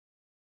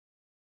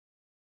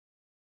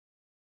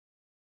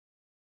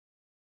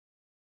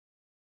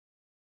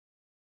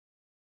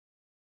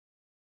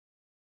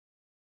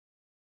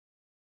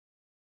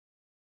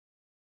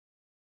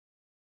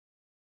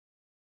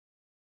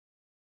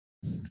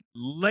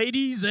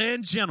Ladies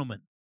and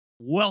gentlemen,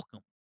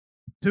 welcome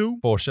to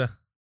Vorset.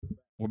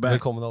 We're back.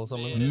 Velkommen alle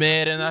sammen.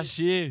 Mer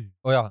energi!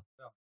 Ja.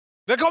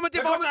 Velkommen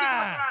til Vorset!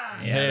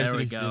 Yeah, there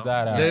we go.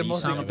 You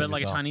sound a bit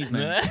like a Chinese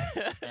man.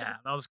 Yeah,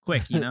 that was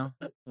quick, you know.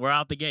 We're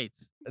out the gate.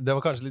 Det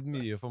var kanskje litt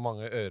mye for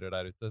mange ører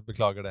der ute.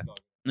 Beklager det.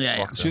 Yeah,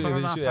 Fuck Just talk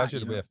about Jeg that,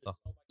 skylder you på know.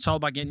 Jefta. It's all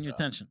about getting your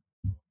attention.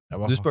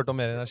 Du spurte om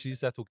mer energi,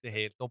 så jeg tok det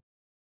helt opp.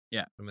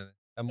 Yeah.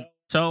 Jeg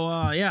So,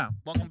 yeah,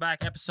 welcome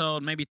back.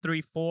 Episode maybe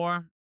 3,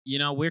 4. You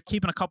know, we're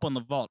keeping a couple in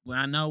the vault.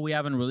 I know we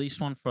haven't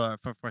released one for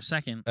a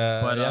second,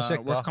 but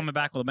we're coming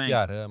back with a bang.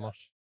 4.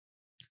 mars.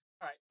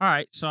 All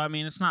right. So, I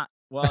mean, it's not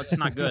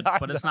good,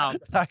 but it's not.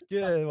 Det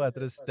ikke, hva heter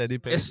det, steady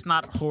pace. It's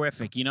not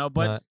horrific, you know.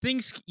 But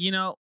things, you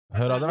know.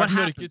 Hør, det har What vært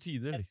mørke happened?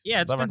 tider. Liksom.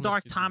 Yeah, it's Det har been vært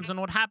dark mørke times, tider. and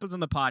what happens in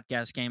the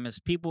podcast game is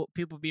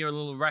people be a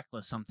little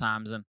reckless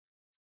sometimes, and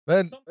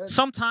Vel,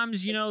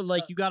 sometimes, you know,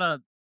 like you gotta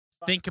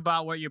think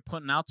about what you're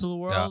putting out to the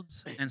world,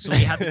 and so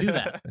we had to do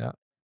that.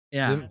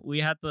 Yeah, we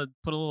had to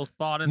put a little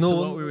thought into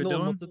what we were noen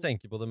doing. måtte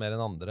tenke på det mer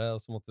enn andre, og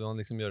så måtte man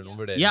liksom gjøre noen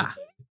vurderinger. Yeah,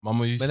 Man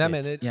må Men jeg justere.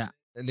 mener,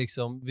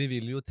 liksom, vi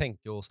vil jo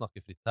tenke og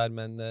snakke fritt her,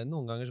 men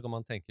noen ganger så kan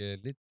man tenke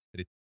litt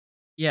fritt.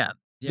 yeah.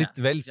 Litt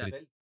vel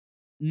fritt.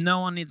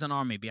 No one needs an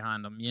army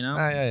behind them, you know.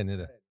 Nei, jeg er enig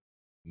i det.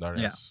 Det er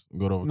det. Yeah.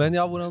 Går over. Men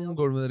ja, hvordan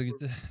går det med dere,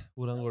 gutter?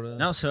 Hvordan går det?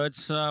 No, so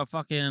it's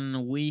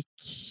fucking week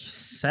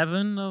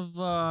 7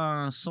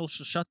 of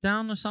social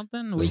shutdown or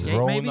something. Week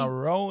 8 maybe.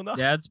 Rona.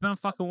 Yeah, it's been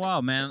fucking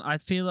wild, man. I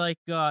feel like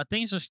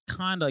things are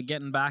kind of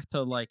getting back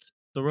to like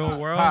the real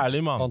world,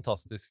 Herlig, mann.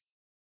 Fantastisk.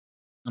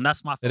 and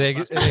that's my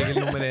Regel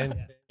nummer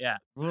 1. yeah.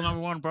 Rule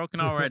number 1 broken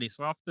already,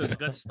 so we're off to a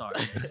good start.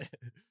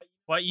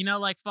 But you know,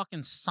 like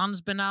fucking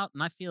sun's been out,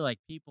 and I feel like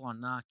people are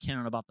not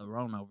caring about the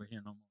Rona over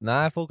here no more.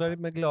 Nei, folk er litt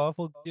mer glade.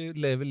 Folk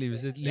lever livet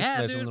sitt litt Yeah,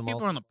 mer dude, som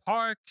people normalt. are in the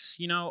parks,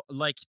 you know,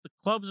 like the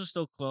clubs are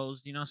still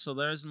closed, you know, so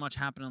there isn't much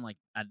happening like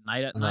at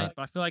night.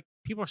 But I feel like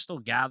people are still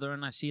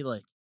gathering. I see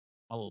like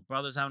my little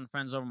brother's having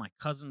friends over, my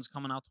cousin's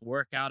coming out to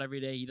work out every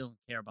day. He doesn't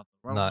care about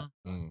the Rona.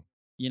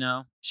 You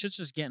know, shit's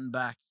just getting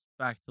back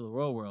to the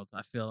real world.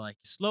 I feel like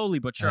slowly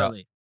but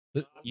surely.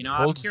 You know,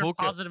 I'm hearing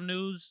positive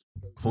news.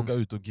 Folk er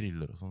ute og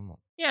griller og sånn, mann.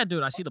 Yeah,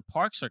 dude, I see the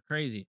parks are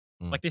crazy.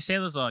 Mm. Like they say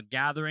there's a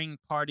gathering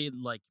party,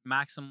 like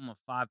maximum of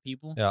 5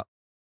 people. Yeah.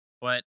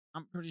 But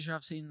I'm pretty sure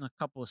I've seen a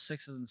couple of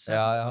 6s and 7s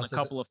Yeah, and a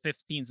couple of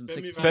 15s and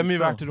 16s. Fem i still.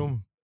 hvert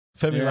rom.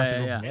 Fem i hvert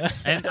rom. Yeah.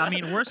 And I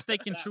mean, we're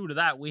sticking true to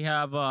that. We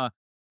have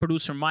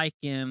producer Mike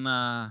and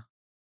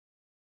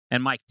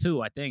Mike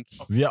too, I think.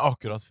 Vi er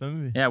akkurat 5,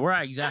 vi. Yeah, we're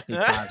at exactly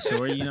 5,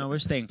 so we're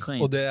staying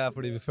clean. Og det er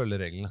fordi vi følger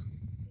reglene.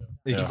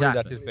 Ikke fordi det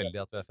er tilfeldig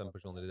at vi er 5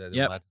 personer i det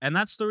rommet her. And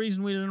that's the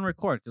reason we didn't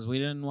record, because we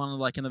didn't want to,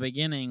 like, in the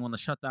beginning, when the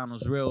shutdown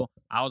was real,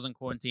 I was in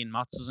quarantine,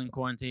 Mats was in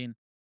quarantine.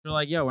 We're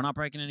like, yo, we're not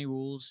breaking any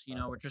rules, you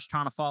know, we're just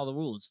trying to follow the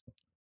rules.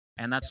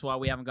 And that's why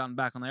we haven't gotten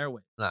back on the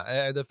airwaves.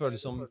 Nei, det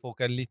føles som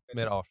folk er litt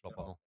mer avslappet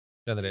nå,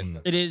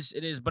 generelt. It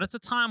is, but it's a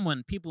time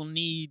when people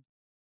need,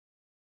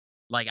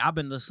 like, I've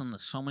been listening to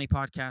so many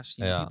podcasts,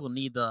 you know, people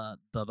need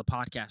the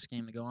podcast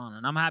game to go on,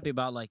 and I'm happy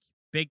about, like,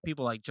 big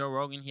people like Joe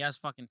Rogan. He has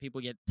fucking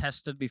people get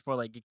tested before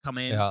they come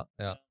in.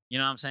 Yeah. You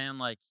know what I'm saying?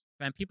 Like,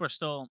 man, people are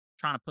still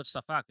trying to put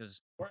stuff out because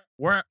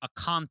we're a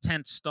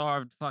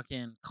content-starved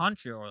fucking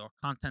country or a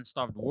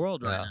content-starved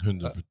world right now.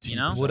 100%. You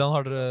know? Hvordan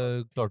har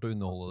dere klart å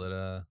underholde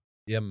dere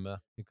hjemme?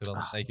 Ikke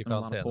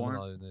karantene,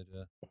 men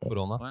under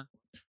korona?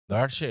 Det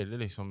har vært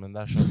kjedelig, liksom, men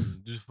det er sånn,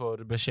 du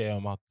får beskjed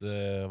om at,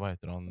 hva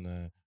heter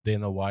han,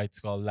 Dana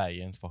White skal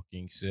leie en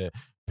fuckings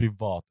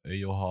privatøy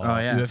og ha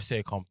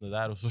UFC-kampene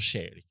der, og så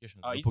skjer det ikke,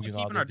 skjønner du, på grunn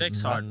av det.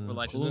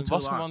 Hva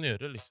skal man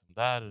gjøre, liksom?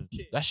 Det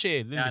er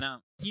kjedelig,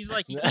 liksom. He's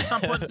like, he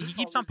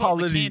keeps on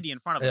putting the candy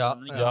in front of us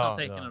and he keeps on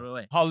taking it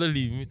away. Halve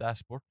livet mitt er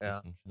sport.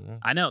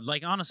 I know,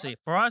 like, honestly,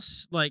 for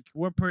us, like,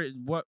 we're pretty,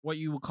 what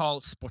you would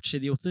call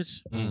sportsidioter.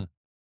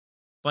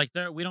 Like,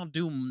 we don't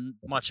do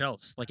much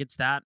else. Like, it's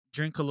that,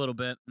 drink a little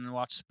bit and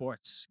watch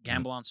sports,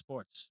 gamble on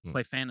sports,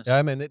 play fantasy. Ja,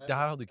 jeg mener, det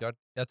her hadde ikke vært,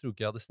 jeg tror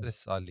ikke jeg hadde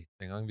stresset litt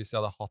en gang, hvis jeg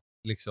hadde hatt,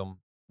 liksom,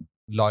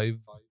 live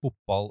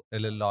fotball,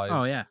 eller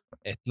live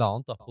et eller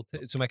annet,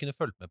 da, som jeg kunne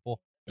følt med på.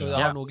 Jeg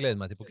har noe å glede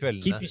meg til på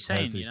kveldene. Keep you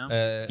sane, you know?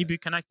 Keep you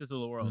connected to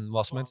the world.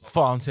 Hva som helst.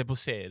 Faen, se på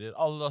serier.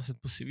 Alle har sett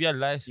på serier. Vi er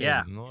lei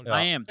serier nå.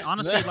 I am.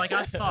 Honestly, like,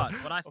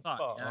 what I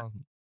thought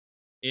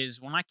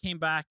is when I came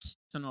back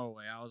to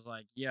Norway, I was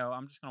like, yo,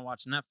 I'm just going to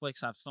watch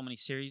Netflix. I have so many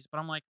series. But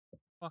I'm like,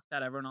 fuck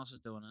that. Everyone else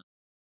is doing it.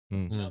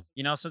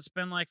 You know, so it's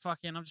been like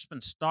fucking, I've just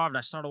been starved.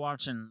 I started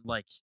watching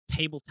like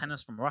table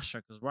tennis from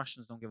Russia because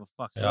Russians don't give a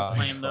fuck. So they're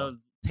playing the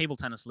table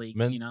tennis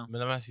leagues, you know.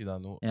 Men la meg si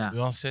deg noe.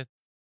 Uansett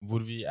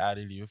hvor vi er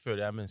i livet,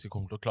 føler jeg mennesker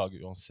kommer til å klage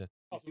uansett.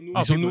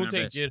 Liksom noen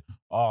tenker,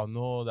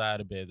 nå det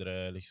er bedre,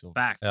 liksom.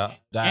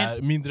 Det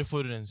er mindre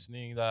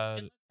forurensning, det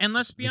er... And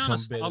let's be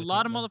honest, a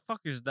lot of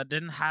motherfuckers that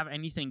didn't have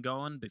anything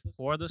going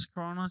before this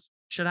corona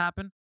shit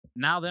happened,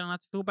 now they don't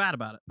have to feel bad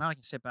about it. Now I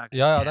can sit back.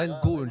 Ja, det er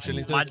en god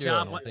unnskyldning til å ikke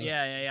gjøre noe.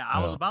 Yeah.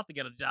 I was about to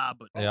get a job,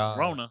 but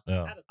Rona.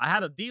 I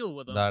had a deal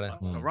with them. Det er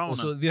det.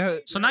 Rona.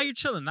 So now you're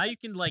chilling. Now you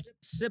can like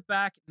sit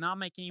back, not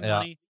make any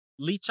money,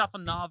 leech off a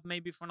knob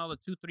maybe for another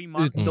 2-3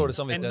 months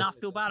and not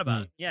feel bad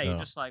about it. Yeah, you're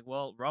just like,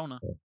 well, Rona.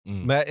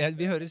 Men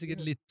vi hører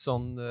sikkert litt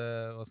sånn,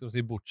 hva skal man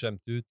si,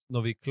 bortskjemt ut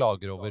når vi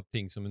klager over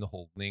ting som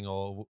underholdning,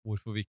 og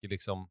hvorfor vi ikke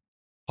liksom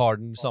har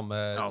den samme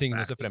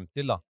tingen å se frem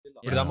til, da.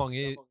 For det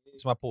mange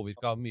som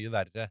påvirket mye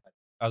verre.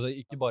 Altså,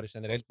 ikke bare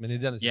generelt, men i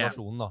denne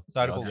situasjonen, da.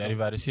 Så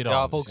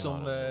det folk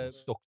som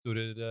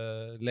doktorer,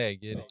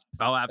 leger.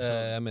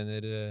 Jeg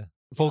mener,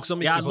 folk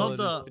som ikke får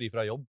fri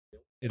fra jobb.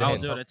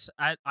 Dude,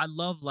 I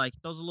love like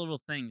those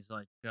little things.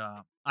 Like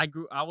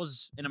I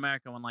was in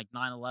America when like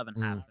 9/11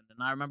 happened,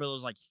 and I remember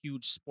those like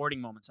huge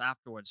sporting moments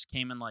afterwards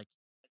came in like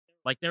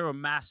they were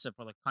massive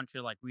for the country,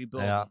 like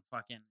rebuild and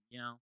fucking, you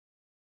know.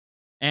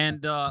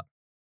 And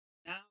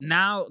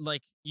now,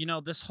 like, you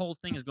know, this whole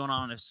thing is going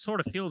on. It sort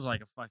of feels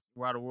like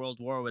we're at a world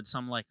war with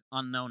some like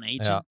unknown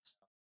agent.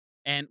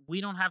 And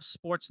we don't have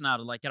sports now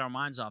to like get our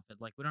minds off it.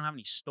 Like we don't have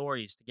any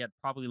stories to get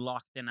probably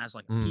locked in as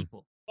like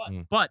people.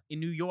 But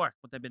in New York,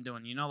 what they've been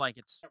doing, you know, like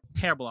it's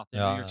terrible out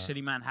there. New York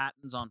City,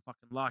 Manhattan's on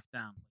fucking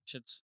lockdown.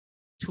 Shit's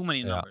too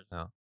many numbers.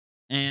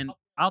 And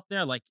out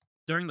there, like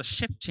during the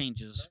shift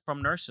changes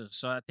from nurses,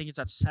 so I think it's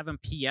at 7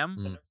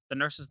 p.m. The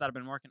nurses that have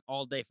been working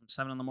all day from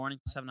 7 in the morning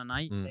to 7 at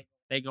night,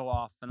 they go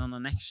off, and then the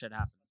next shit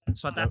happens.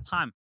 So at that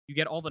time, you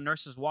get all the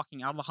nurses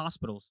walking out of the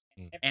hospitals,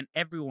 and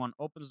everyone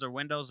opens their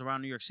windows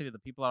around New York City, the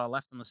people that are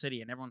left in the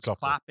city, and everyone's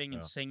clapping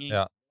and singing.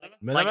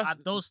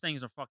 Like, those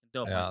things are fucking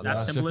dope. That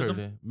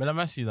symbolism. Men la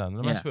meg si det,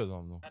 la meg spørre deg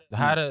om noe.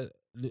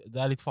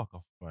 Det er litt fuck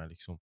off for meg,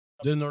 liksom.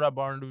 Når du er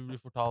barn, du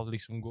blir fortalt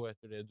liksom, gå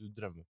etter det du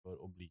drømmer for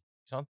å bli.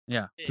 Ikke sant?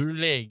 Tror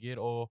du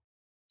leger og,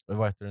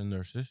 hva heter det,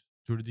 nurses?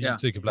 Tror du de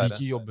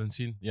liker jobben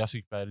sin? Ja,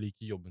 sykepleiere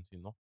liker jobben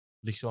sin nå.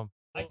 Liksom,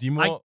 de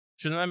må...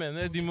 Skjønner du hva jeg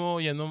mener? De må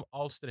gjennom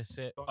all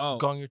stresset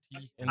ganger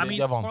 10 enn det de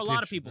er vant til. For a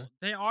lot of people,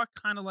 they are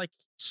kind of like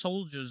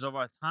soldiers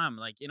over time.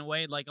 Like, in a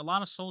way, like, a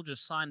lot of soldiers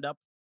signed up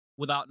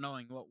without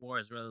knowing what war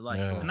is really like.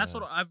 And that's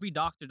what every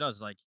doctor does.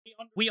 Like,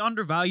 we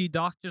undervalue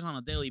doctors on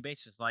a daily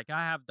basis. Like,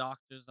 I have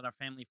doctors that are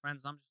family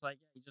friends, and I'm just like,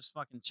 yeah, he just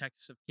fucking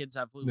checks if kids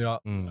have flu.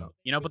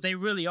 You know, but they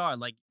really are.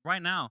 Like,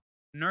 right now,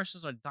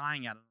 nurses are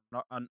dying at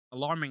an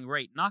alarming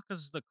rate. Not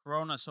because the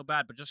corona is so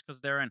bad, but just because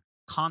they're in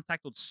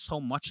contact with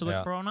so much of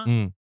the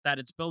corona. That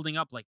it's building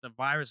up, like the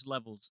virus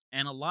levels,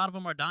 and a lot of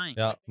them are dying.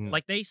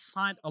 Like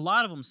a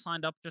lot of them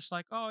signed up just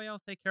like, oh yeah,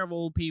 I'll take care of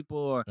old people,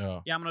 or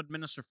I'm gonna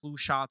administer flu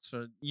shots,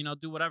 or you know,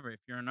 do whatever if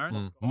you're a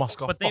nurse.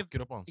 But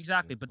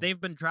but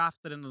they've been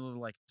drafted into the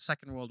like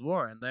Second World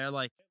War, and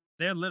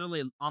they're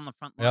literally on the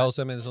front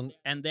line.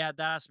 And that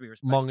has to be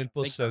respected. Mangel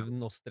på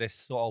søvn og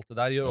stress og alt det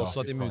der gjør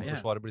også at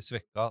immunforsvaret blir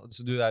svekket.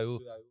 Så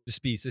du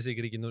spiser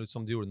sikkert ikke noe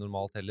som de gjorde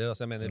normalt heller.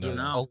 Altså jeg mener,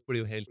 alt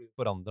blir jo helt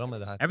forandret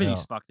med det her.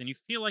 Everything's fucked, and you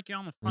feel like you're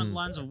on the front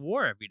lines of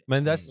war every day.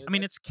 Men I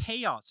mean, it's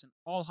chaos in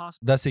all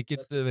hospitals. Det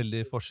sikkert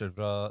veldig forskjell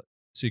fra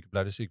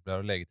sykepleier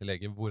og lege til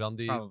lege, hvordan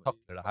de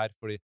takler det her.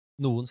 Fordi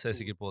noen ser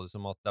sikkert på det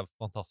som at det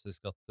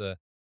fantastisk at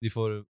de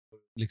får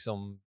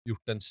liksom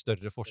gjort en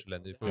større forskjell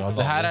enn de får.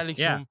 Det her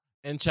liksom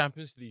en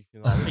Champions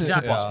League-finale.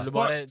 Exactly.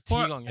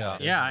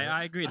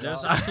 I agree.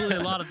 There's absolutely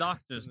a lot of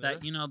doctors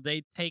that, you know,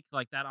 they take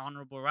like that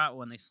honorable route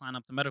when they sign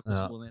up to medical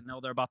school. They know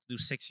they're about to do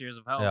 6 years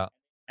of hell.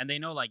 And they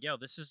know like, yo,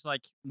 this is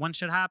like, when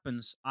shit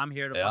happens, I'm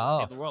here to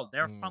save the world.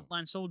 They're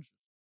frontline soldiers.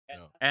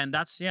 And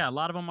that's, a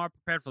lot of them are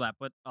prepared for that,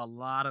 but a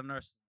lot of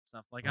nurses and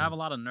stuff. Like, I have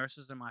a lot of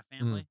nurses in my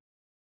family.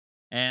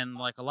 And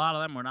like, a lot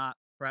of them were not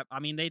prep. I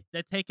mean,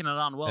 they're taking it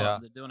on well.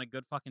 They're doing a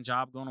good fucking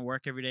job, going to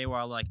work every day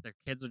while like their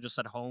kids are just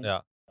at home.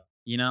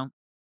 You know?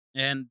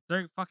 And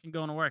they're fucking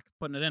going to work,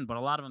 putting it in, but a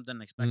lot of them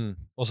didn't expect it.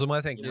 Og så må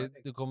jeg tenke,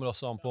 det kommer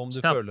også an på om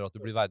du føler at du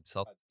blir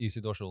verdsatt i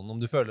situasjonen. Om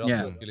du føler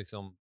at folk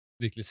liksom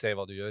virkelig ser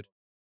hva du gjør.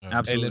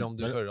 Eller om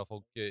du føler at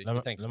folk ikke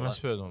tenker på det. La meg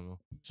spørre deg om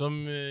noe.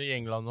 Som i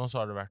England nå,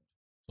 så har det vært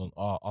sånn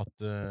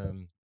at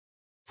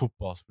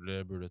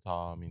fotballspillere burde ta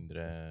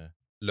mindre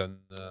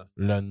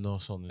lønn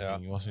og sånne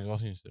ting. Hva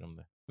synes dere om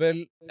det?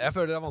 Vel, jeg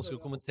føler det er vanskelig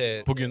å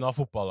kommentere. På grunn av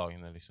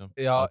fotballagene, liksom.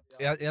 Ja,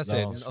 jeg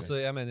ser den.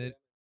 Altså, jeg mener...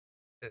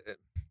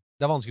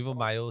 Det er vanskelig for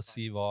meg å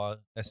si hva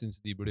jeg synes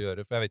de burde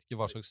gjøre, for jeg vet ikke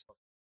hva slags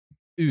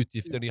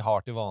utgifter de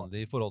har til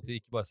vanlig i forhold til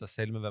ikke bare seg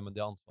selv, men hvem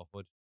de har ansvar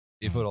for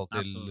i forhold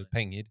til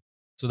penger.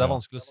 Så det er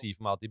vanskelig å si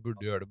for meg at de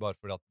burde gjøre det bare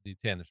fordi at de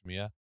tjener så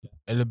mye.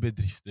 Eller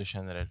bedrifter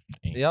generelt.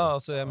 Egentlig. Ja,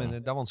 altså jeg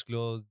mener, det er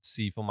vanskelig å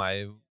si for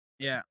meg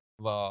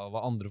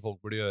hva andre folk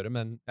burde gjøre,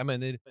 men jeg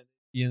mener,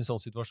 i en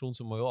sånn situasjon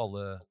så må jo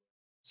alle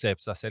se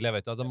på seg selv.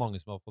 Jeg vet at det er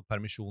mange som har fått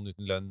permisjon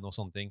uten lønn og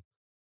sånne ting,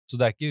 så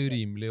det er ikke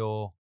urimelig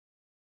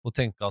å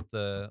tenke at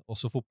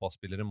også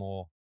fotballspillere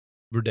må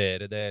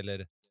vurdere det,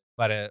 eller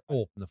være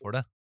åpne for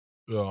det.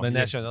 Men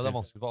jeg skjønner at det er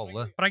vanskelig for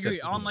alle. But I agree,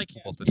 on like,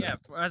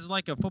 as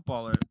like a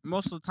footballer,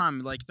 most of the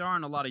time, like, there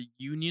aren't a lot of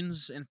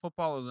unions in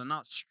football, or they're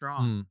not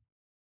strong,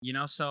 you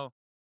know, so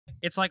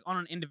it's like on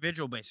an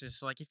individual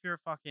basis. Like, if you're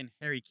fucking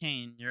Harry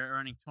Kane, you're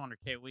earning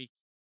 $200K a week,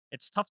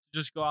 it's tough to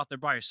just go out there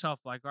by yourself,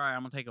 like, all right,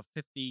 I'm gonna take a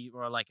 50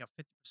 or like a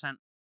 50%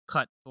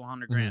 cut to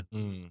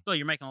 $100,000. So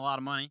you're making a lot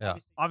of money.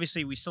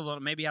 Obviously, we still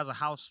don't, maybe he has a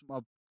house, a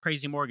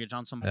crazy mortgage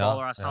on some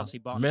baller-ass house he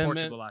bought in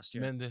Portugal last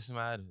year. Men det som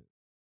hva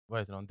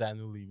heter han?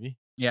 Daniel Levy?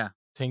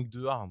 Tenk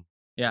du han.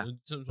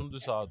 Som du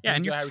sa.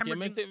 Tenk du Harry Kane,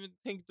 men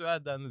tenk du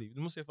Dan Levy.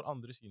 Du må se for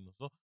andre siden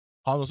også.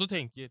 Han også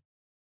tenker,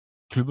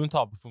 klubben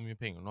taper for mye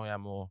penger nå, jeg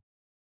må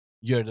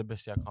gjøre det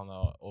beste jeg kan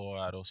og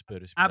å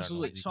spørre spillerne.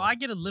 Absolutely. So I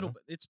get a little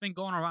bit, it's been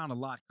going around a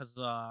lot, because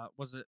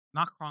was it,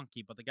 not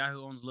Kroenke, but the guy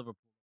who owns Liverpool,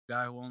 the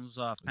guy who owns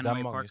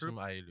Fenway Park Group.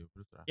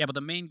 Yeah, but the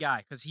main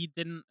guy, because he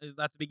didn't,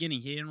 at the beginning,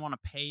 he didn't want to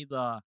pay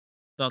the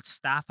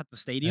staff at the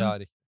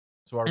stadium.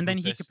 And then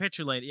he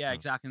capitulated. Yeah,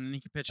 exactly. And then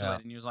he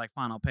capitulated, and he was like,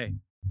 fine, I'll pay.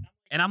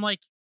 And I'm like,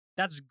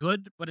 that's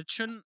good, but it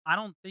shouldn't, I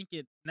don't think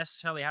it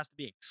necessarily has to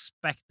be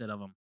expected of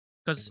him.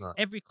 Because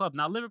every club,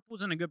 now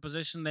Liverpool's in a good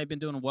position, they've been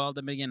doing well,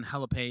 they've been getting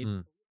hella paid,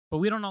 but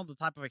we don't know the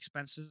type of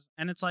expenses.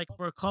 And it's like,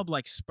 for a club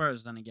like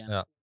Spurs, then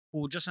again,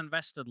 who just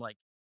invested, like,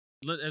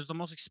 it was the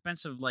most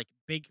expensive, like,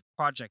 big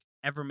project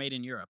ever made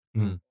in Europe.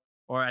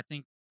 Or I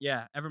think,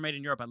 ever made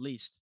in Europe at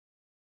least.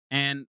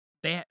 And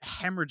they're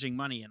hemorrhaging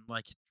money and,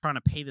 like, trying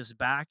to pay this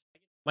back.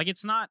 Like, it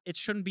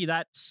shouldn't be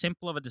that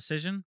simple of a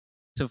decision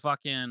to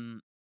fucking,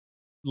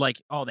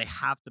 like, oh, they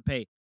have to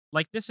pay.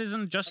 Like, this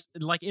isn't just,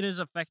 like, it is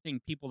affecting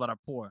people that are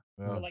poor.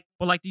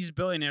 But, like, these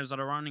billionaires that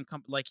are running,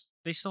 like,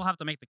 they still have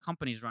to make the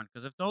companies run.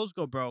 Because if those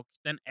go broke,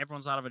 then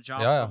everyone's out of a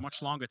job for a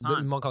much longer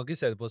time. Man kan ikke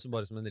se det på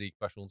bare som en rik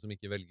person som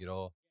ikke velger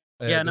å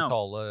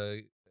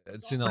betale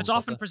sine ansatte. But it's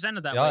often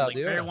presented that way, like,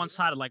 very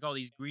one-sided, like, oh,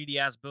 these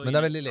greedy-ass billionaires. Men det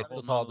er veldig lett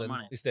å ta den,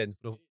 I stedet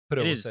for å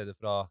prøve å se det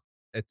fra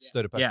et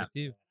større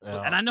perspektiv.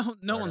 And I know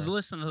no one's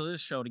listening to this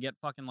show to get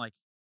fucking, like,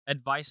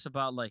 advice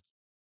about, like,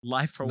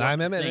 life or what. Nei,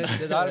 men jeg mener,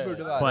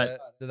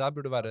 det der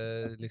burde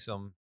være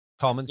liksom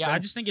common sense. Yeah, I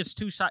just think it's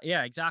two-sided.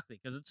 Yeah, exactly,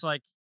 because it's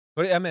like,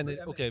 for jeg mener,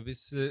 okay,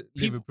 hvis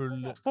Liverpool...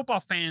 Football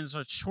fans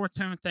are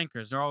short-term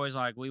thinkers. They're always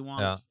like, we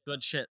want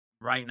good shit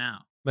right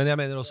now. Men jeg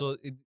mener også,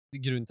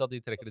 grunnen til at de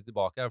trekker det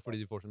tilbake fordi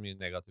de får så mye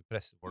negativ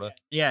presse for det.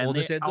 Yeah, og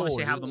det ser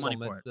dårlig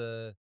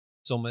ut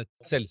som et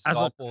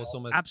selskap og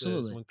som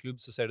en klubb,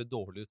 så ser det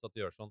dårlig ut at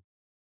de gjør sånn.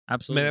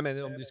 Absolutely. Men jeg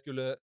mener, om de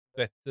skulle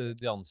bedt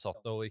de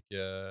ansatte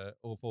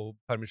og få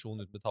permisjon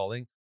uten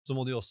betaling, så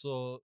må de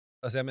også,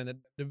 altså jeg mener,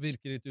 det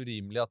virker litt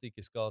urimelig at de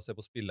ikke skal se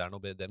på spillerne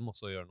og be dem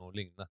også gjøre noe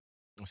lignende.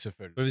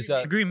 Selvfølgelig.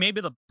 I agree,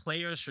 maybe the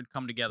players should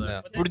come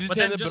together. Fordi de but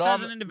then just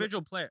as an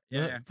individual player.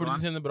 Fordi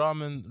de tjener bra,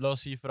 men la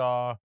oss si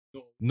fra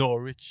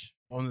Norwich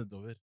og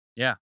nedover.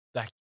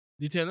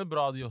 De tjener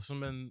bra de også,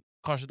 men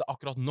kanskje det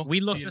akkurat nok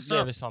til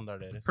levestandard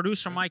deres.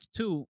 Producer Mike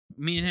too,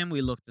 me and him,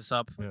 we looked this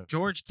up.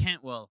 George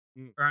Cantwell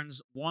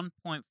earns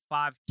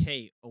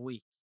 1.5K a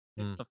week.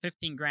 So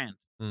 15 grand.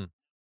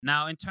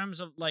 Now, in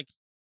terms of, like,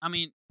 I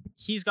mean,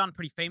 he's gotten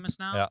pretty famous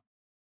now.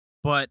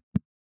 But,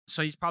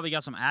 so he's probably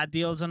got some ad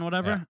deals and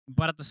whatever.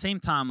 But at the same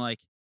time, like,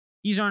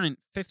 he's earning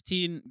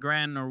 15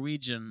 grand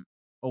Norwegian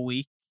a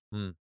week.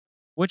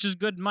 Which is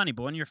good money,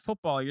 but when you're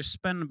football, you're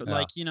spending, but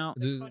like, you know,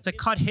 to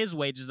cut his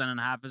wages then in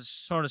half, it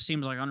sort of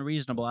seems like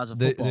unreasonable as a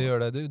footballer. Det gjør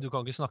det. Du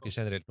kan ikke snakke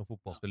generelt om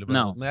fotballspiller,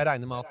 men jeg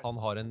regner med at han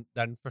har det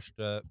er den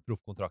første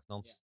proffkontrakten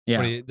hans.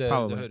 Fordi det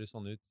høres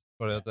sånn ut.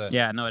 Fordi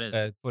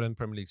at, for en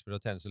Premier League-spiller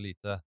å tjene så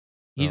lite.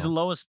 He's the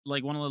lowest,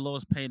 like one of the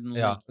lowest paid in the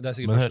league. Ja, det er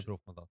sikkert første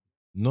proffkontrakt.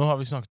 Nå har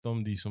vi snakket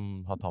om de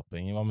som har tatt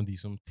penger. Hva med de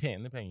som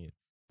tjener penger?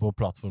 På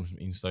plattformer som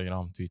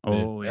Instagram, Twitter,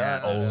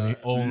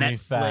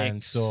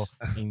 OnlyFans og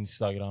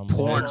Instagram,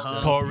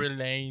 Tory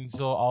Lanes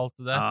og alt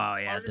det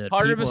der.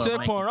 Har dere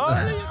besøkt porno?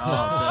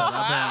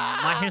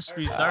 My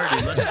history's dirty,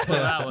 let's put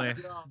it that way.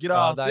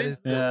 Gratis.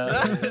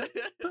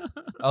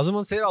 Altså,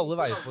 man ser alle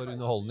veier for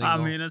underholdning.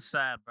 I mean, it's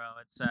sad, bro,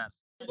 it's sad.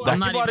 Det er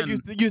ikke bare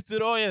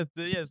gutter og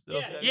jenter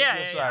også.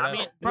 Yeah, I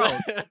mean, bro,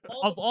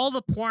 of all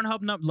the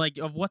Pornhub, like,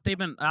 of what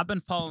I've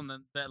been following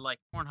the like,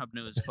 Pornhub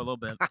news for a little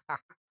bit.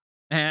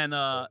 And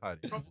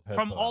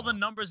from all the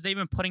numbers they've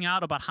been putting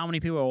out about how many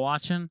people are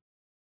watching,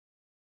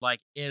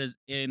 like, it is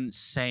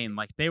insane.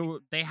 Like,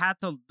 they had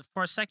to,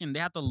 for a second, they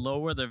had to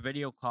lower their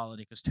video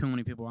quality because too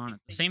many people were on it.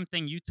 The same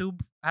thing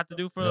YouTube had to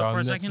do for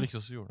a second.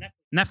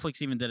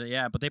 Netflix even did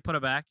it, but they put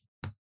it back.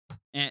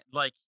 And,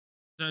 like,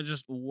 there's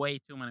just way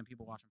too many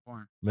people watching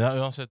porn. Men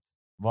uansett,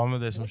 hva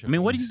med det som skjer? I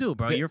mean, what do you do,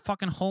 bro? You're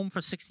fucking home for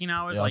 16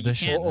 hours? Like, you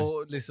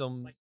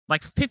can't,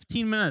 like,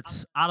 15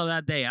 minutes out of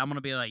that day, I'm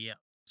gonna be like, yeah,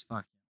 it's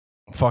fuck.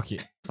 Fuck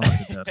it.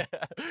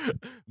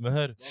 Men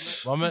hør,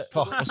 hva med,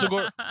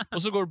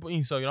 og så går du på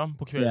Instagram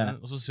på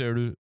kvelden, og så ser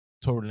du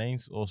Tory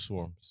Lanes og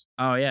Swarms.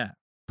 Oh yeah,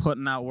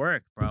 putting out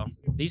work, bro.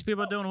 These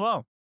people are doing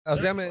well.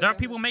 There are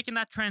people making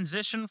that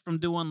transition from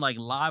doing, like,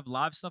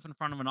 live stuff in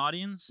front of an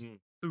audience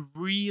to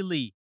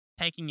really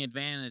taking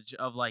advantage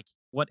of, like,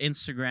 what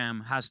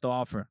Instagram has to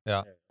offer.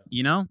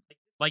 You know?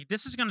 Like,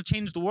 this is going to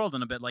change the world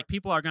in a bit. Like,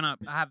 people are going to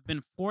have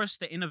been forced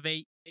to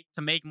innovate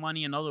to make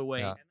money another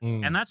way.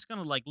 And that's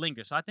going to, like,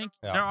 linger. So I think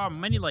there are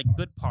many, like,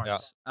 good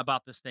parts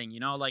about this thing, you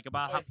know? Like,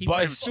 about how people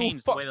have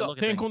changed the way they look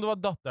at things. Tenk om det var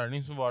datteren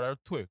din som var der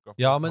og twerka.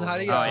 Ja, men her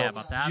er greia.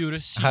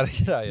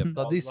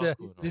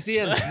 Disse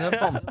jentene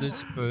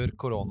fantes før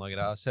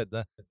koronagreia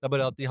skjedde. Det er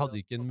bare at de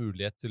hadde ikke en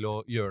mulighet til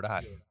å gjøre det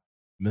her.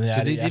 Men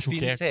Så de jeg er finnes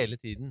sjokkert. hele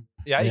tiden.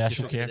 Jeg er ikke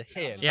sjokkert i det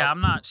hele tatt. Yeah, I'm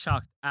not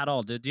shocked at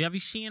all, dude. Have you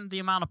seen the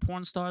amount of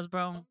porn stars,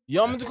 bro?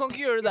 Ja, men du kan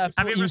ikke gjøre det der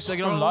på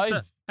Instagram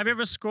Live. Have you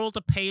ever scrolled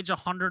to page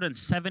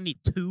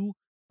 172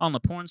 on the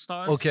porn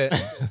stars? Ok,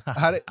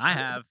 her, I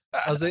have.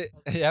 altså,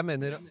 jeg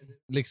mener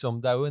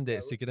liksom, det er jo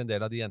sikkert en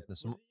del av de jentene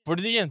som...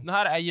 Fordi de jentene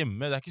her er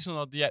hjemme, det er ikke sånn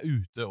at de er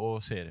ute og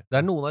ser det. Det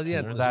er noen av de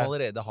jentene som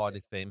allerede har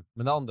litt fame,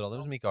 men det er andre av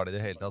dem som ikke har det i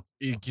det hele tatt.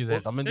 Ikke det,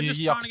 men de They're just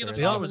trying to jakter get det.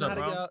 the Ja, followers men up,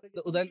 bro.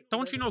 og det er,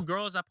 Don't you know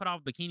girls that put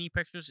out bikini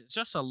pictures? It's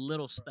just a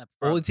little step.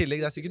 og Bro. i tillegg,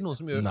 det er sikkert noen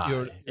som gjør... Nei.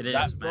 It Det is,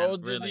 er, bro, man.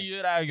 det de Really.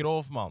 gjør er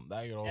grovt, mann. Det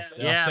er grovt. Jeg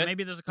har Yeah, sett-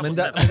 maybe there's a couple Men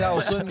det, steps. men det er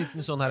også en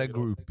liten sånn her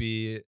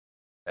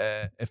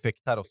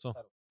groupie-effekt her også.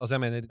 Altså,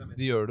 jeg mener,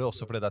 de gjør det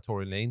også fordi det er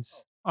Tory Lanez.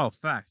 Oh,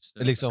 facts.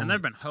 Dude. Liksom- And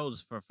there've been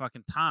hoes for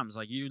fucking times.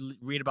 Like you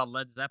read about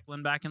Led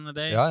Zeppelin back in the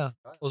day. Ja, ja.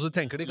 Og så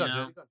tenker de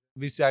kanskje,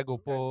 hvis jeg går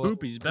på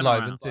Groupies been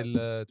liven around. til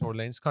Tory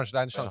Lanez, kanskje det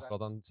er en sjanse på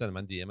at han sender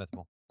meg en DM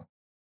etterpå.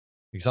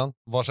 Ikke sant?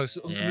 Hva slags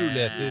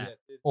muligheter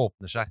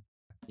åpner seg?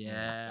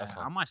 Yeah, That's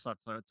I might start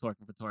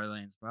twerking for Tory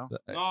Lanez, bro.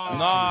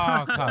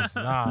 Nah, cuz,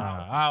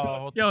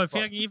 nah. Yo, if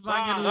I get a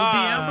little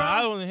DM,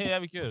 bro,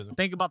 Jeg vil ikke gjøre det.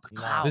 think about the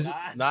clout.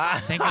 Nei.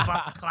 Think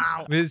about the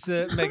clout. Hvis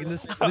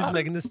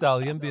Megan Thee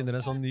Stallion begynner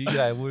en sånn ny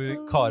greie hvor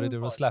karer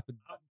driver og slapper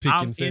pikken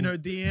I'm in sin. her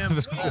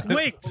DMs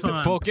quick,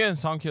 son.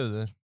 Folkens, han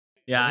kødder.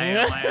 Yeah, I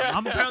am.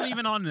 I'm barely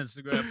even on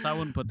Instagram, so I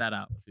wouldn't put that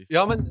out.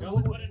 Ja, men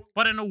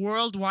But in a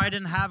world where I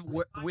didn't have,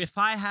 if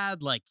I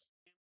had like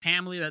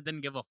family that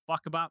didn't give a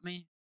fuck about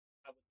me,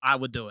 I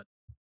would do it.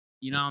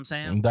 You know what I'm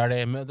saying? Det er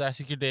det, men det er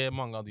sikkert det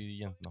mange av de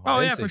jentene har. Oh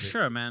yeah, Helt for sikkert.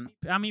 sure, man.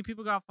 I mean,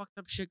 people got fucked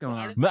up shit going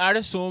on. Men er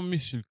det så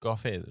mislykka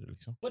fedre,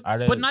 liksom? Er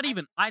det, But not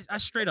even. I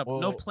straight up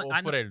og, no play.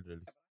 og foreldre,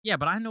 liksom? Yeah,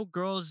 but I know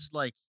girls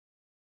like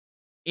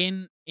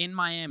in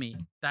Miami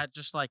that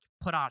just like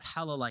put out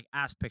hella like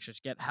ass pictures,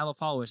 get hella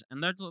followers,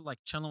 and they're like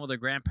chilling with their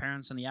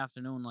grandparents in the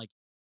afternoon. Like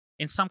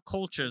in some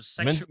cultures,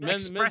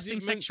 expressing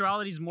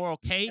sexuality is more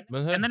okay,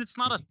 and then it's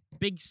not a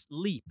big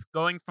leap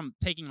going from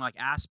taking like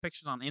ass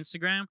pictures on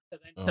Instagram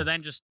to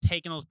then just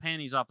taking those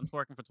panties off and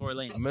twerking for Tory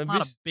Lanez. It's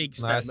not a big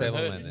step. Nei, jeg ser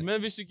hva du mener.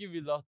 Men hvis du ikke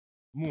vil at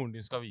moren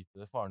din skal vite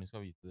det, faren din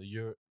skal vite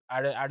det,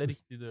 er det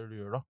riktig det du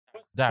gjør da?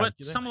 Det er But ikke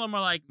det. some of them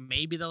are like,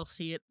 maybe they'll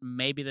see it,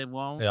 maybe they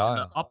won't. Yeah, And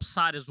yeah. the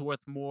upside is worth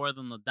more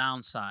than the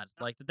downside.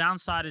 Like the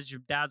downside is your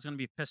dad's gonna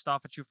be pissed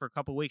off at you for a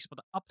couple weeks, but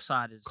the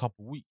upside is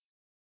Couple weeks.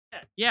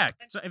 yeah.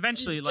 So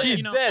eventually, like She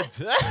you know, dead!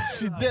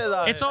 She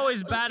dead! it's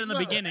always bad in the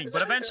beginning,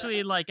 but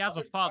eventually, like as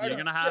a father, you're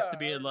gonna have to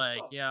be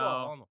like,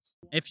 yo,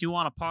 if you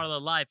want a part of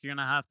their life, you're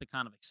gonna have to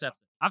kind of accept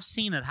it. I've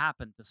seen it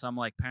happen to some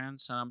like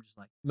parents, and I'm just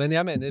like, Men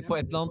jeg mener, på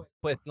et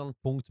eller annet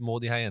punkt må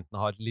de her jentene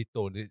ha et litt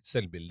dårlig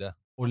selvbilde.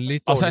 Og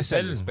litt Av dårlig seg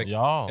selv? selvrespekt.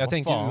 Ja, Jeg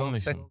tenker faen,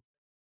 uansett. liksom.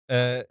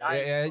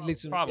 Jeg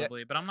liksom...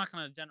 probably, but I'm not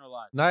gonna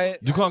generalize. Nei,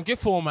 Du kan ikke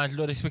få meg til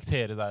å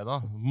respektere deg da,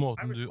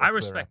 måten du I oppfører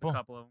respect deg på. a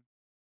couple of them.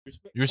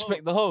 You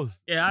respect the hoes?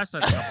 Yeah, I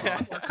respect a couple.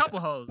 Of them. A couple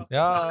hoes.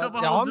 ja, A couple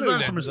jeg har hoes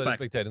deserve some muligheten til å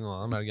respect. respektere noen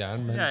av dem, er du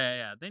gæren, men...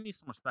 Yeah. They need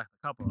some respect.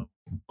 A couple of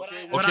them. But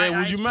Okay, I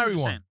would you see marry what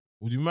you're one? saying.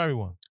 Would you marry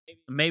one?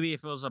 Maybe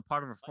if it was a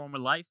part of a former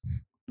life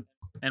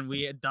and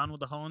we had done with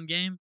the hoeing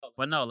game.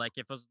 But no, like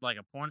if it was like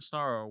a porn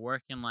star or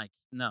working like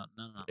no.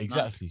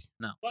 Exactly.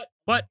 No.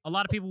 But a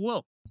lot of people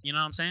will. You know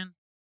what I'm saying?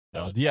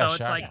 Ja, de er So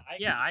it's skjær. like,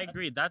 yeah, I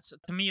agree. That's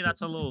to me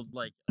that's a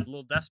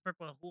little desperate,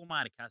 but who am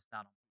I to cast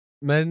doubt on?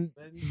 Men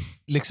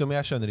liksom,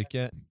 jeg skjønner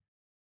ikke...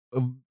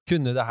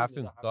 Kunne det her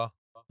funka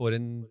for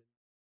en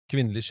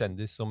kvinnelig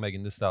kjendis som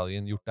Megan Thee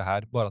Stallion gjort det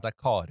her, bare at det er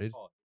karer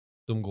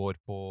som går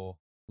på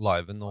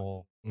liven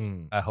og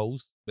er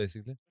host,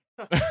 basically?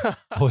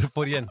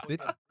 For jenter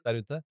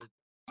der ute?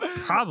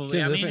 Probably.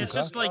 I Could mean, they it's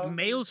think just like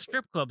male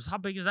strip clubs. How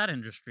big is that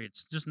industry?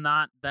 It's just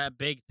not that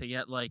big to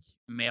get like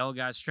male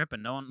guys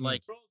stripping. No one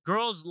like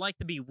girls like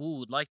to be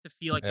wooed, like to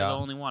feel like they're the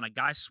Yeah. only one. A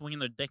guy swinging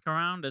their dick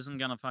around isn't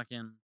gonna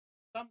fucking.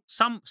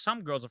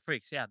 Some girls are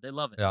freaks. Yeah, they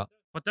love it. Yeah.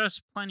 But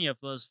there's plenty of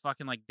those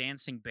fucking like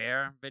dancing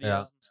bear videos Yeah.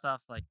 and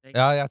stuff. Like they,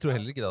 Ja, jeg tror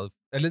heller ikke det hadde...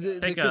 Eller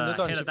det Take kunne a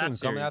kanskje hit of that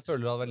funka, men jeg series.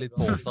 føler det hadde vært litt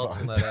påtatt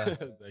sånn der...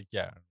 Det er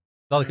gæren.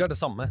 Det hadde ikke vært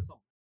det samme.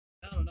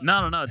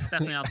 no, it's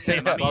definitely not the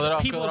same. I Well,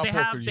 mean, people they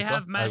have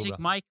Påfyll, Magic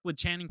bra. Mike with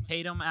Channing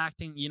Tatum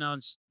acting. You know,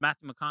 and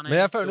Matthew McConaughey. Men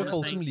jeg føler doing his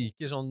folk thing. som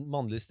liker sånn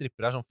mannlige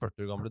strippere er sånn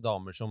 40 år gamle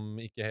damer som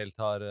ikke helt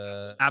har...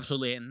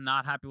 Absolutely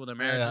not happy with their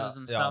marriages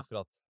and ja, stuff.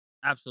 akkurat.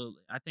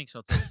 Absolutely. I think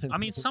so too. I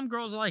mean, some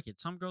girls like it.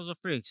 Some girls are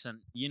freaks. And,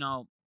 you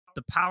know,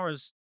 the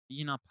powers,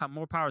 you know,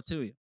 more power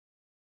to you.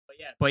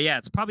 But yeah,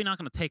 it's probably not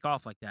going to take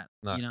off like that,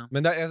 Nei. you know?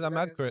 Men det er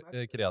mer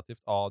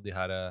kreativt av de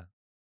her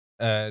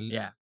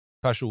Yeah.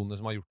 personene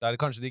som har gjort det her.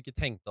 Kanskje de ikke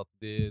tenkte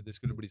at det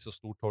skulle bli så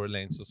stort Tory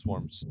Lanez og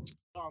Swarms.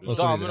 Og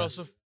så Damer videre.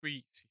 også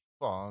freak.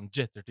 Faen,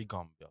 jetter til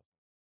Gambia.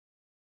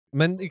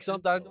 Men ikke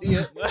sant,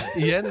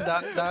 igjen,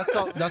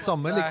 det er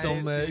samme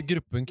liksom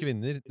gruppen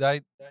kvinner.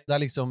 Det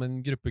er liksom en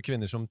gruppe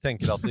kvinner som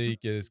tenker at de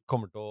ikke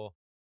kommer til å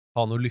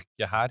ha noe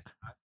lykke her.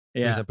 For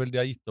Yeah. eksempel, de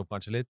har gitt opp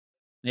kanskje litt,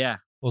 Yeah.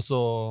 og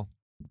så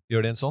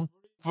gjør de en sånn.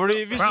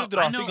 Fordi hvis Bro, du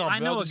drar I know til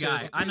Gambia, a du ser guy.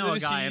 det, I know det a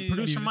vil guy. si And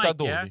producer livet er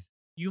Mike, yeah? dårlig.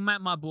 You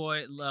met my boy,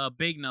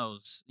 Big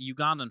Nose,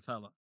 Ugandan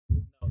fella.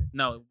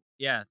 No,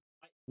 yeah.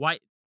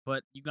 White.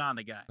 but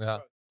Uganda guy. Yeah.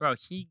 Bro,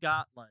 he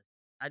got like,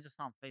 I just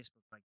saw on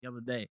Facebook like the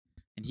other day,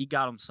 and he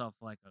got himself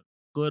like a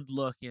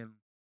good-looking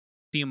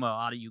female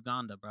out of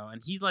Uganda, bro.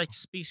 And he like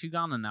speaks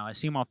Ugandan now. I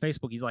see him on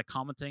Facebook. He's like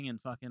commenting in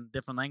fucking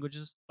different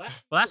languages. Well,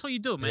 that's what you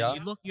do, man.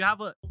 Ja. You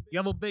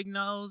have a big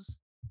nose.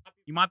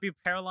 You might be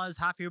paralyzed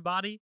half your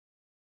body.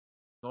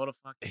 Go to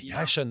fuck.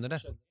 Jeg skjønner det.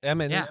 Jeg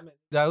mener, Yeah.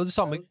 det er jo det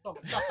samme.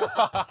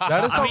 Det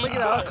er det samme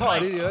greia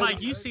karer gjør.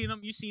 Mike, you seen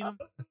him.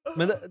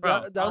 Men det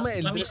er jo med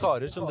eldre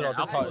karer som drar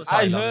til Hør,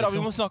 Thailand.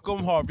 vi må snakke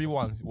om Harvey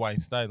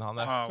Weinstein. Han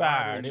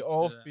ferdig.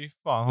 Fy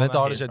faen. Vent,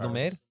 har det skjedd noe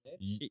mer?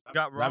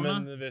 Got Rona? Nei,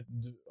 men vet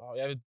du,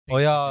 jeg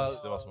vet Ja.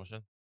 hva som har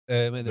skjedd.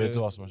 Mener Vet du du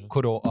hva som har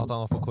skjedd? at han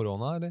har fått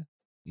korona, eller?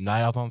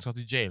 Nei, at han skal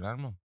til jaileren,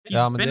 man.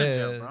 Ja, men been in det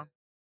jail, bro.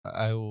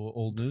 er jo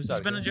old news,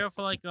 He's been in jail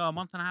for like a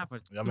month and a half.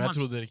 Ja, men jeg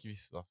trodde dere ikke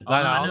visste det. Nei,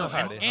 I han know. er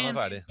ferdig. Han er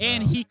ferdig.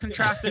 And he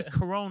contracted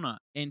corona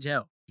in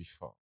jail. Fy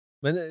faen.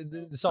 Men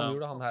det samme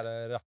gjorde han her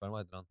rapperen, hva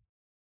heter han?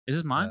 Is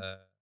this mine?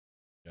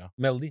 Ja.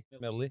 Melly.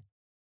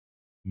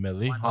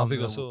 Melly, Han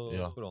fikk også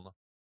ja, korona.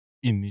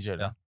 inni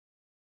jaileren.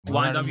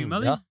 Wind up you,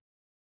 Melly? Ja.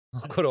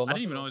 I Korona.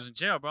 didn't even know he was in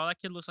jail, bro. That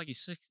kid looks like he's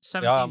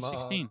 17, Yeah, man.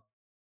 16.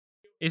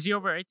 Is he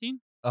over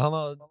 18? Han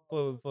har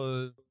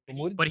for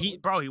mord. But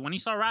when he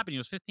started rapping, he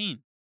was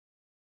 15.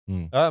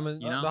 Ja, men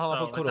You know? han har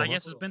So, fått like, I korona.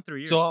 guess it's been 3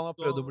 years. Så han har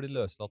prøvd å bli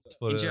løslatt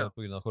In jail.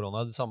 på grunn av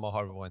korona. Det samme har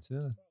Harvey Weinstein,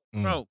 eller?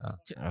 Bro, Yeah.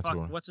 I fuck,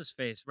 tror det. what's his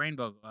face?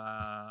 Rainbow,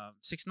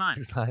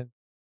 6ix9ine. Nei.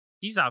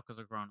 He's out because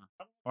of corona.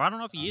 Or I don't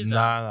know if he is out.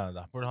 Nei,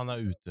 derfor han er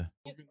ute.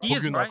 He På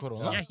is, grunn av right?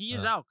 korona. Yeah, he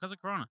is out because of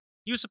corona.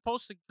 He was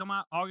supposed to come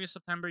out August,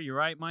 September. You're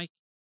right, Mike.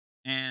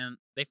 And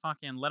they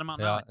fucking let him out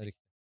Ja, now.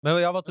 riktig.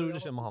 Men ja, hva tror du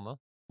skjer med han da?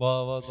 Hva?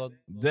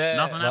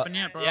 Nothing happened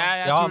yet, bro.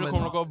 Jeg Ja, tror det men-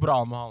 kommer til å gå bra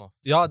med han.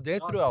 Ja, det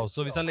tror jeg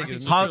også. Hvis han legger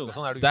ut Han- musikk og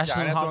sånn, er du det er ikke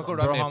sånn gæren. Jeg tror han han- kommer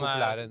til å være bro, mer han er-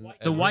 populær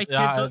enn The white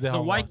Ja, kids, det the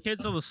han white var.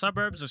 kids of the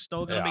suburbs are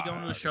still gonna be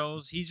going to the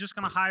shows. He's just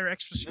gonna hire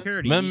extra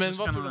security. Men He's just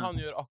hva tror du gonna- han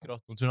gjør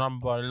akkurat nå? Tror du han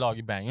bare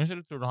lager bangers,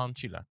 eller tror du han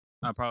chiller?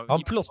 probably, Han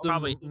he plotter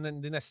probably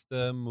de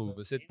neste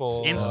movet sitt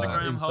på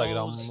Instagram,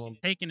 Instagram. hoes,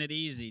 taking it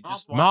easy.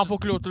 Just Men han watch får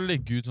ikke lov til å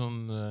legge ut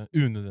sånn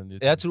unødvendige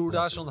ting. Jeg tror det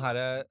er sånn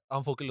her,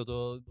 han får ikke lov til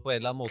å på en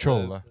eller annen måte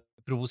Trolle.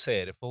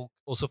 provosere folk,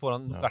 og så får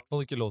han i Ja. hvert fall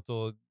ikke lov til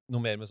å noe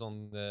mer med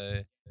sånn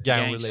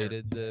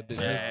gang-related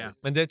business. Ja.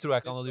 Men det tror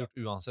jeg ikke han hadde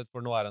gjort uansett,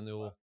 for nå er han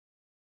jo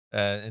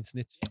en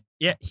snitch.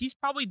 Yeah, he's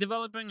probably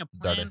developing a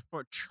That plan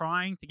for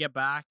trying to get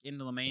back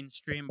into the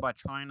mainstream by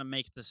trying to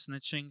make the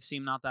snitching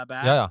seem not that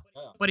bad. Ja.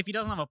 But if he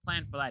doesn't have a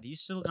plan for that, he's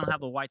still gonna have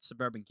the white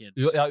suburban kids.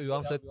 Ja,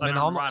 uansett. Men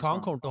han right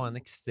from. kommer til å ha en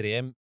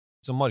ekstrem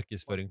som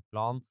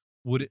markedsføringsplan,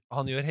 hvor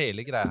han gjør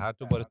hele greia her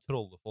til å bare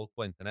trolle folk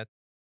på internett,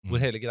 hvor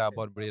hele greia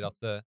bare blir at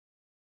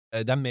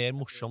det er mer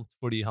morsomt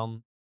fordi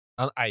han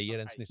eier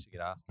den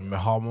snitchegreia. Men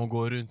han må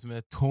gå rundt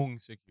med tung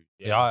security.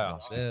 Ja.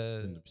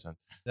 100%.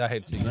 Det er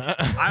helt sikkert.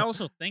 I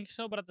also think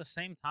so, but at the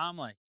same time,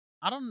 like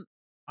I don't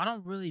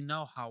really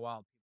know how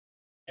well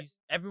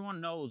everyone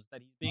knows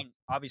that he's being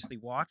obviously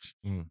watched.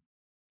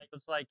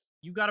 It's like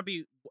you gotta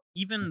be,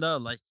 even though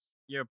like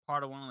you're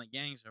part of one of the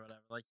gangs or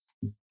whatever, like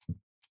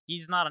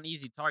he's not an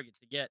easy target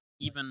to get,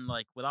 even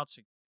like without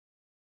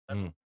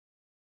security.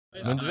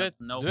 Men du vet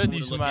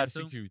de som er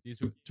security,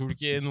 tror du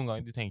ikke noen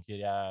ganger de tenker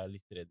jeg er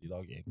litt redd i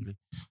dag, egentlig?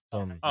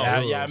 Sånn,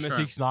 jeg er med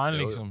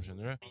 6ix9ine, liksom,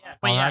 skjønner du?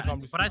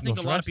 But I think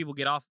a lot of people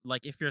get off,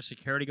 like if you're a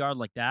security guard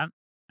like that,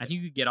 I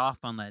think you get off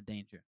on that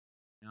danger.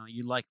 You know,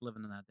 you like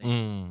living in that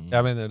danger.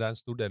 Jeg mener det er en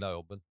stor del av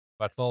jobben.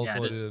 I hvert fall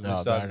for hvis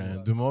det er det.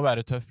 Du må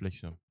være tøff,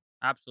 liksom.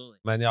 Absolutely.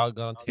 Men jeg har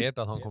garantert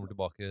at han kommer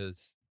tilbake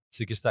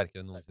sikkert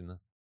sterkere enn noensinne.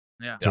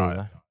 Yeah. Tror du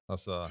det?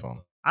 Altså,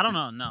 I don't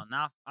know. No,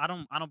 now I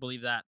don't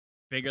believe that.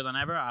 Bigger than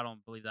ever, I don't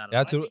believe that Jeg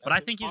at all. tror, But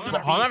I think he's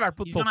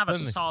gonna have a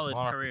solid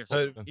career.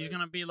 He's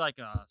gonna be like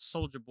a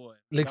Soldier Boy.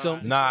 liksom,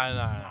 Nei,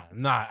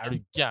 er du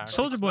gæren?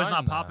 Soldier Boy's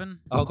not popping.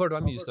 han kommer til å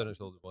være mye større enn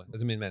Soldier Boy,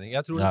 etter min mening.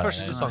 Jeg tror den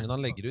første sangen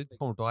han legger ut,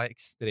 kommer til å ha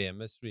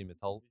ekstreme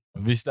streametall.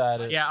 Hvis det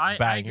er Yeah, I agree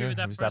banger, with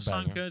that hvis det er first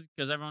song banger. could,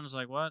 because everyone's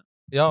like, what?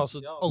 Ja, altså,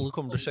 alle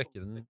kommer til å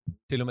sjekke den,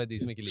 til og med de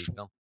som ikke liker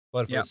den.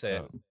 Bare for Ja. å se,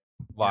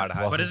 hva er det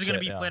her? But is it gonna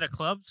be played at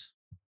clubs?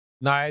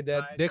 Nei,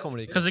 det kommer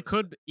det ikke. Because it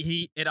could.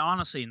 It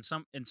honestly, in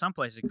some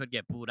places, it could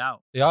get booed out.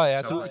 Ja,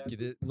 jeg tror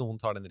ikke noen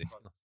tar den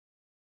risken.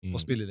 Å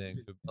spille i det i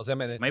en klubb. Altså, jeg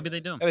mener, Maybe they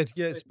do. jeg vet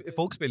ikke,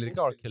 folk spiller ikke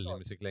R.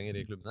 Kelly-musikk lenger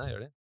i klubbene, gjør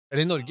de?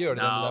 Eller i Norge gjør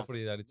de det, men det er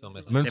fordi det er litt sånn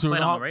mer. Men They tror play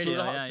du it on han, the radio, tror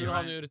du yeah, tror du you're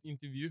han right. gjør et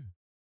intervju?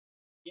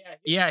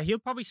 Yeah, he'll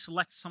probably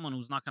select someone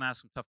who's not gonna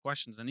ask him tough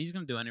questions, and he's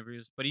gonna do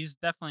interviews. But he's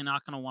definitely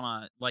not gonna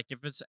wanna, like,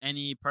 if it's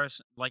any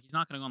person, like, he's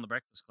not gonna go on the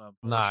Breakfast Club.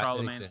 Nah,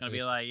 Charlemagne's gonna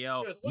be like,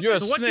 yo, You're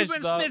so what you snitch,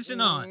 been dog.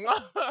 snitching on?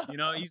 You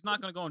know, he's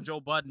not gonna go on Joe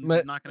Budden. Men-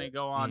 He's not gonna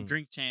go on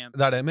Drink Champ.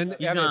 Det er det, men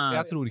gonna-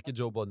 jeg tror ikke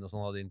Joe Budden og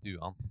sånn hadde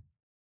intervjuet han.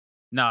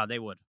 No, they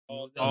would.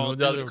 Oh,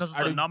 because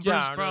of the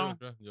numbers, bro.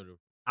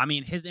 I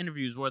mean, his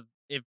interview is worth.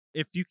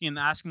 If you can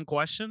ask him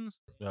questions,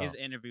 his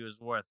interview is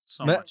worth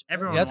so Men much.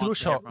 Everyone jeg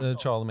wants to hear from him.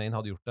 tror Charlemagne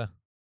hadde gjort det.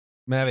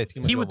 Men jeg vet ikke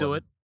om He Joe would do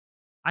Budden.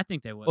 it. I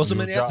think they would. Også,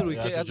 men jeg tror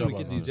Jeg tror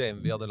ikke Joe DJ Budden.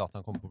 Envy hadde latt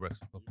han komme på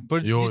Breakfast Club. For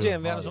Jo, DJ jo.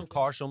 Envy er en sånn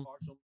kar som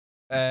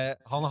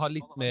han har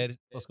litt mer,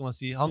 hva skal man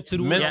si, han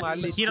tror han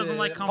litt he doesn't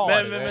like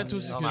men 2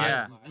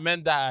 sekunder.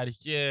 Men det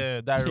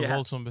ikke, det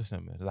Revolt som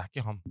bestemmer. Det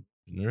ikke han.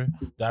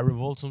 Det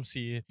Revolt som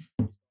sier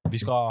vi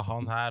skal ha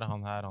han her.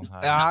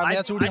 Ja, men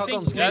jeg tror de har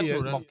ganske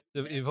mye makt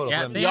i forhold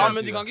til dem. Ja,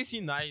 men de kan ikke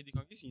si nei.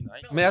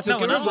 Men jeg tror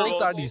ikke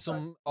Revolt de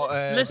som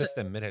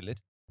bestemmer heller.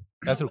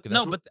 Jeg tror ikke det.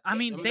 No, but I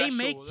mean,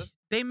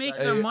 they make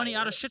their money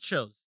out of shit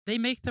shows. They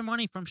make their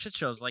money from shit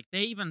shows. Like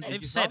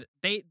they've said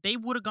they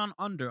would have gone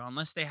under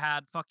unless they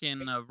had fucking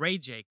Ray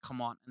J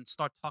come on and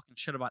start talking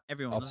shit about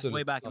everyone. This is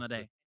way back in the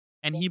day.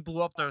 And he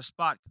blew up their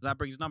spot because that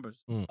brings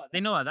numbers. They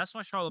know that. That's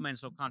why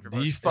Charlemagne's so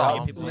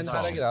controversial. Men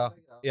her greia.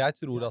 Jeg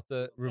tror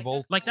at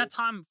Revolt... Like that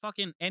time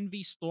fucking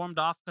Envy stormed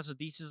off because of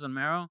Desus and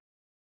Mero.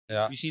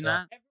 You seen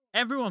that?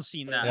 Everyone's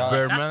seen that.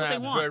 That's what they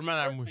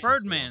want.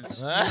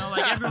 Birdman's. You know,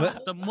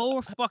 like the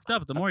more fucked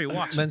up, the more you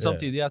watch. Men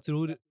samtidig, jeg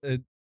tror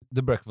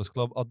The Breakfast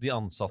Club, at de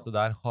ansatte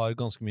der har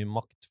ganske mye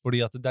makt, fordi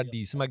at det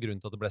de som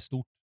grunnen til at det ble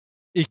stort.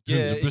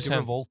 Ikke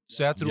Revolt,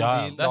 så jeg tror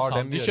de lar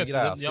dem gjøre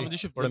greia si. Ja, men de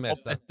kjøpte det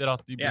opp etter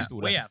at de ble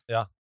store.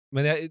 Ja,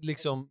 men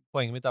liksom,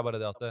 poenget mitt bare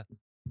det at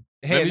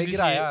hele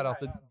greia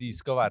at de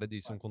skal være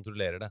de som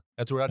kontrollerer det.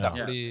 Jeg tror det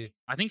derfor de...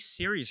 I think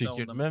Siri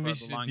sold them. Men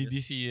hvis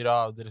de sier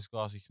at dere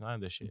skal ha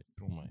 6ix9ine, det skjer,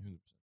 tro meg,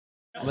 100%.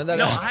 Men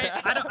no,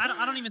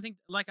 I don't even think,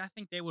 like, I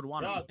think they would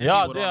want it.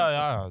 Ja,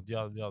 de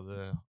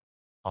hadde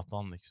hatt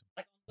han, liksom.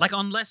 Like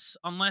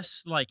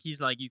unless like he's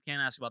like you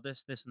can't ask about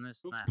this and this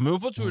and that. Men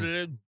hvorfor tror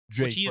dere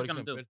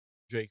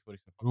Drake for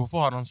eksempel? Hvorfor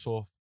har han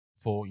så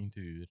få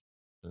intervjuer?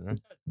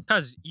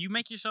 Because you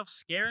make yourself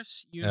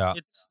scarce.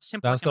 It's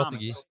simple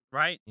economics,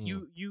 right?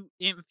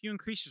 If you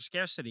increase your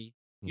scarcity,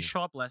 you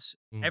show up less.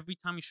 Every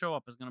time you show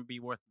up is going to be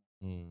worth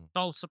more. It's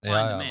all supply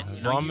and demand.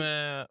 You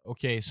know,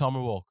 okay,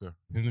 Summer Walker.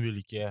 Hun vil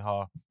ikke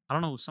ha... I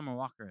don't know who Summer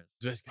Walker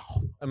is.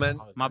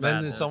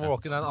 Men Summer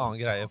Walker en annen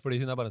greie, fordi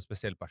hun bare en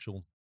spesiell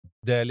person.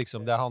 Det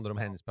liksom, det handler om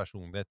hennes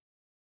personlighet.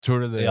 Tror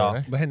du det?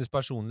 Ja, men hennes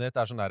personlighet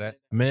sånn der...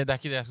 Men det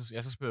ikke det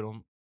jeg skal spørre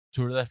om.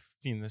 Tror du det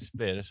finnes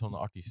flere sånne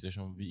artister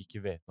som vi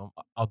ikke vet om?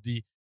 At de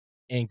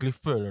egentlig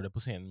føler det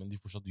på scenen, men de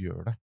fortsatt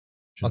gjør det?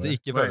 At de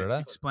ikke føler det?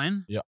 Explain?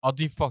 Ja, at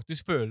de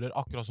faktisk føler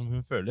akkurat som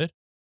hun føler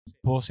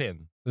på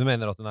scenen. Du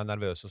mener at hun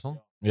nervøs og sånn?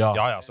 Ja,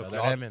 så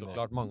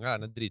klart.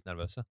 Mange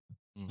dritnervøse.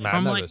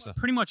 From like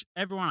pretty much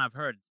everyone I've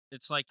heard,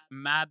 it's like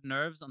mad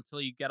nerves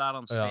until you get out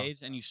on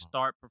stage and you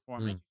start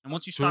performing. And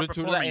once you start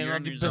performing, you're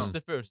in your zone. Tror du det en av de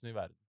beste følelsene i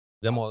verden?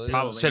 Det må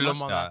det. Selv om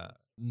man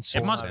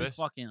It must be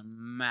fucking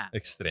mad.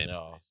 Ekstremt.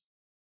 Ja.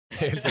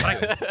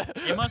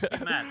 It must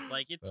be mad.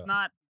 Like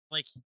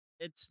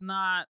it's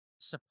not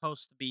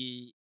supposed to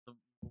be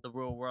the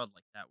real world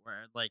like that,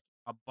 where like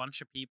a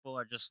bunch of people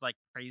are just like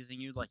praising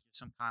you like you're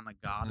some kind of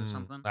god or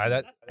something.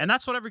 And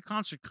that's what every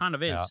concert kind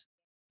of is. Yeah.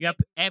 You have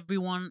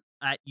everyone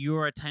at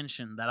your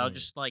attention that are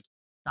just like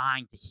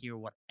dying to hear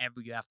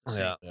whatever you have to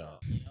say.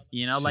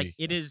 You know, like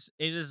it is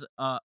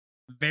a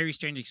very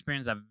strange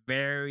experience that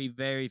very,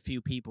 very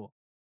few people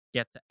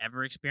get to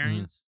ever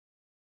experience.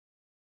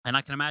 And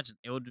I can imagine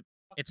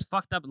it's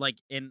fucked up like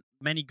in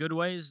many good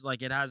ways.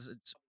 Like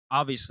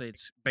obviously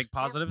it's big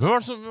positives. Hvem var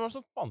det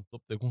som fant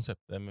opp det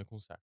konseptet med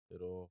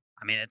konserter og...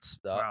 I mean, it's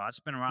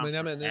been around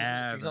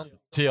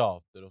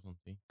teater og sånne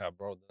ting.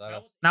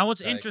 Now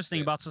what's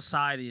interesting about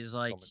society is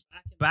like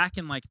back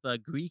in like the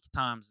Greek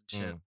times and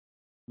shit,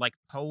 like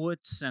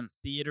poets and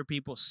theater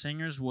people,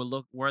 singers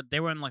they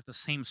were in like the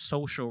same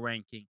social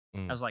ranking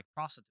as like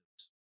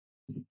prostitutes.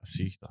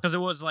 Because it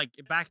was like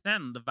back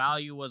then the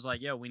value was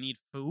like, yo, we need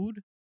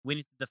food, we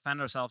need to defend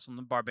ourselves from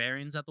the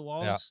barbarians at the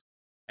walls,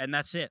 and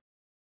that's it.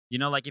 You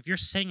know, like if you're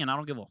singing, I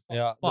don't give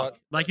a fuck.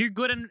 Like you're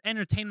good in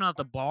entertainment at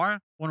the bar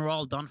when we're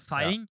all done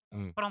fighting,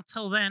 but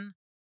until then,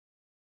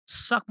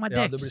 suck my dick.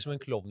 Ja, det blir som en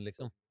klovn,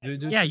 liksom.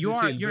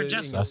 You're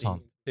just...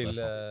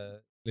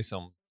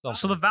 liksom.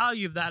 So the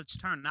value of that's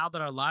turned now that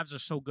our lives are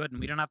so good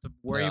and we don't have to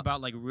worry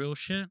about like real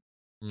shit.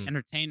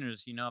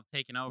 Entertainers, you know, have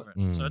taken over.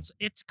 So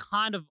it's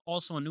kind of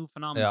also a new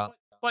phenomenon.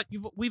 But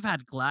we've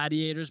had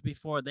gladiators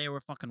before; they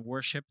were fucking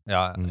worshipped.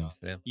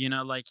 You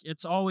know, like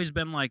it's always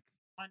been like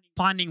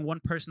finding one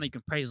person that you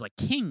can praise, like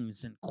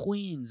kings and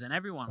queens and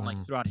everyone,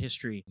 like throughout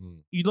history.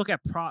 You look at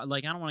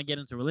like I don't want to get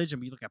into religion,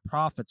 but you look at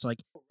prophets,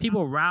 like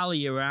people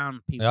rally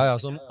around people.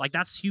 Like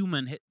that's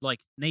human, like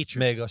nature.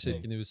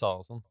 Megakirken I USA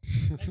og sånn.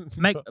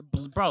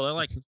 Bro, they're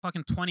like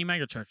fucking 20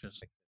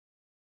 megachurches.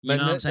 Men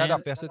det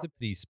derfor jeg setter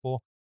pris på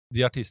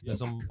de artistene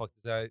som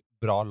faktisk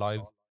bra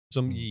live,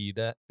 som gir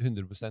det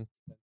 100%.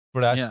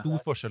 For det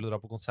stor forskjell å dra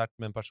på konsert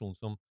med en person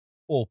som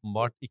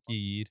åpenbart ikke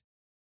gir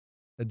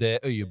det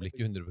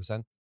øyeblikket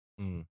 100%,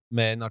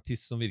 med en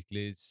artist som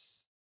virkelig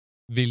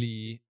vil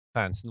gi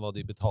fansen hva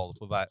de betaler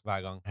for hver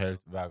gang.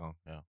 Hver gang,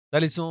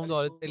 Det litt som om du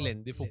har et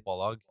elendig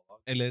fotballag,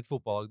 eller et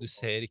fotballag du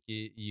ser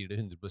ikke gir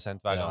det 100%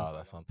 hver gang. Ja,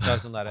 det sant. Det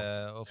sånn der,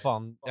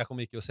 faen, jeg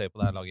kommer ikke å se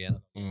på det her laget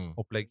igjen.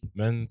 Opplegg.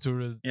 Men tror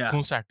du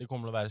konserter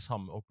kommer til å være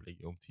samme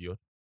opplegg om 10 år?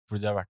 For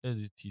det har vært det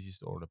de 10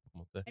 siste årene, på en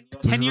måte.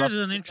 10 years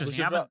is an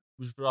interesting.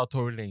 Bortsett fra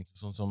Tory Lanez,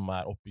 sånn som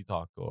oppe I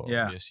taket og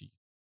mye sykt.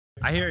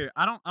 I hear you.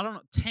 I don't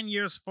know. 10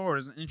 years forward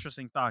is an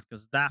interesting thought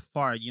because that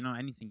far,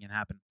 anything can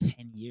happen.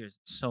 10 years.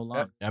 It's so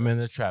long. Jeg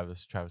mener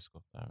Travis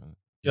Scott.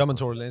 Ja, men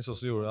Tory Lanez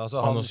også gjorde det.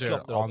 Altså, han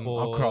klatret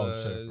opp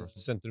på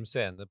Sentrum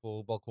Scene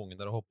på balkongen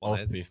der og hoppet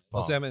ned. Fy faen.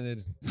 Altså, jeg mener...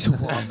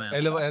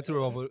 Eller jeg tror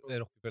det var på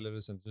Rockefeller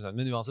eller Sentrum Scene.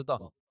 Men uansett da.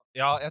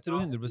 Ja, jeg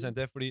tror 100%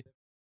 det, fordi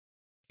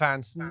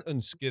fansen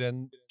ønsker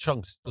en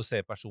sjanse til å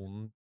se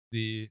personen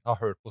de har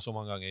hørt på så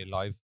mange ganger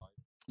live.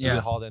 De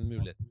vil ha den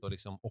muligheten til å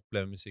liksom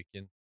oppleve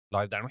musikken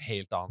live. Det noe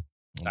helt annet.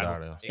 Det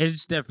det.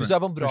 It's different. Hvis du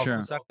på en bra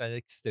konsert, det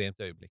et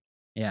ekstremt øyeblikk.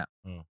 Yeah.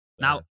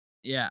 Now,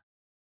 yeah.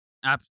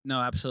 No,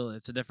 absolutely.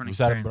 It's a different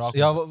experience.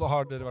 Ja,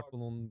 har dere vært på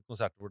noen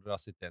konserter hvor dere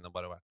har sittet igjen og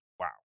bare vært,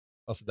 wow.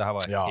 Altså, det her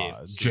var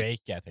helt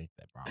Drake, jeg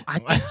tenkte, bro.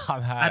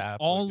 At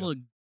all the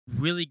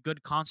really good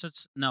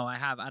concerts, no, I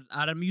have.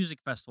 At a music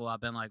festival, I've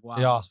been like, wow,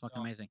 that's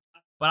fucking amazing.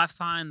 But I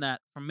find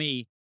that, for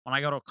me, when I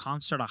go to a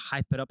concert, I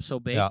hype it up so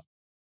big,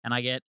 and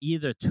I get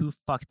either too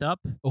fucked up,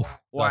 or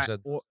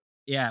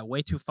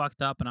way too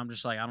fucked up, and I'm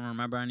just like, I don't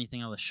remember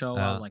anything of the show.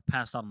 I was like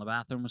passed out in the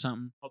bathroom or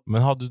something.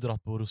 Men har du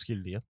dratt på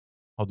Roskilde igjen?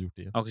 Har du gjort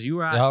det igjen? Oh, 'cause you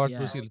were at, jeg har vært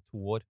på Roskilde 2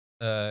 år.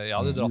 Jeg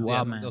hadde dratt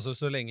igjen, altså,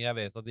 så lenge jeg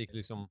vet at det ikke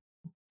liksom...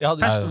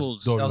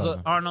 Festivals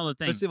are another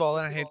thing.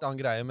 Festivaler en helt annen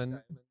greie,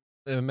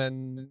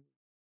 men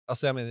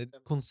altså, jeg mener,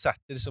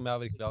 konserter som jeg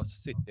virkelig har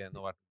sittet igjen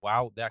og vært,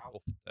 wow, det ikke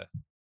ofte.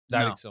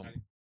 Det liksom...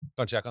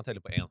 Kanskje jeg kan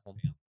telle på en hånd.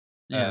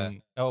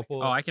 Jeg var på...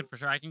 I can for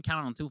sure. I can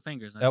count on 2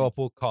 fingers. Jeg var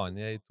på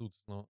Kanye i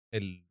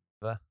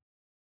 2011.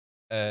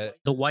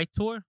 The White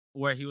Tour,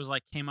 where he was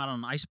like, came out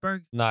on an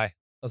iceberg? Nei.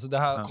 Altså, det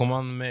her... Kom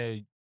han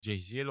med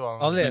Jay-Z, eller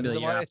hva?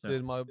 Det var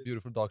etter My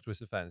Beautiful Dark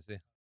Twisted Fantasy,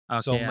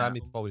 som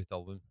mitt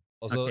favorittalbum.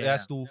 Altså, jeg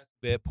sto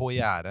på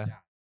gjerdet.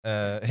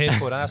 Helt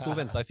foran, jeg sto og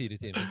ventet i 4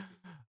 timer.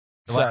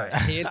 Det var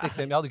helt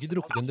ekstremt. Jeg hadde ikke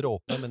drukket en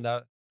dråpe, men det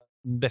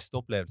den beste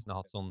opplevelsen jeg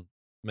har hatt sånn,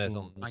 med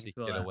sånn musikk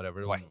eller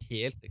whatever. Det var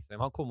helt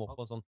ekstremt. Han kom opp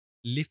på en sånn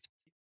lift.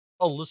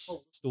 Alle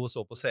sto og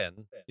så på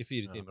scenen i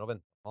 4 timer og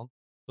ventet på han.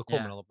 Så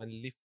kommer han opp med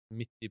en lift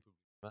midt i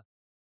publikummet.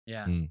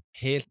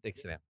 Helt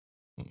ekstremt.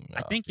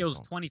 I think it was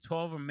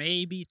 2012 or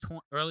maybe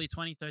early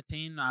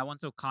 2013. I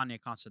went to a Kanye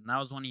concert, and that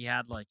was when he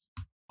had like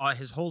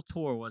his whole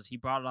tour was he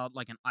brought out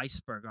like an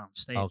iceberg on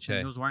stage. Okay.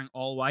 And he was wearing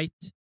all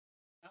white,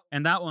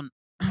 and that one,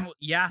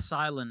 Yas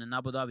Island in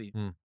Abu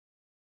Dhabi.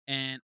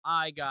 And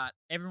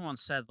everyone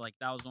said like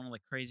that was one of the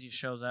craziest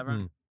shows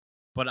ever,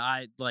 but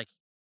I like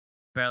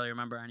barely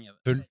remember any of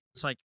it.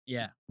 It's like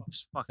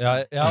just fuck.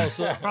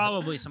 Also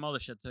probably some other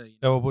shit too.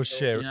 Jeg var på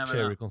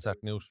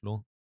Cherry-konserten i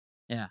Oslo.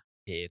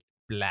 Helt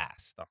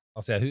blast da.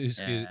 Altså, jeg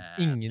husker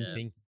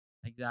ingenting.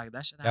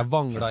 Exactly. Jeg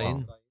vanglet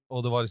inn,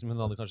 og det var liksom,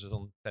 hun hadde kanskje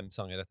sånn 5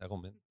 sanger etter jeg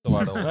kom inn. Så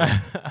var det over.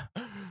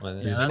 Men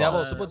jeg var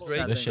også på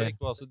Drake. Drake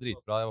var også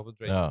dritbra. Jeg var på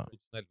Drake i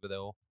 2011,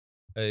 det også.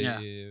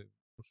 I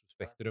Oslo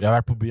Spektrum. Jeg har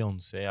vært på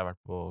Beyoncé, jeg har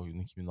vært på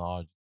Nicki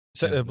Minaj.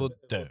 I've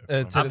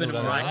been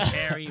Mariah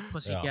Carey,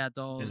 Pussycat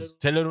Dolls.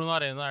 Telenor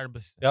Arena det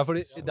beste. Ja,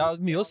 fordi det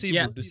mye å si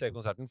hvor du ser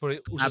konserten,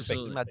 fordi Oslo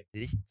Spektrum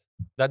dritt.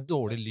 Det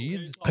dårlig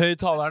lyd.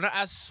 Høyttalerne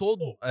så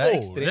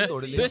ekstremt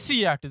dårlig lyd. Det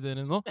sier jeg til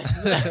dere nå.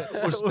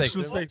 Oslo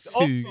Spektrum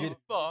suger.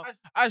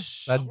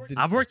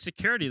 I've worked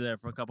security there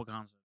for a couple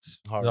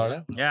concerts. Har du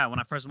det? Yeah, when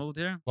I first moved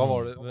here. Hva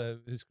var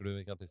det? Husker du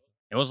hvilke artister?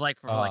 It was like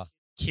for like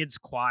kids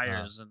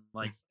choirs and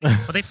like,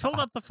 but they filled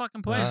up the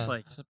fucking place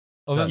like.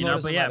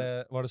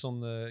 Var det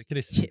sånn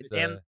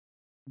kristent?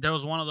 There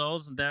was one of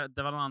those.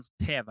 Det var noen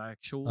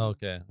TV-aksjon.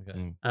 Okay.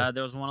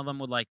 There was one of them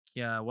with like,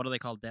 what do they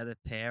call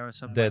DDT or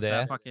something?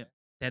 DDE?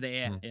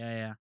 DDE,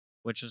 yeah.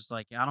 Which is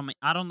like,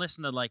 I don't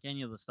listen to like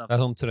any of the stuff. Det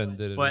sånn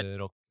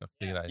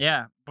trønder-rock-aktig greier.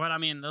 Yeah, but I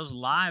mean, those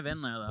live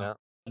in there though.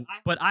 Yeah.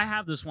 But I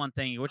have this one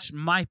thing, which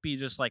might be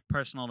just like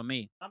personal to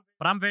me,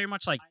 but I'm very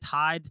much like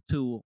tied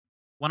to,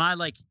 when I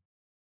like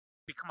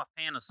become a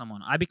fan of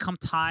someone, I become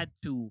tied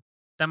to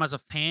them as a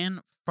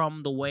fan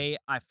from the way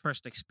I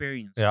first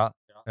experienced. Yeah.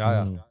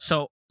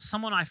 So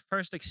someone I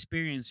first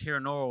experienced here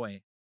in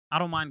Norway, I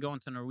don't mind going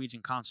to a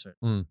Norwegian concert,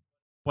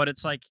 but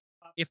it's like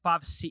if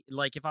I've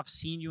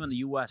seen you in the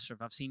US or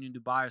if I've seen you in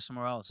Dubai or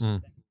somewhere else,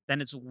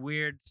 then it's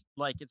weird.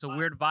 Like it's a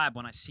weird vibe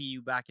when I see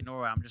you back in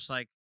Norway. I'm just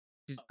like,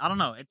 I don't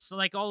know. It's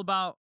like all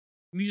about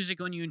music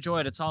when you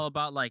enjoy it. It's all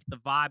about like the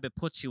vibe it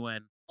puts you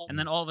in, and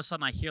then all of a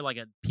sudden I hear like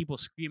people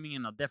screaming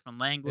in a different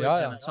language,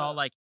 and it's all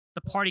like. The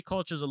party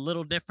culture is a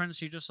little different,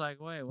 so you're just like,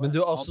 wait, what? Men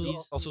du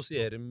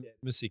assosierer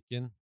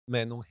musikken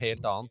med noe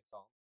helt annet,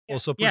 og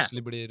så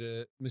plutselig blir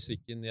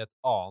musikken I et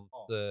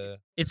annet...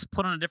 It's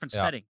put on a different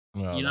setting,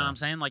 you know what I'm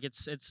saying? Like,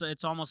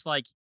 it's almost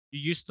like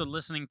you're used to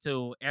listening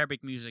to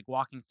Arabic music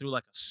walking through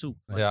like a souk,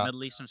 like a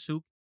Middle Eastern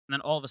souk, and then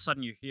all of a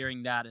sudden you're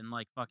hearing that in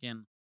like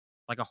fucking,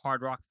 like a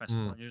hard rock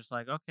festival. You're just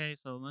like, okay,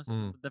 so this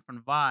is a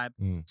different vibe.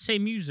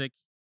 Same music,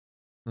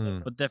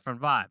 but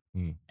different vibe.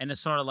 And it's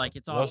sort of like,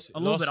 it's all a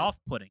little bit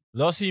off-putting.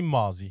 La oss si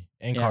Mazi,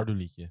 en kar du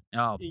liker.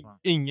 Oh,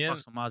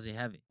 ingen Mazi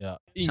heavy.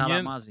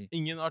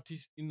 Ingen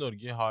artist I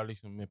Norge har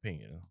liksom mer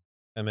penger enn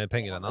han. Mer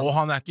penger enn han. Og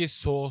han ikke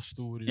så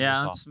stor I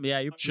USA. Yeah,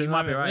 you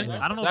might be right.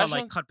 I don't know about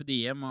like Carpe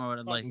Diem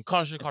or like,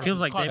 it feels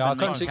like they've been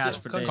making cash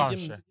for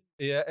days.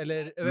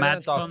 eller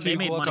Mad Club, they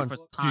made money for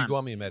time. Kygo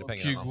har mye mer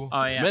penger Kygo.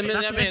 Oh, yeah. Men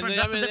That's jeg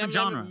different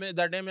genre. mener,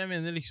 det det, men jeg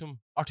mener liksom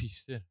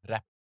artister,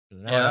 rap.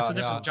 That's a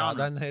different genre.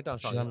 Det en helt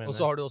annen genre. Og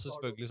så har du også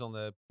selvfølgelig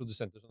sånne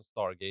produsenter som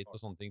Stargate og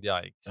sånne ting. De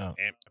har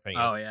ekstremt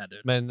penger. Oh, yeah,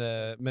 dude.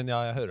 Men ja,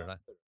 jeg hører deg.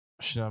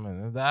 Jeg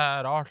mener, det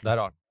rart. Det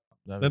rart.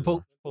 Men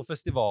på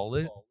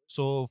festivaler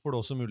så får du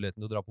også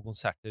muligheten til å dra på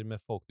konserter med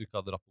folk du ikke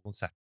har dratt på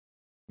konsert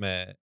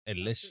med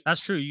ellers.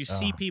 That's true. You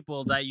see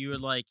people that you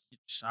would like,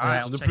 all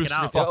right, I'll check it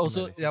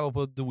out. Jeg var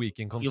på The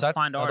Weeknd-konsert.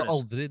 Jeg hadde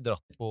aldri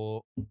dratt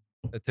på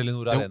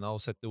Telenor Arena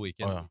og sett The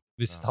Weeknd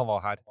hvis han var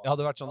her. Jeg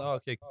hadde vært sånn, ja,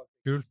 ok,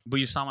 kult. Men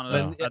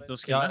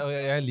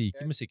jeg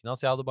liker musikken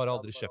hans. Jeg hadde bare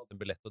aldri kjøpt en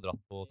billett og dratt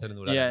på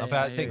Telenor Arena. For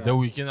jeg tenkte, The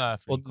Weeknd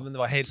flink. Men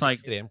det var helt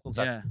ekstrem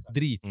konsert.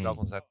 Dritbra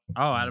konsert.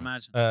 Oh, I'd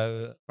imagine.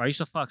 I used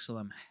to fuck with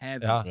them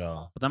heavy.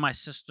 But then my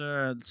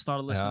sister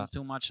started listening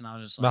too much and I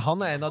was just like... Men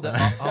han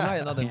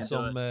en av dem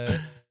som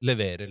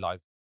leverer live.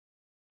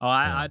 Oh,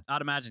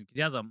 I'd imagine, because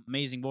he has an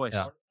amazing voice.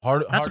 Yeah.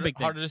 That's a big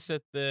thing. Har dere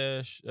sett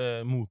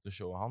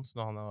moteshowet hans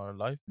når han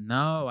live?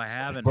 No, I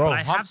haven't. Bro, but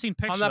I have seen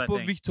pictures, han på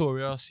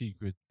Victoria's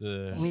Secret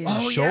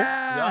show.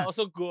 Yeah! Og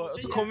så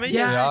kommer I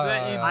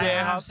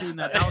have seen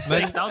that. That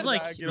was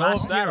like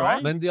last year,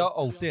 right? Men de har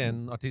alltid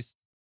en artist.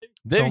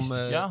 Det visste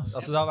ikke jeg.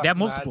 They have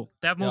multiple.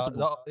 They have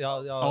multiple. Ja,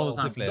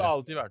 alltid flere. Det har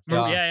alltid vært.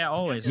 Yeah,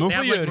 always.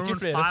 Hvorfor gjør ikke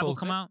flere folk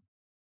det?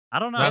 I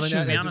don't know.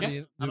 To be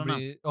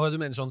honest. Du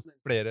mener sånn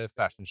flere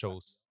fashion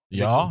shows?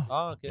 Ja.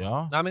 Okay.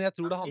 Nei, men jeg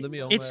tror det handler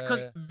mye om... It's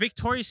because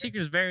Victoria's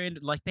Secret is very,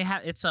 like,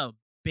 it's a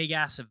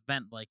big-ass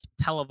event, like,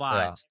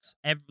 televised.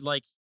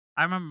 Like,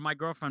 I remember my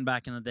girlfriend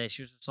back in the day,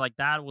 she was just like,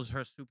 that was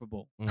her Super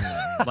Bowl.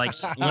 Like,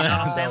 you know what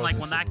I'm saying? Like,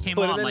 when that came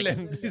on, like...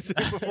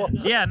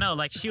 Yeah, no,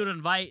 like, she would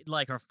invite,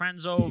 like, her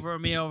friends over,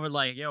 me over,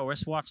 like, yo, we're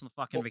watching the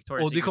fucking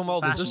Victoria's Secret. Og de kommer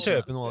aldri til å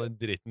kjøpe noe av den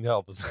dritten de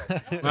har på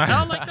seg.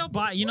 No, like, they'll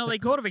buy, you know, they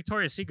go to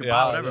Victoria's Secret,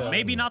 buy whatever.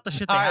 Maybe not the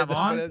shit they have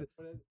on.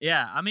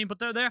 Yeah, I mean, but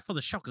they're there for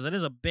the show, because it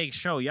is a big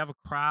show. You have a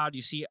crowd,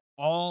 you see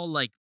all,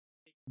 like,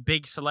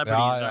 big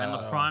celebrities are in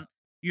the front.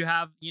 You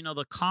have, you know,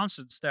 the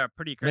concerts there are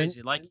pretty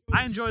crazy. Like,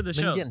 I enjoy the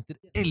show.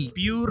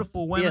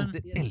 Beautiful women.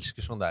 Jenter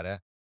elsker sånn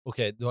der. Ok,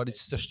 du har de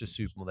største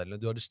supermodellene,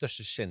 du har de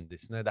største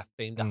kjendisene, det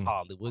fame, det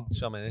Hollywood,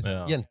 så jeg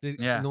mener. Jenter,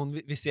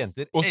 visse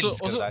jenter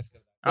elsker det der.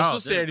 Og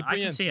så ser de på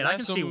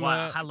jentene som...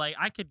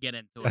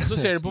 Og så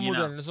ser de på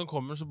modellene som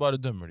kommer, så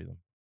bare dømmer de dem.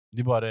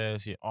 De bare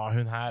sier,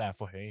 hun her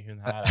for høy, hun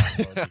her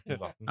for liten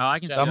vatten. I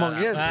can see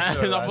that.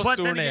 Hun har for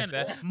stor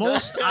nese.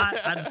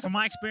 From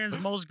my experience,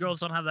 most girls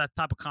don't have that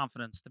type of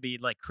confidence to be,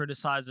 like,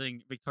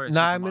 criticizing Victoria's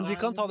Secret. Nei, men de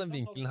kan ta den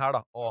vinkelen her,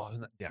 da.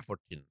 De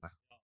for tynne.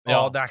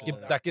 Ja, det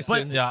ikke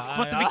synd.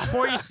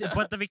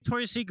 But the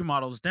Victoria's Secret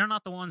models, they're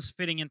not the ones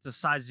fitting into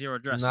size 0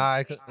 dresses.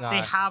 Nei.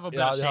 They have a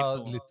better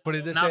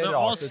shape. Now, they're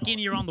all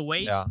skinny around the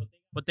waist,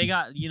 but they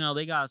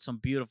got some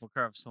beautiful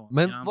curves to them.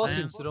 Men hva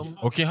syns dere om...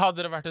 Ok,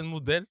 hadde dere vært en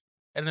modell?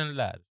 Eller en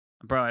lærer?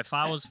 Bro, if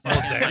I was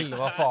fucking...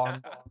 Hva faen?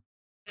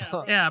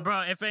 Yeah,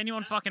 bro, if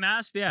anyone fucking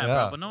asked,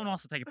 bro, but no one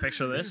wants to take a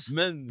picture of this.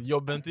 Men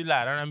jobben til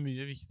læreren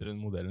mye viktigere enn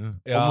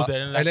modellen. Ja. Og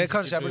modellen eller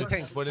kanskje jeg burde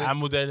tenke på det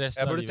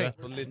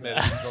litt mer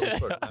enn du hadde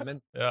spurt meg.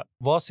 Men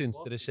hva syns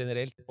dere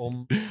generelt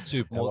om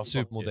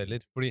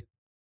supermodeller? Fordi,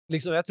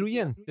 liksom, jeg tror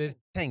jenter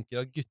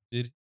tenker at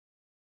gutter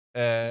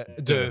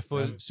dør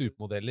for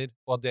supermodeller,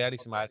 og at det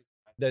liksom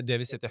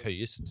det vi setter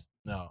høyest.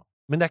 Ja.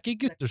 Men det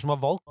ikke gutter som har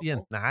valgt de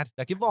jentene her.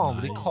 Det ikke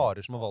vanlige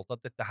karer som har valgt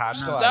at dette her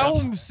skal være... Det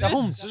homser! Det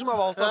homser som har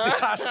valgt at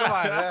dette her skal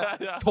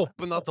være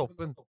toppen av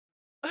toppen.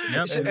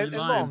 En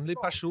vanlig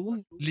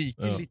person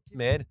liker litt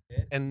mer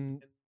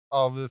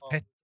av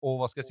fett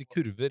og, hva skal jeg si,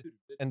 kurver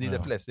enn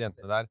de fleste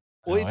jentene der.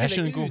 Og i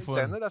tillegg til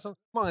utseende, det sånn,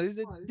 mange av de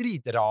ser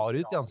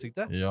dritrare ut i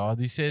ansiktet. Ja,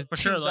 de ser... For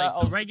sure, like,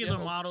 the regular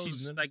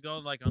models that go,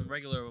 like, on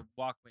regular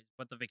walkways,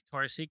 but the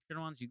Victoria's Secret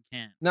ones, you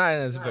can't.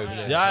 Nei,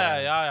 selvfølgelig. Ja.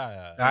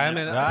 Jeg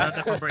mener...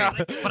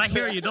 But I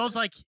hear you, those,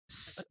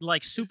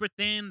 like, super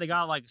thin, they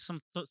got, like, some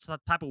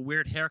type of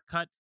weird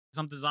haircut.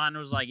 Some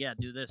designers, like,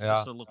 do this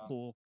will look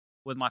cool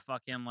with my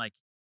fucking, like,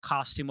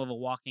 costume of a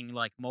walking,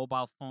 like,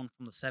 mobile phone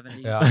from the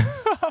 70s. Ja.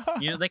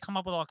 You know, they come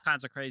up with all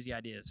kinds of crazy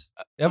ideas.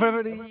 Ja,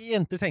 for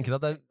jenter tenker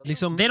at det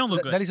liksom... They don't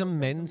look good. Det liksom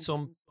menn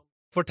som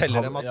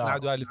forteller dem at, nei,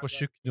 du litt for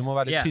tjukk, du må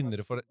være litt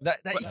tynnere for... Det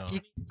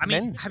ikke I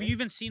mean, menn. have you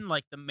even seen,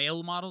 like, the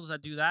male models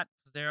that do that?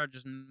 They are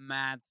just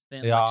mad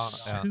thin, like,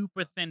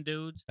 super thin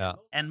dudes. Yeah.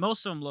 And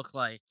most of them look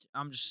like,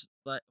 I'm just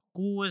like,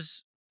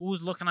 who's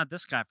looking at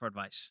this guy for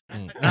advice?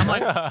 And I'm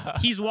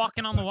like, he's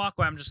walking on the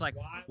walkway. I'm just like,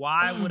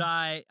 why would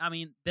I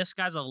mean, this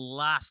guy's a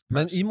last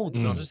person. Men i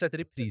motebransjen setter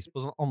de pris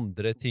på sånne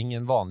andre ting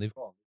enn vanlig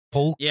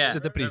folk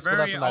setter pris på.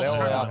 Det sånn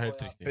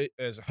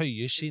der,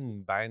 høye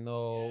skinnbein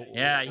og...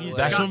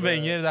 Det som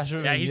Wenger,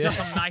 Yeah, he's got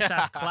some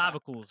nice-ass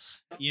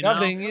clavicles, you know?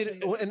 Ja, Wenger,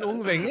 en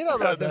ung Wenger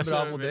hadde vært en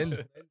bra modell.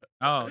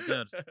 Oh,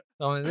 dude.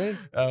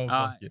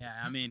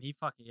 Yeah, I mean, he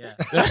fucking,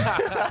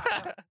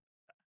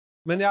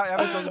 Men jeg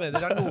vet hva du mener.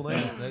 Det noen av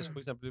jentene,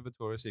 for eksempel i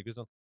Victoria's Secret,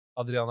 sånn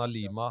Adriana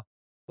Lima,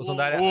 og sånn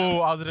der.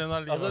 Adriana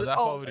Lima, altså, det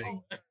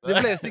favoritt. De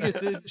fleste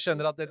gutter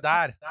skjønner at det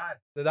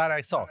der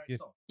saker.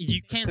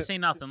 You can't say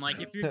nothing.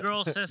 Like, if your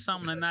girl says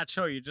something in that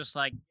show, you're just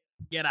like,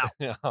 get out.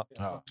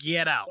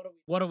 Get out.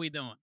 What are we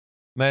doing?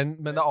 Men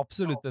det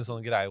absolutt en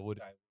sånn greie hvor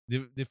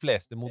de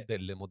fleste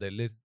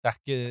modeller,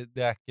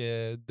 det er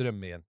ikke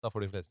drømmejenta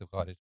for de fleste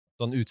karer.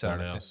 Sånn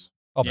utseendemessig.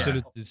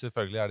 Absolutt,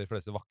 selvfølgelig de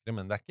fleste vakre,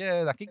 men det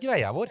er ikke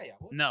greia vår.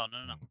 No.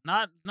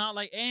 Not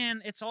like,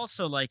 and it's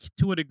also like,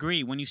 to a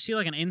degree, when you see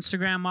like an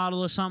Instagram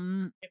model or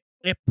something,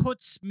 it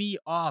puts me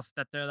off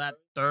that they're that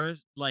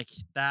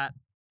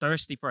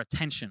thirsty for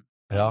attention.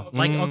 Ja.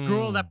 Like a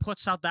girl that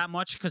puts out that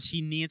much because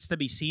she needs to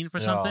be seen for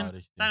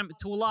something. That,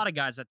 to a lot of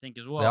guys, I think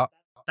as well.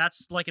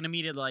 That's like an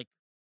immediate like.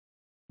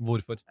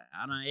 Hvorfor?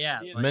 I don't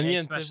know, like, men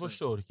jenter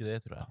forstår ikke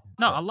det, tror jeg.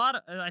 No, a lot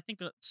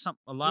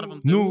of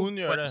them do, noen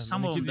gjør det,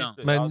 some of them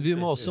don't. Men vi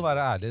må også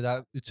være ærlige, det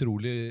er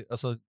utrolig,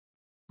 altså,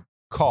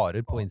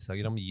 karer på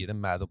Instagram gir dem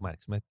mad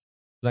oppmerksomhet.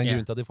 Det er en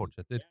grunn til at de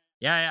fortsetter.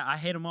 Yeah, I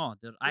hate them all,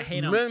 dude. I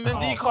hate them. Men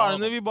de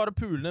karene vil bare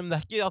pule dem, det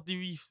er ikke at de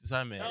viser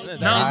seg med.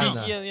 Det er de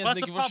jentene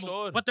ikke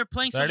forstår. But they're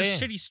playing such a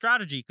shitty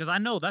strategy, because I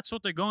know that's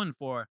what they're going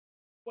for.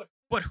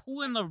 But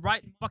who in the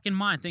right fucking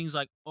mind thinks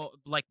like, oh,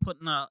 like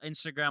putting an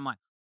Instagram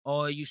like,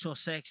 oh, you so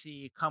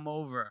sexy, come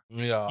over.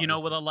 Yeah. You know,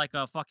 with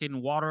a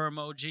fucking water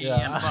emoji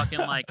and fucking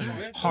like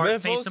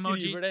heart face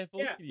emoji.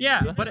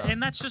 Yeah, but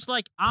and that's just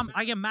like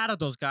I get mad at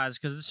those guys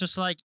because it's just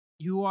like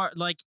you are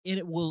like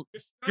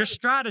your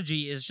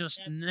strategy is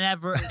just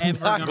never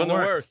ever gonna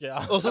work.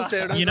 Yeah.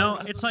 You know,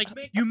 it's like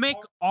you make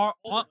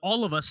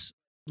all of us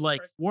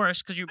like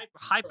worse because you're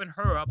hyping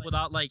her up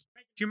without like.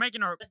 You're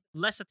making her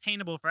less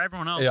attainable for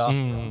everyone else,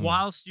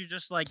 whilst you're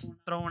just like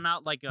throwing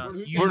out like a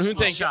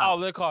useless shot.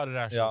 Alle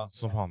karer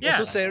som han. Og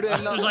så ser du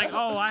It's like,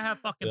 oh, I have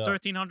fucking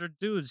 1,300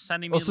 dudes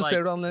sending me like. Og så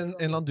ser du en eller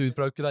annen dude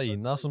fra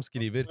Ukraina som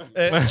skriver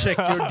check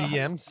your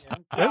DMs.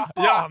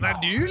 Ja, det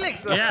du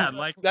liksom. Yeah,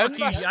 like det den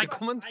verste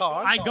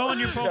kommentaren. I go on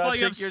your profile,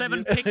 you have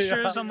 7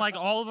 pictures, and like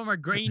all of them are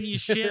grainy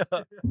as shit.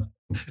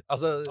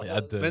 Altså,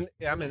 men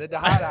jeg mener, det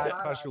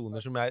her personer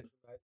som jeg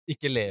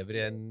ikke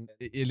lever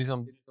i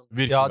liksom,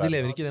 ja, de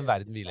lever ikke i den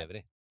verden vi lever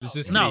i.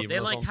 No, they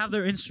like have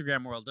their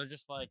Instagram world. They're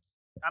just like,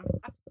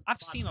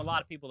 I've seen a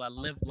lot of people that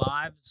live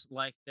lives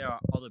like there are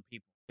other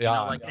people. You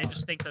know, like they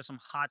just think there's some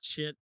hot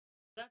shit.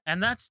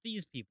 And that's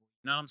these people.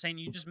 You know what I'm saying?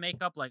 You just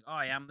make up like,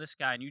 oh, yeah, I'm this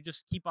guy. And you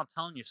just keep on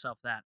telling yourself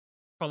that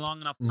for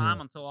long enough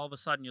time until all of a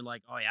sudden you're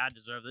like, oh, yeah, I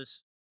deserve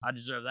this. I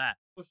deserve that.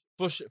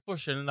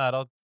 Forskjellen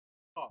at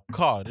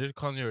karer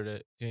kan gjøre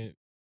det til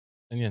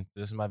en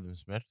jente som hvem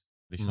som helst,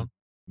 liksom.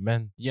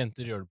 Men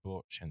jenter gjør det på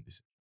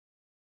kjendiser.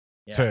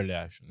 Føler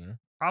jeg, skjønner du?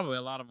 Probably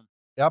a lot of them.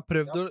 Jeg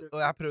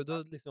har prøvd å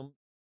liksom,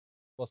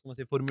 hva skal man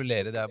si,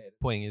 formulere det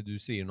poenget du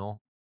sier nå,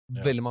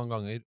 veldig mange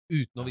ganger,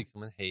 uten å virke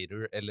som en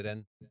hater, eller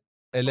en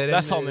det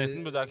er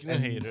sannheten, men det er ikke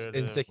noen hater.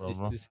 En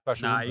sexistisk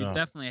person. Nah, you're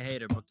definitely a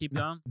hater, but keep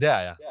going. Det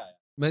er jeg.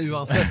 Men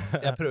uansett,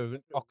 jeg prøver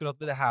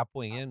akkurat ved det her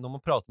poenget, når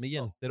man prater med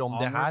jenter om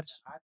det her,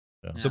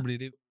 så blir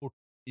de fort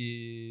i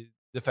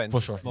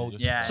defense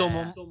mode.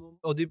 Som om,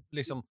 og de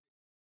liksom,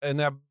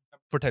 når jeg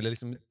forteller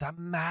liksom, det er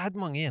mad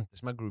mange jenter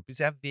som er groupies,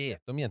 jeg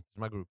vet om jenter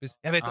som er groupies,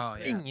 jeg vet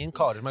om ingen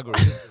karer som er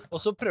groupies,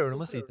 og så prøver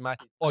de å si til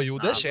meg, jo,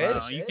 det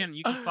skjer,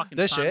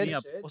 det skjer,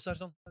 og så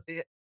er det sånn,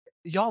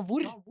 ja,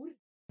 hvor?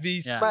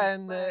 Vis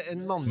meg en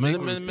mannlig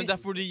groupie. Men det er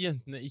fordi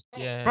jentene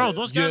ikke Bro,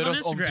 those guys on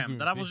Instagram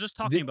that I was just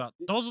talking about,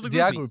 those are the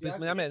groupies. De groupies,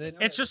 men jeg mener...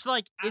 It's just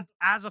like,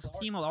 as a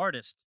female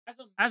artist,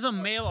 as a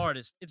male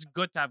artist, it's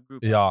good to have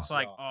groupies. It's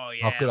like, oh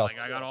yeah,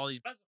 like I got all these...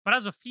 But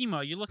as a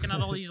female, you're looking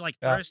at all these like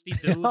thirsty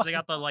dudes, they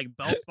got the like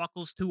belt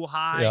buckles too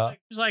high.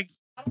 It's like,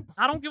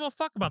 I don't give a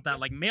fuck about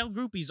that. Like, male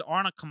groupies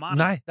aren't a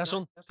commodity. Nei, det er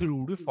sånn,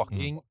 tror du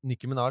fucking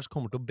Nicki Minaj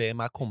kommer til å be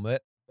meg komme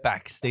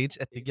backstage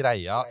etter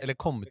greia, eller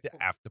komme til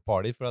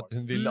afterparty for at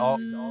hun vil ha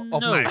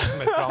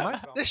oppmerksomhet fra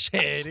meg? Det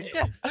skjer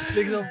ikke!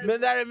 Liksom.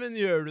 Men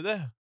gjør du det?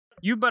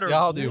 Jeg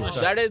hadde gjort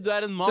det. Du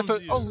er en mann.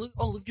 Selvfølgelig,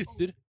 alle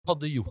gutter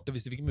hadde gjort det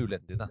hvis de fikk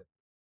muligheten til det.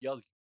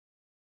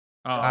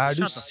 Er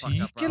du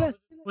syk, eller?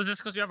 Was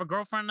this because you have a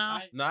girlfriend now?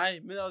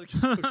 Nei, men jeg hadde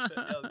ikke gjort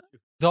det.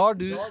 Da er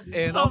du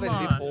en av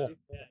veldig få.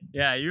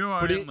 Yeah, you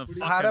are Fordi in the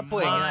her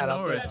poenget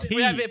at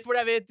for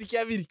jeg vet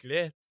ikke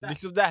virkelig.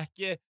 Liksom, det er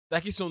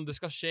ikke sånn det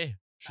skal skje.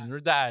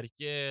 Skjønner du? Det er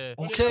ikke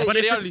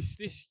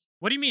realistisk.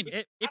 What do you mean?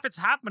 If it's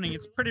happening,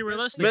 it's pretty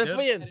realistic. Men for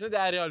jentene, det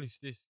er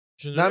realistisk.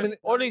 Skjønner du?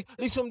 Og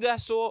liksom, det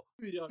er så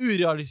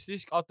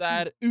urealistisk at det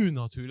er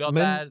unaturlig. At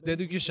men det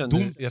du ikke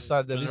skjønner,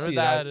 Jeftar, det vi sier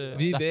er,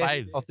 vi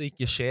vet at det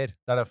ikke skjer.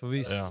 Det er derfor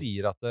vi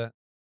sier at det...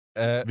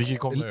 vi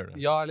ikke kommer til å gjøre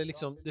det. Ja, eller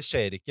liksom, det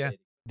skjer ikke.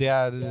 Det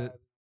er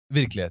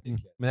virkeligheten.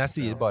 Men jeg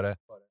sier bare,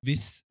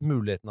 hvis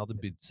muligheten hadde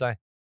bydd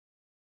seg...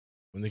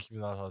 Men ikke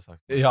min har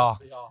sagt det. Ja.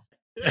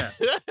 Yeah.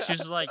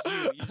 She's like,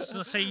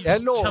 you say you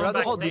jeg lover deg,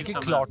 du hadde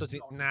ikke klart å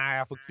si nei, jeg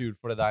er for kul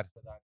for det der.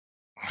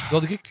 Du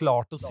hadde ikke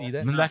klart å si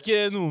det. Men det er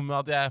ikke noe med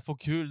at jeg er for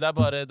kul. Det er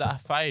bare, det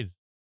er feil.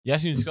 Jeg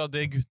synes ikke at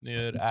det guttene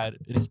gjør er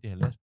riktig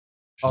heller.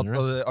 Skjønner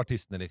du?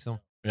 Artistene liksom.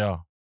 Ja,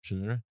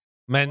 skjønner du?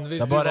 Men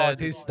hvis du var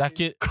artist, det er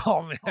ikke...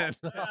 Kom igjen!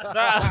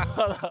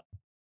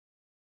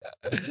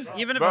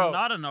 Even if I'm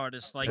not an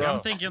artist, like I'm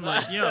thinking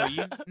like, yo,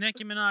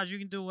 Nicki Minaj, you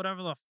can do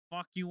whatever the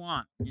fuck you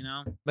want, you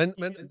know? Men,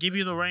 give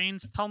you the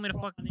reins, tell me to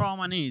fucking crawl on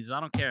my knees. I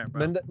don't care, bro.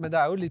 Men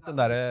det jo litt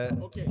den derre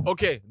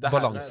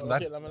balansen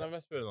der. La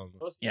meg spørre deg om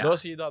noe. La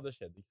oss si det hadde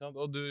skjedd, ikke sant?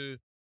 Og du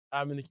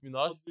med Nicki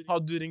Minaj.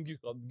 Hadde du ringt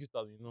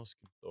gutta dine og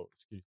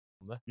skrytt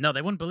om det? No,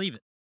 they wouldn't believe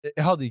it.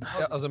 Jeg hadde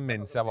ikke, altså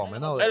mens jeg var med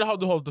henne. Eller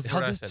hadde du holdt det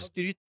for deg selv? Jeg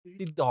hadde skrytt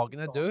til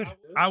dagen jeg dør.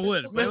 I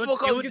would. Men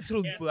folk hadde ikke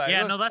trodd på deg.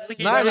 Yeah, no, that's the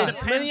case. Nei,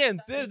 men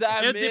jenter, det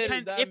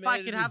mer... If I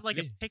could have like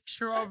a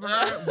picture of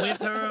her with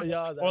her,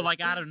 or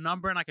like I had a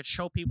number and I could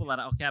show people that,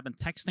 okay, I've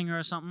been texting her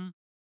or something.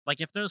 Like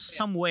if there's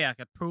some way I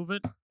could prove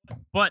it.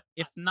 But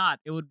if not,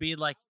 it would be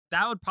like,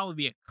 that would probably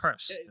be a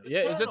curse.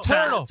 Yeah, it's a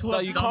turn off. To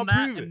have done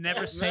that and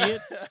never say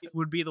it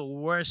would be the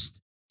worst.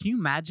 Can you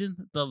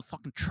imagine the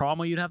fucking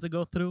trauma you'd have to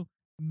go through?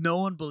 No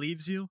one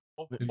believes you.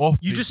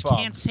 You just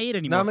can't say it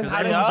anymore. Because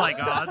everyone's like,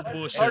 oh, that's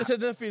bullshit. Har du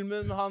sett den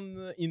filmen med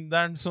han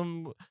inderen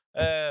som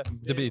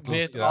The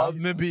Beatles.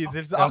 Med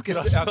Beatles. Jeg har ikke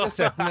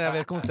sett den, men jeg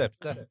vet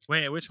konseptet.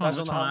 Wait, which one?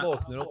 Det sånn, han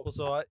våkner opp, og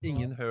så har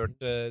ingen hørt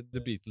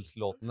The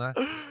Beatles-låtene.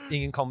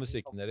 Ingen kan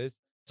musikken deres.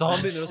 Så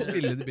han begynner å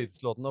spille The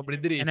Beatles-låtene og blir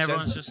dritkjent. And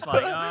everyone's just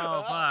like,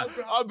 oh,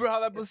 fuck. Bro,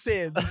 han på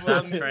scenen.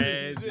 That's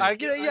crazy.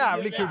 Ikke det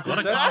jævlig kult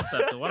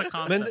konsept? What a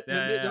concept.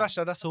 Men det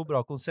verste det så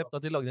bra konsept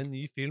at de lagde en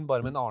ny film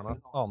bare med en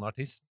annen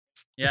artist.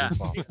 Yeah.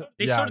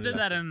 They sort of did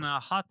that in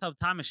Hot Tub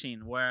Time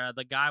Machine, where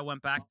the guy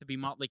went back to be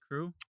Motley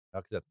Crue. Jeg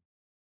har ikke sett den.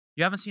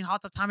 You haven't seen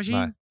Hot Tub Time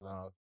Machine?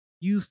 No.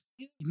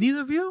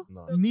 Neither of you?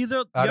 No.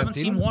 Neither? You haven't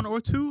seen one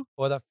or two?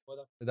 Og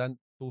det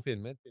 2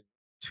 filmer.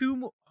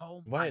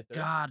 Oh my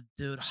god,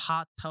 dude.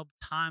 Hot Tub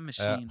Time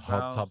Machine, bro.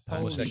 Hot Tub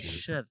Time Holy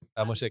Machine. shit.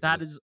 Jeg må sjekke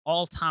That is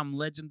all-time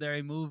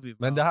legendary movie,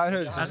 bro. Men det her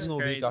høres ut That's som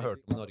noe vi ikke har hørt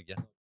om i Norge.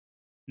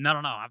 No.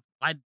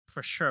 I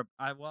for sure.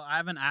 I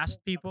haven't asked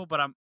people, but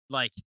I'm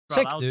like, bro,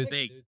 Check, that was dude.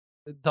 big.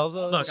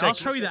 Look, I'll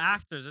show you the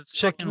actors. It's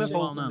fucking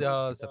well known.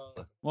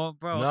 Well,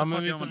 bro, No, what the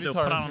fuck you want to do?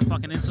 Put on a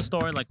fucking Insta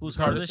story like who's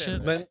heard of this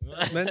shit?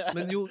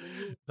 Men jo,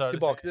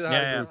 tilbake til det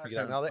her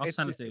Wolf-greiene. Jeg hadde et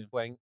siste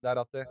poeng. Det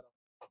at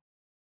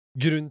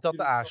grunnen til at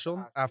det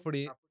sånn,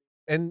 fordi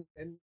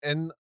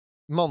en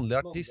mannlig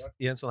artist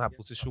i en sånn her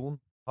posisjon,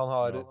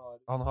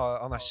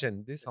 han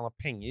kjendis, han har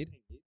penger.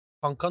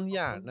 Han kan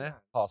gjerne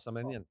ha seg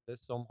med en jente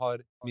som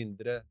har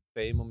mindre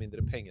fame og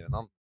mindre penger enn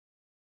han.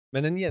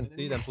 Men en jente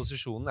i den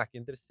posisjonen ikke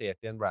interessert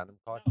i en random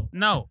car.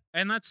 No,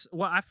 and that's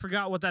what I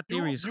forgot what that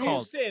theory is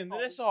called.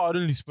 Senere så har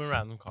hun lyst på en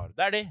random car.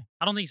 Det det.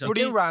 I don't think so.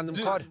 Fordi en random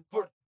car.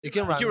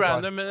 Ikke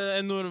random, men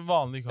en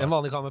vanlig car. En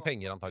vanlig car med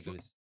penger,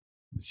 antageligvis.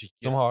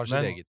 Som har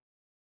sitt eget.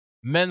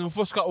 Men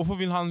hvorfor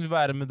vil han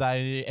være med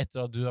deg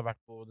etter at du har vært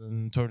på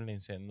den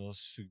Turtle-scenen og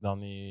sugd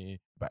han i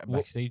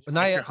backstage?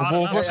 Nei, jeg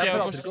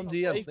prater ikke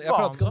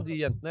om de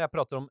jentene. Jeg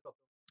prater om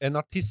en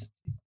artist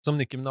som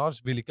Nicki Minaj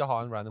vil ikke ha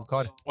en random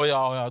car. Du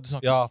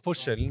snakker. Ja,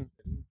 forskjellen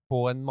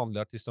på en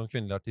mannlig artist og en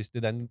kvinnelig artist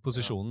i den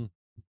posisjonen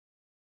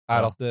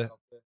at det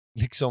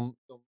liksom...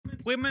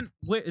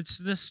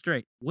 It's this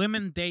straight.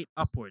 Women date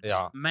upwards.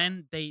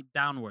 Men date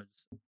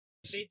downwards.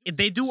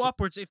 They do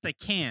upwards if they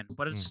can,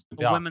 but it's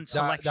women's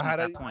selection at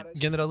that point.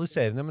 Det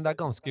generaliserende, men det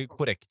ganske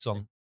korrekt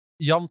sånn.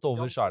 Jant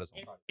over så det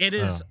sånn. It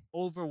is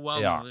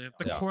overwhelming.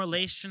 The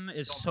correlation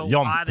is so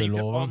high that you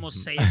can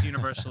almost say it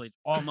universally.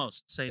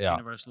 Almost say it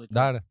universally.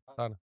 Det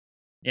det.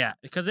 Yeah,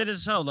 because it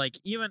is so, like,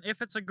 even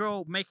if it's a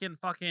girl making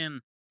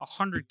fucking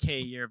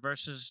 $100K a year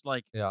versus,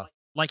 like,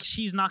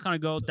 she's not gonna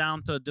go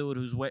down to a dude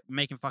who's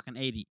making fucking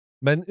 80.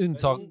 Men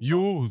unntak...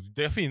 Jo,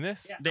 det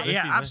finnes.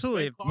 Yeah,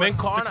 absolutely. Men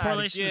karen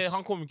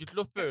han kommer ikke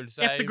til å føle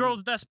seg... If the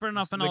girl's desperate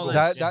enough and all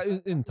this.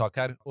 Det unntak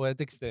her, og et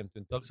ekstremt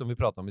unntak som vi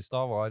pratet om i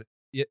sted, var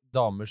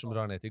damer som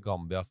drar ned til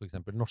Gambia, for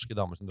eksempel. Norske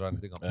damer som drar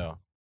ned til Gambia.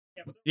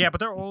 Yeah, but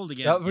they're old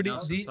again. Ja, fordi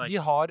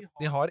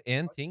de har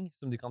en ting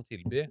som de kan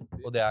tilby,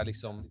 og det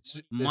liksom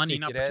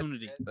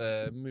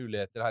sikkerhet,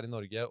 muligheter her i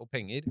Norge og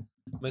penger.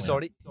 Men så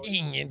har de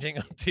ingenting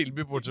å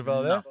tilby bortsett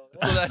fra det.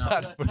 Så det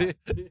derfor de...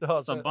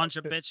 It's a bunch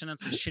of bitching and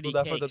some shitty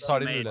cakes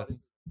made.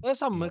 Det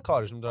samme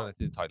karer som drar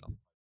ned til Thailand.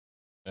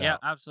 Yeah,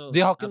 absolutely.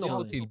 De har ikke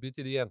noe å tilby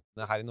til de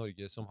jentene her i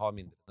Norge som har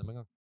mindre enn dem en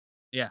gang.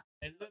 Yeah.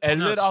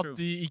 Eller at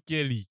de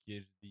ikke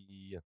liker de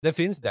jentene. Det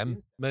finnes dem,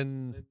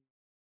 men...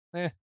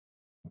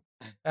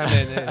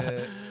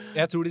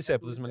 Jeg tror de ser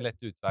på det som en lett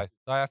utvei.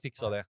 Da har jeg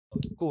fiksa det.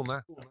 Kone.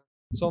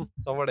 Sånn,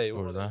 da var det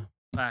gjort.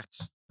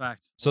 Facts.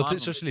 Så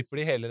slipper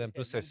de hele den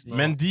prosessen.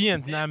 Men de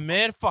jentene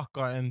mer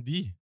fucka enn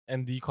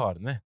de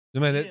karene. Du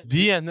mener?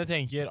 De jentene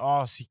tenker,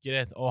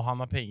 sikkerhet,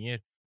 han har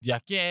penger. De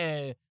ikke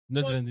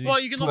nødvendigvis...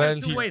 Well, you can look at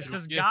two ways,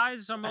 because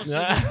guys are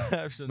mostly...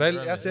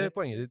 Vel, jeg ser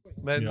poenget ditt,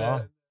 men...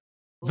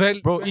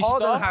 Vel, ha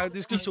den her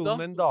diskusjonen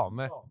med en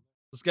dame.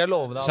 Så skal jeg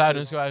love deg at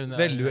du er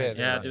veldig uenig.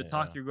 Yeah, dude,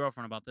 talk to your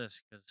girlfriend about this,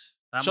 because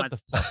that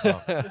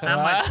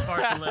might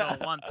spark a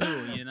little one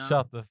too, you know?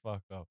 Shut the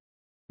fuck up.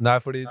 Nei,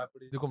 fordi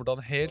du kommer til å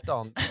ha en helt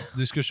annen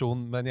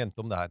diskusjon med en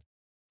jente om det her.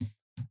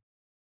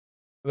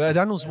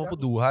 Det noen som må på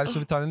do her, så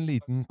vi tar en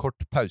liten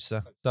kort pause.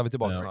 Så vi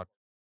tilbake snart.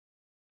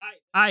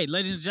 Alright,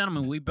 ladies and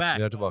gentlemen, we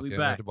back. Vi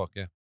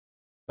tilbake.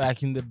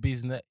 Back in the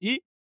business.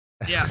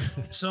 Yeah,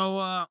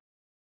 so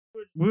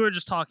we were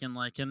just talking,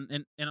 like,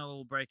 in a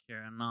little break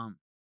here, and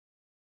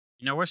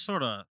you know, we're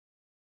sort of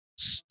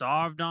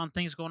starved on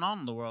things going on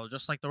in the world,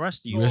 just like the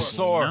rest of you. We're people,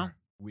 sore. You know?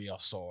 We are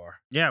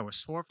sore. Yeah, we're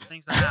sore for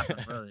things that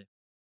happen, really.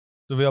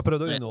 Så vi har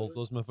prøvd å underholde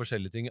oss med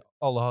forskjellige ting.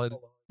 Alle har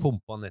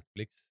pumpa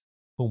Netflix,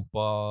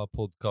 pumpa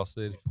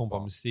podcaster, pumpa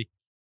musikk.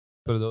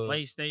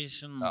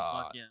 PlayStation,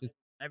 fuck yeah.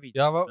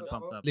 Everything.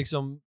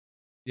 Liksom,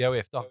 jeg og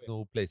Efte har ikke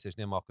noe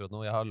PlayStation hjemme akkurat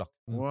nå. Jeg har lagt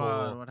den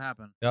What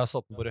happened? Jeg har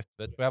satt den på rødt,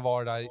 for jeg var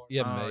der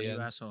hjemme i en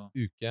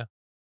uke.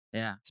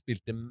 Yeah.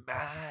 Spilte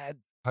mad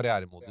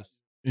karrieremodus.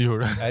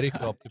 Gjorde det? Jeg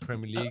rykket opp til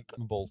Premier League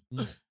med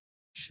Bolton.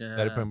 Jeg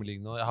er i Premier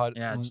League nå. Jeg har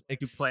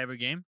you play every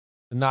game?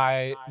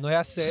 Nei, når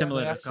jeg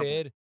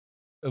ser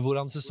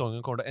hvordan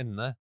sesongen kommer til å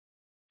ende,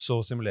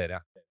 så simulerer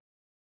jeg.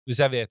 Hvis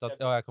jeg vet at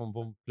jeg kommer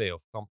på en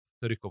playoff-kamp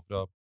til å rykke opp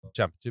fra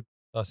Championship,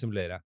 da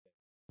simulerer jeg.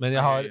 Men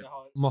jeg har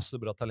masse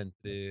bra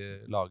talenter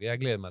i laget. Jeg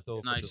gleder meg til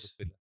å fortsette å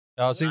spille.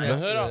 Men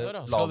hør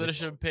da. Skal dere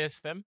kjøpe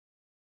PS5?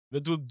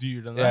 Vet du hvor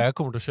dyr den Jeg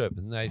kommer til å kjøpe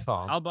den. Jeg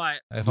faen. I'll buy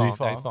it.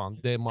 Faen.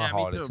 Det må jeg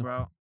ha, liksom.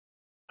 Bro.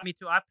 Me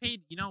too. I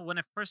paid, when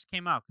it first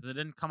came out, because it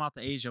didn't come out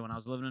to Asia when I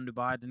was living in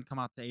Dubai. It didn't come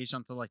out to Asia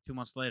until like 2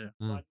 months later.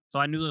 So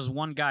I knew there was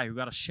one guy who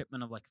got a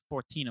shipment of like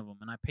 14 of them,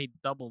 and I paid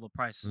double the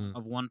price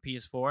of one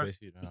PS4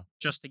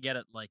 just to get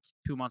it like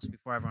 2 months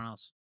before everyone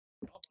else.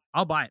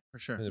 I'll buy it for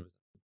sure. 100%.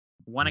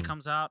 When it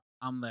comes out,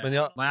 I'm there.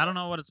 Like, I don't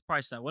know what it's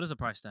priced at. What is it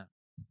priced at?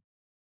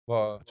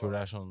 Jeg tror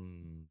det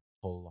sånn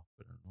 12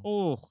 lapper eller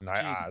noe. Nei,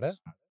 det?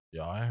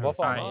 Ja, jeg hva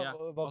faen da?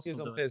 Var ikke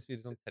sånn PS4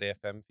 sånn 3,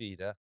 5,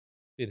 4...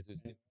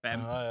 4000.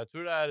 Jeg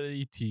tror det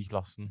i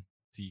 10-klassen.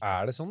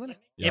 Det sånn, eller?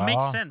 It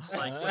makes sense.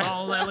 Like,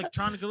 all the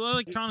electronics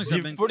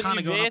have been kind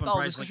of going up in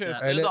price like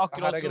that. Eller,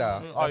 her greia.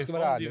 Jeg skal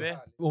være ærlig.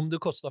 Om det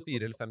kostet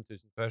 4 eller 5 000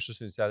 før, så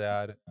synes jeg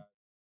det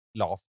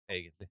lavt,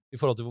 egentlig. I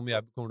forhold til hvor mye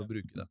jeg kommer til å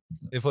bruke det.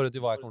 I forhold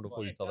til hva jeg kommer til å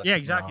få ut av det. Yeah,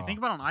 exactly. Think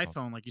about an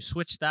iPhone. Like, you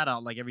switch that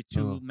out like every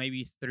 2,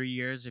 maybe 3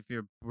 years if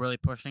you're really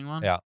pushing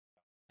one. Yeah.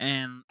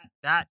 And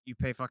that, you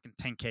pay fucking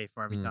 10K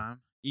for every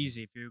time.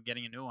 Easy if you're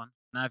getting a new one.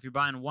 Now, if you're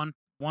buying one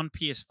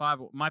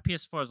PS5, my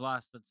PS4 has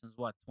lasted since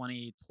what,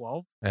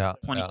 2012?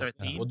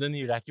 2013? Og den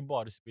gir deg ikke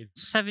bare spill.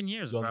 7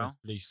 years, bro.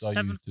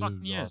 7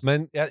 fucking years.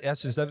 Men jeg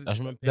synes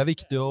det er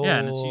viktig å yeah,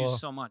 and it's used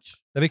so much.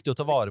 Det er viktig å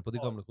ta vare på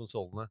de gamle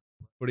konsolene.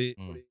 Fordi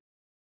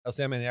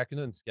altså, jeg mener, jeg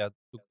kunne ønske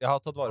jeg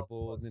har tatt vare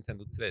på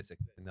Nintendo 360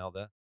 jeg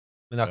hadde.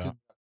 Men jeg har ikke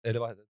eller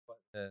hva heter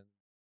det?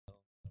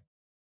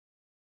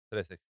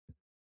 360.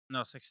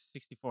 No,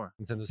 64.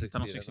 Nintendo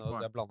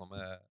 64. Jeg blandet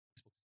med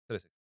Xbox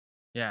 360.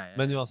 Yeah.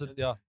 Men uansett,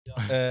 jeg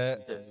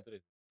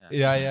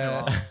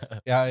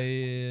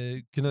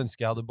kunne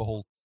ønske jeg hadde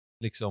beholdt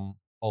liksom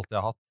alt jeg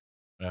har hatt.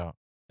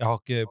 Jeg har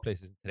ikke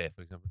PlayStation 3,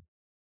 for eksempel.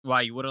 Why,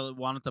 you would have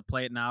wanted to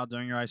play it now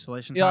during your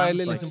isolation times? Ja,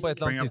 eller liksom på et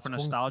eller annet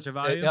tidspunkt.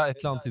 Ja, et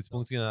eller annet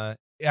tidspunkt kunne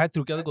jeg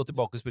tror ikke jeg hadde gått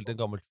tilbake og spilt en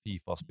gammelt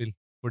FIFA-spill,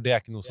 for det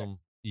er ikke noe som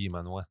gir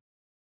meg noe.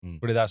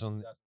 Fordi det er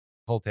sånn,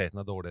 kvaliteten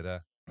er dårligere,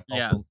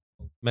 alt sånt.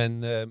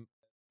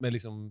 Men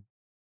liksom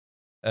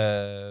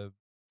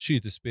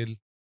skytespill,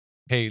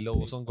 Halo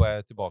og sånn går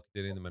jeg tilbake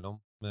til innimellom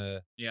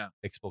med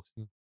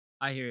Xboxen.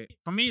 I hear it.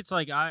 For me, it's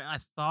like I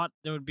thought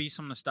there would be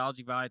some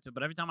nostalgic value to it,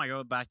 but every time I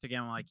go back to the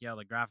game, I'm like,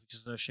 the graphics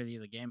are so shitty,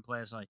 the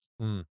gameplay is like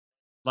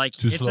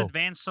it's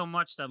advanced so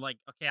much that like,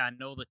 okay, I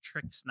know the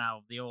tricks now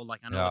of the old,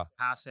 like I know the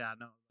capacity, I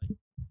know.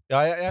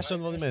 Like, jeg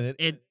skjønner hva du mener.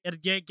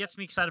 It gets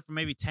me excited for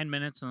maybe 10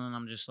 minutes, and then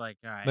I'm just like,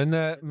 all right.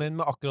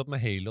 Men akkurat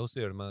med Halo så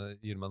gir det meg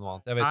noe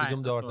annet. Jeg vet ikke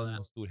om du har vært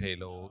en stor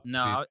Halo.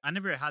 No, I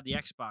never had the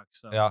Xbox.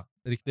 So. Ja,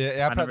 riktig.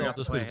 Jeg pleide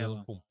alltid å spille til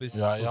en kompis,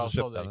 og så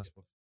kjøpte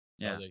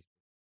jeg det.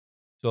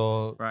 Så,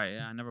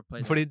 I never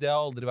played fordi det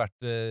har aldri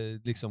vært,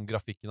 liksom,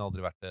 grafikken har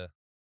aldri vært det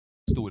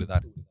store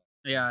der.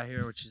 Yeah, I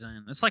hear what you're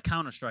saying. It's like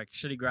Counter-Strike,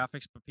 shitty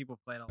graphics, but people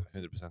play it all.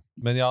 100%.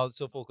 Men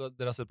så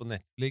dere har sett på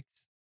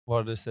Netflix, hva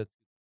har dere sett?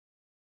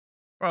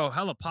 Bro,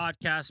 hella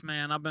podcast,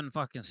 man. I've been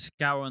fucking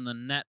scouring the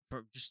net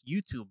for just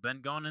YouTube.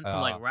 Been going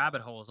into like rabbit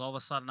holes. All of a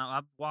sudden,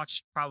 I've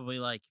watched probably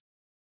like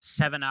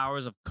 7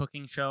 hours of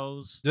cooking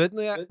shows. Du vet,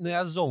 når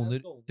jeg zoner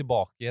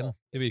tilbake igjen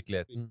til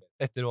virkeligheten,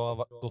 etter å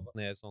ha gått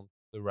ned sånn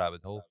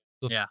rabbit hole,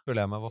 så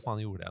føler jeg meg, hva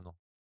faen gjorde jeg nå?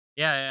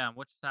 Yeah.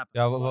 What just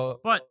happened? Ja,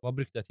 hva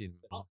brukte jeg tiden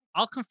på?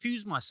 I'll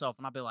confuse myself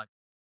and I'll be like,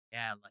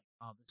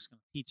 oh, this is going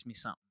to teach me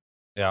something.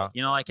 Yeah.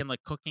 Like in the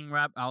cooking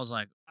rap, I was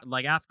like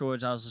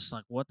afterwards, I was just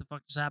like, what the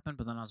fuck just happened?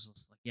 But then I was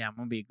just like, I'm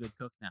going to be a good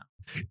cook now.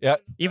 Yeah.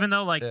 Even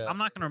though like, I'm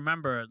not going to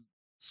remember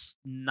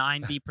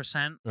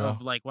 90%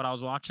 of like what I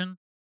was watching,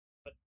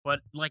 but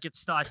like it's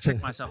still, I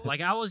tricked myself.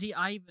 Like I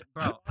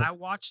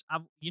watched,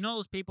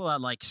 those people that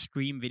like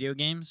stream video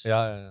games?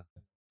 Yeah.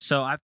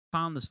 So I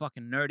found this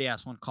fucking nerdy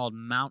ass one called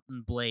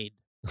Mountain Blade.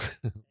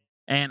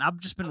 And I'm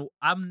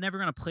never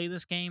going to play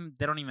this game.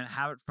 They don't even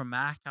have it for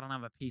Mac. I don't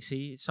have a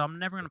PC. So I'm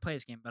never going to play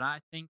this game. But I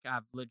think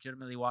I've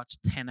legitimately watched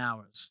 10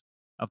 hours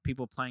of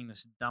people playing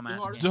this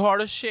dumbass game. Du har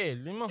det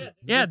kjedelig, man.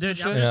 Yeah,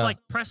 dude. I'm just like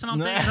pressing on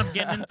things. I'm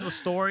getting into the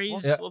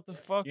stories. What the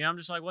fuck? I'm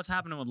just like, what's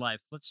happening with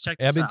life? Let's check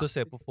this out. Jeg begynte å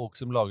se på folk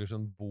som lager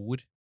sånn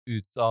bord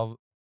ut av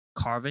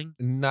carving?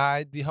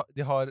 Nei, de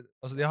har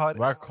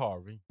Hva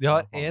carving? De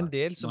har en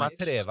del som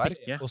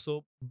treverk, og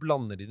så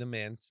blander de det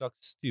med en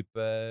slags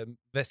type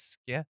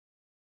væske.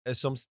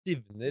 som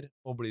stivner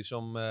og blir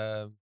som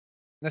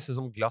nesten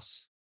som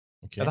glass.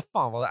 Okay. Jeg vet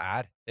faen hva det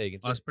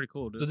egentlig. That's pretty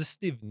cool, dude. Så det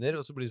stivner,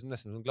 og så blir det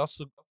nesten som glass,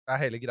 så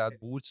hele greia et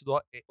bord, så du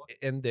har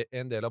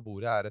en del av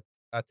bordet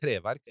er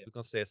treverk, så du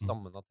kan se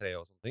stammen av treet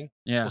og sånne ting.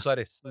 Og så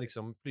resten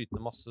liksom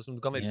flytende masse, som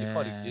du kan velge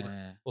farger,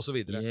 og så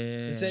videre.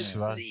 Det ser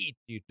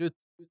dritdyrt ut,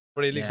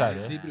 fordi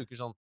liksom, de bruker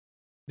sånn,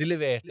 de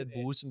leverte et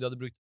bord som de hadde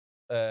brukt,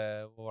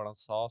 hva var det han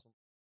sa, sånn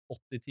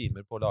 80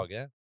 timer på å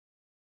lage.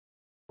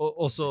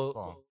 Og så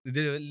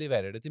de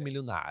leverer det til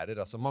millionærer,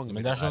 altså mange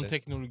Men det sånn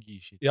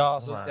teknologi-shit. Ja,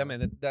 altså, jeg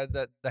mener,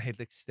 det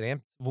helt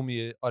ekstremt hvor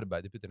mye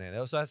arbeid de putter ned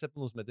i. Og så har jeg sett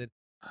på noe som heter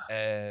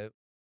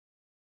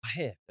hva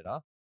heter det?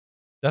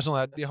 Det sånn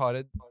her,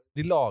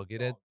 de lager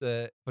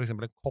for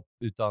eksempel en kopp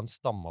ut av en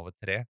stamme av et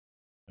tre.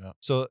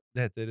 Så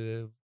det heter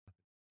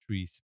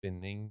tree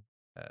spinning,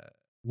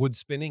 wood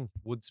spinning.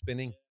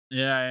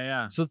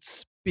 Så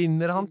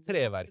spinner han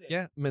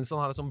treverket mens han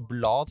har et sånt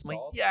blad som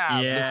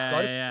jævlig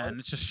skarp. And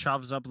it just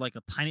shoves up like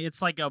a tiny,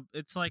 it's like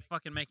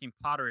fucking making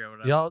pottery or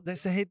whatever. Ja, det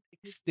ser helt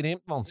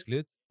ekstremt vanskelig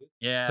ut.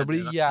 Så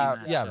blir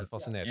jævlig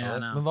fascinert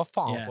av det. Men hva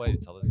faen får jeg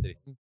ut av den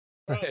dritten?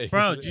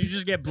 Bro, you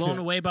just get blown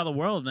away by the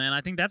world, man.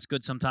 I think that's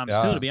good sometimes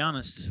too, to be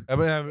honest. Jeg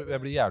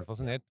blir jævlig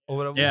fascinert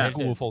over hvor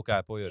gode folk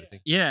på å gjøre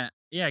ting. Yeah,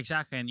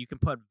 exactly. And you can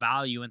put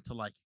value into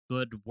like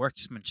good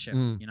workmanship,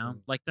 you know?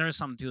 Like there's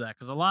something to that.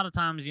 Because a lot of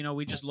times, you know,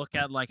 we just look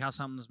at like how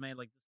something's made,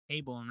 like this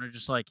table, and they're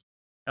just like,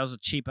 that was a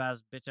cheap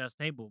ass, bitch ass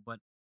table. But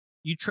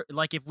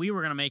like if we were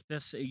going to make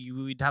this,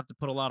 we'd have to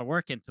put a lot of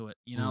work into it,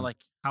 you know, like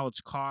how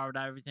it's carved,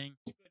 everything.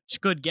 It's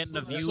good getting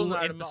a view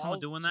into someone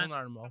doing that.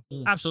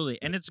 Absolutely.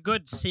 And it's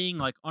good seeing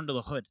like under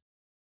the hood,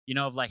 you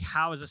know, of like,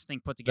 how is this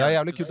thing put together? Det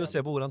jævlig kult å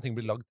se på hvordan ting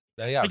blir lagd.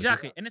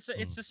 Exactly. And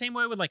it's the same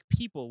way with like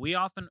people. We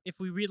often, if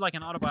we read like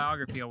an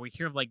autobiography or we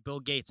hear of like Bill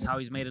Gates, how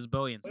he's made his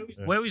billions,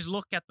 we always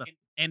look at the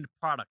end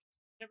product.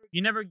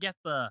 You never get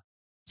the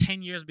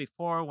 10 years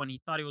before when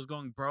he thought he was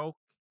going broke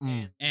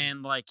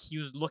and like he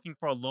was looking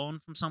for a loan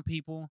from some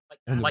people.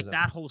 Like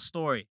that whole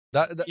story.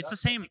 It's the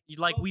same.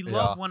 Like we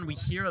love when we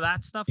hear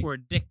that stuff, we're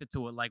addicted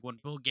to it. Like when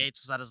Bill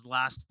Gates was at his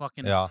last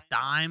fucking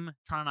dime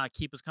trying to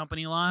keep his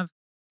company alive.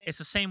 It's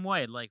the same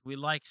way. Like we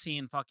like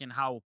seeing fucking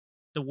how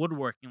the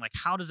woodworking, like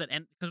how does it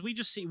end? Because we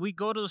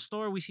go to the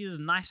store, we see this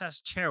nice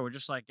ass chair. We're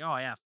just like, oh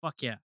yeah, fuck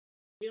yeah.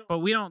 But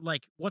we don't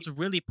like what's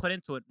really put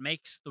into it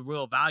makes the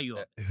real value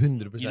of it.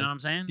 100%. You know what I'm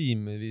saying?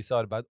 Timevis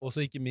arbeid. Og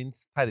så ikke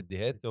minst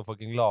ferdighet til å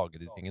fucking lage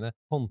de tingene.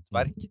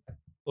 Håndverk.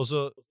 Og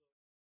så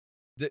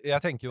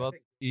jeg tenker jo at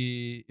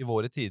i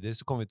våre tider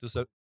så kommer vi til å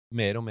se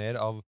mer og mer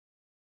av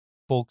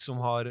folk som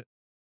har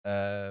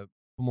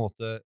på en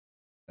måte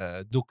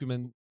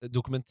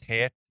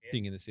dokumentert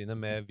tingene sine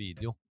med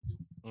video.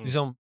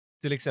 Liksom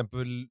til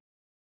eksempel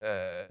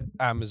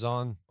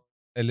Amazon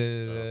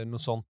eller noe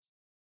sånt.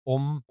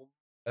 Om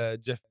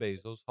Jeff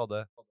Bezos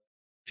hadde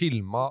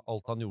filmet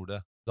alt han gjorde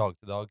dag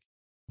til dag,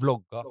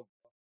 vlogga,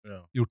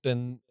 gjort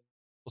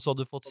og så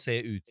hadde du fått se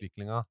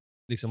utviklingen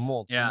liksom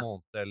måned for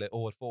måned eller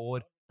år for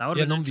år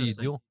gjennom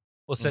video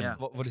og sett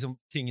hva liksom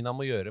tingene han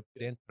må gjøre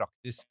rent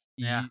praktisk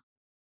i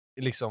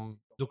liksom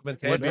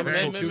dokumentert.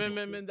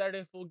 Men det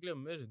det folk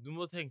glemmer. Du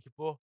må tenke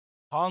på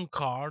han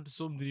karen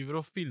som driver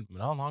og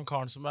filmer han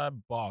karen som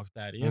bak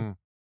der igjen.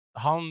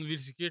 Han vil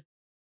sikkert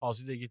ha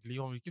sitt eget liv.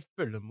 Han vil ikke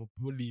følge med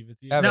på livet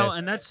til. No,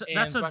 and that's a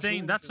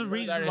thing. That's the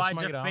reason why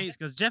Jeff Bezos,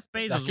 because Jeff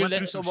Bezos went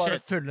through some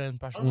shit. I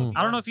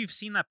don't know if you've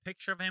seen that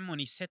picture of him when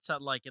he sits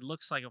at like, it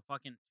looks like a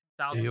fucking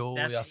 2000s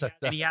desk,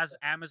 and he has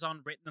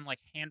Amazon written in like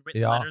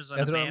handwritten letters on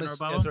a banner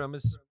above him. Jeg tror han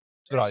med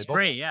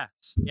spray,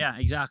 yeah,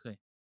 exactly.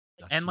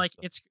 And like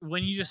it's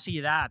when you just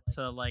see that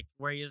to like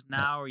where he is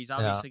now, where he's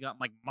obviously got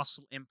like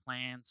muscle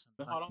implants.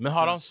 Men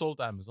har han solgt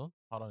Amazon?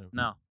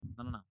 No.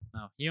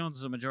 He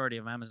owns the majority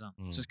of Amazon.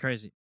 It's just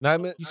crazy. Nei,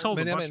 men jeg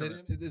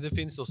mener det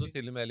finnes også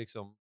til og med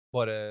liksom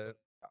bare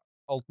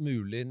alt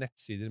mulig,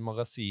 nettsider,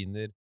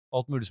 magasiner,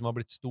 alt mulig som har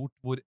blitt stort,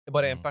 hvor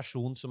bare en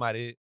person som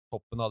i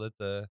toppen av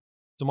dette,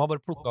 som har bare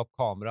plukket opp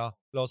kamera,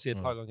 la oss si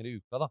et par ganger i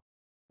uka da,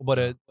 og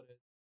bare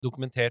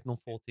dokumentert noen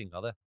få ting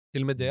av det.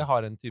 Til og med det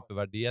har en type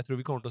verdi. Jeg tror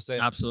vi kommer til å se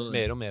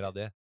mer og mer av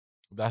det.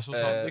 Det så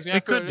sant.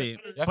 It could be.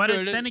 But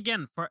then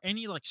again, for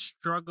any like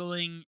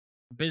struggling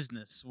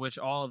business, which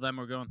all of them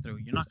are going through,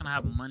 you're not going to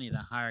have money to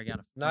hire a guy.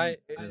 Nei,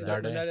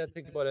 jeg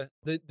tenker bare,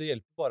 det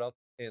hjelper bare at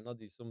en av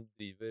de som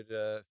driver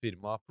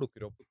firmaet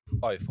plukker opp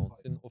iPhone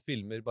sin og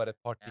filmer bare et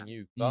par ting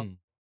i uka.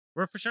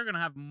 We're for sure going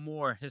to have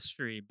more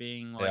history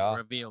being like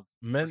revealed.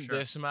 Men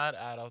det som at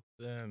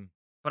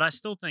but I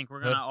still think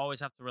we're going to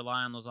always have to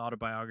rely on those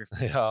autobiographies.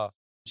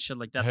 Shit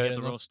like that to get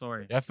the real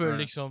story. Jeg føler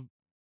liksom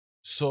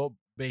så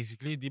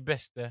basically de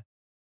beste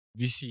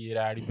vi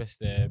sier de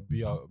beste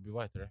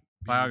hva heter det?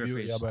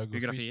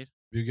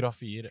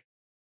 Biografier.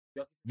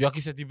 Vi har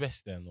ikke sett de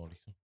beste ennå,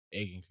 liksom.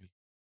 Egentlig.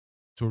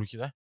 Tror du ikke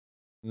det?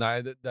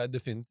 Nei, det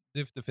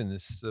definitivt det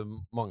finnes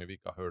mange vi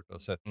ikke har hørt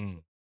og sett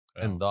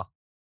enda.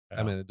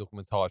 Jeg mener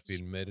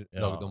dokumentarfilmer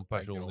laget om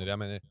personer. Jeg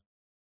mener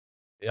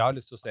jeg har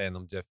lyst til å se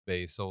gjennom Jeff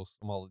Bezos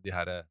om alle de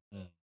her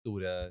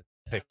store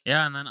tech.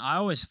 Yeah, and then I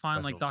always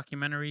find like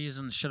documentaries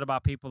and shit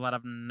about people that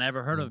I've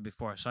never heard of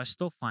before. So I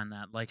still find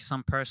that like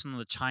some person,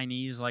 the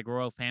Chinese like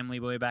royal family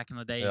way back in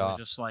the day, who was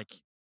just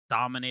like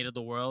dominated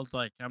the world.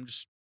 Like I'm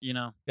just, you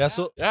know. Ja,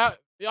 så Ja,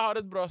 jeg har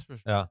et bra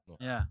spørsmål. Ja. nå.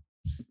 Yeah.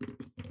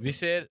 Vi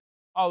ser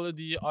alle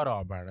de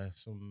araberne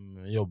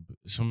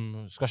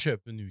som skal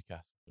kjøpe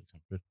Newcastle, for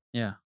eksempel.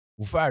 Yeah.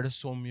 Hvorfor er det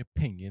så mye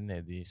penger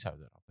nede i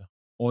Saudi-Arabia?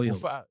 Oil.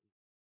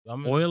 Ja,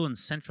 Oil and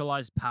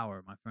centralized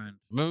power, my friend.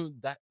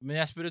 Men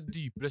jeg spør et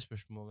dypere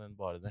spørsmål enn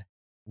bare det.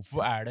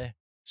 Hvorfor er det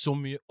så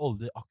mye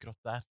olje akkurat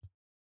der?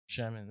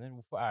 Jeg mener,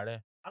 hvorfor er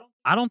det?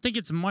 I don't think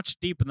it's much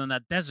deeper than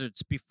that.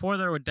 Deserts, before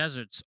there were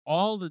deserts,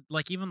 all the,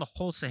 like even the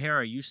whole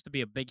Sahara used to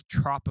be a big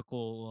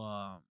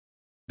tropical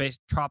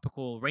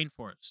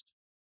rainforest.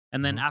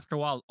 And then after a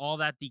while, all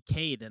that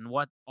decayed, and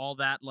what all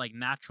that like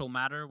natural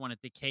matter, when it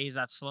decays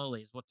that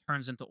slowly, is what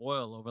turns into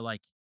oil over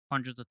like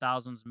hundreds of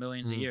thousands,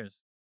 millions of years.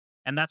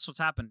 And that's what's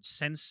happened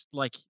since,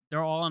 like,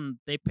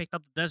 they picked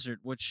up the desert,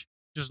 which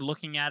just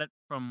looking at it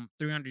from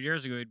 300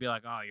 years ago, you'd be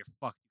like, oh, you're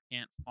fucked. You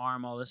can't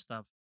farm all this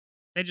stuff.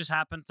 They just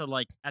happened to,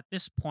 like, at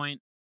this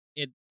point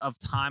of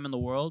time in the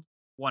world,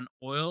 when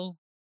oil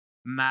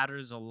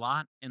matters a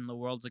lot in the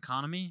world's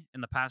economy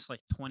in the past,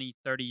 like, 20,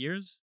 30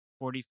 years,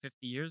 40,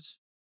 50 years,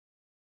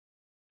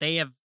 they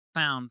have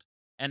found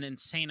an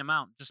insane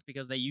amount just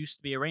because they used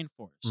to be a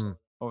rainforest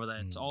over there.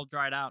 It's all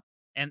dried out.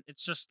 And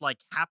it's just like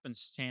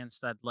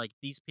happenstance that like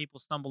these people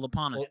stumbled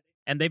upon it.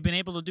 And they've been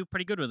able to do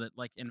pretty good with it.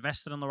 Like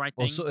invested in the right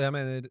things. Også, jeg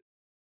mener,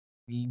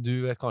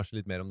 du vet kanskje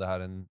litt mer om det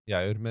her enn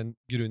jeg gjør, men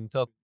grunnen til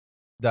at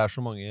det er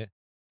så mange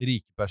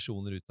rike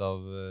personer ut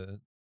av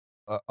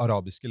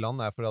arabiske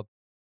land er for at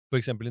for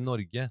eksempel i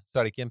Norge så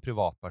er det ikke en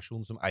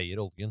privatperson som eier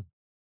oljen.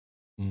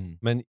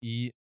 Men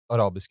i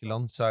arabiske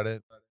land så er det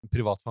en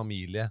privat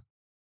familie,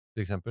 for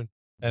eksempel.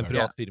 En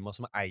privat firma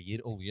som eier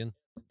oljen.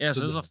 Yeah,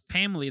 so there's a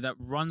family that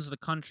runs the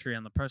country,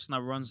 and the person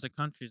that runs the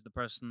country is the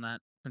person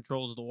that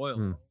controls the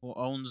oil, who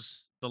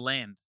owns the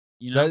land.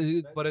 You know?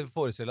 Det er bare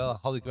forestill deg,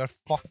 hadde det ikke vært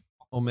fuck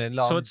om en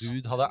eller annen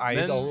dude hadde eid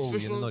all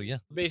oljen i Norge.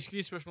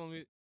 Basically,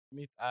 spørsmålet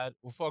mitt er,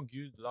 hvorfor har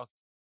Gud lagt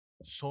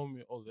så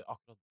mye olje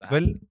akkurat der?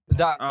 Vel,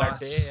 det er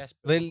det jeg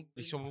spør.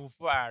 Liksom,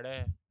 hvorfor er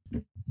det...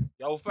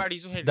 Ja, hvorfor er de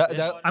så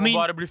heldige å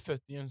bare bli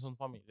født i en sånn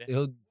familie?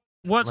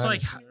 Well, it's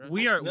like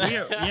we are.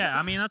 Yeah,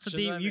 I mean that's a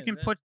deep. You can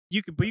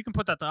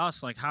put that to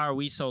us. Like, how are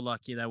we so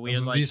lucky that we are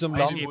like?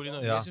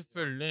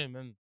 Selvfølgelig,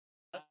 men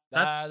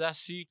det er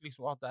sykt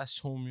liksom at det er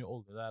så mye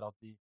olje der at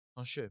de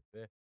kan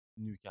kjøpe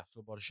Newcastle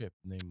og bare kjøpe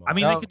den i I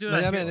mean, they could do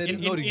that. Men jeg mener,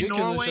 Norge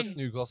kunne kjøpt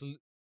Newcastle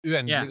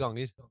uendelige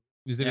ganger,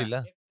 hvis de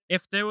ville.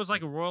 If there was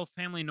like a royal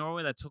family in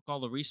Norway that took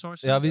all the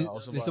resources,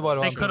 hvis det bare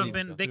var they could have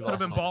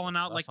been balling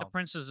out like the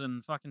princes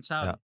in fucking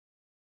Saudi.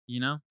 You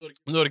know,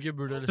 Norge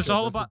burde kjøpe et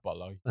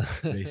fotballag,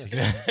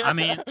 basically. I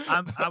mean,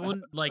 I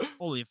wouldn't like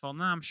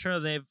oljefondet. I'm sure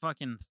they've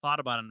fucking thought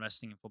about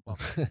investing in football,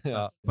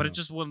 but it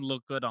just wouldn't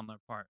look good on their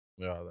part.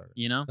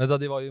 You know. Da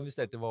de var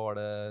investert i, hva var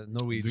det?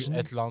 Norwegian?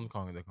 Et land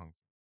kan det kan.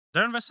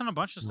 They're investing in a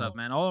bunch of stuff,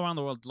 man, all around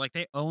the world. Like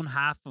they own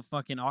half of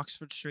fucking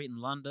Oxford Street in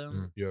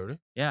London. Gjør de?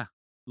 Yeah.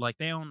 Like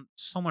they own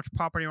so much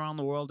property around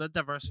the world. They're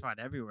diversified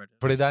everywhere.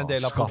 Fordi det er en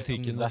del av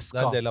politikken. Det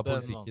er en del av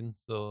politikken,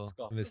 så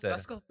investerer. Det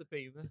er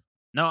skattepengene.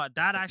 No,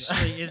 that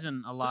actually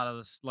isn't a lot of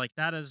this. Like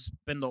that has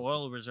been the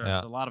oil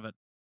reserves, a lot of it.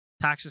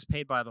 Taxes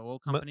paid by the oil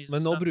companies.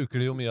 Men nå bruker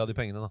de jo mye av de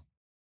pengene, da.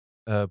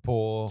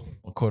 På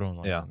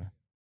korona. Ja.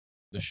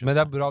 Men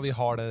det er bra vi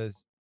har det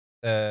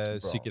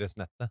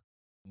sikkerhetsnettet.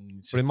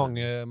 Fordi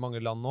mange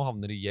land nå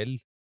havner i gjeld.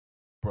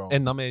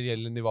 Enda mer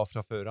gjeld enn de var fra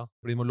før av.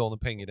 For de må låne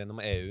penger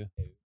gjennom EU,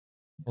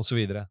 og så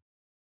videre.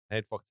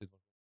 Helt faktisk.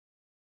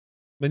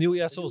 Men jo,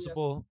 jeg så også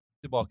på,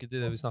 tilbake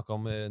til det vi snakket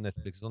om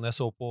Netflix, sånn. Jeg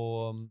så på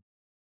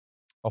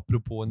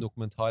apropos en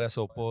dokumentar, jeg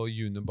så på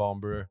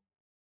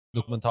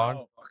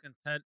Unabomber-dokumentaren.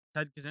 Ted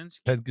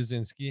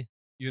Kaczynski.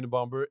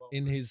 Unabomber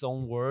in his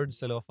own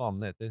words, eller hva faen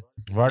det heter.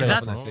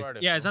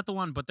 Yeah, is that the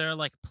one, but they're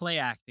like play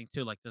acting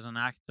too, like there's an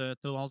actor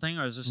to the whole thing,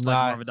 or is this like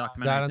more of a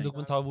documentary? Det er en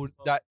dokumentar hvor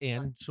det er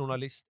en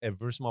journalist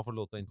ever som har fått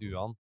lov til å intervjue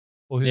han,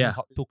 og hun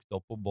tok det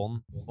opp på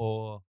bånd,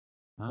 og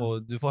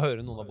du får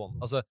høre noen av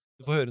bånd. Altså,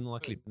 du får høre noen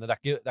av klippene. Det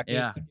er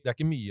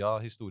ikke mye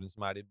av historien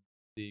som er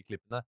de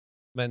klippene,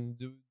 men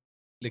du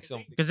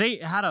liksom... Because they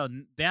had a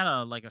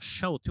like a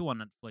show too on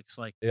Netflix,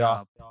 like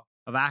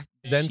of act.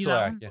 Den så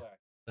jeg ikke.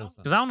 Because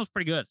that one was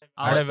pretty good.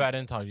 Er det verre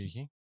enn Tiger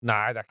King?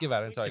 Nei, det er ikke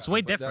verre enn Tiger King. It's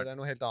way different. Det er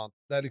noe helt annet.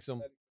 Det er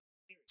liksom...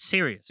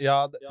 Serious.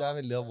 Ja, det er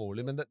veldig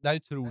alvorlig, men det er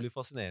utrolig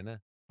fascinerende.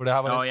 For det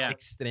her var en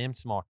ekstremt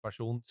smart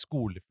person,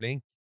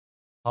 skoleflink.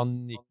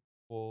 Han gikk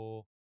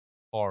på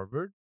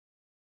Harvard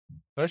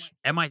først.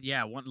 MIT,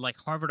 like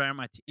Harvard or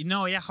MIT.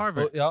 No,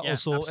 Harvard. Og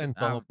så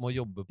endte han opp med å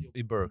jobbe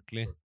i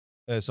Berkeley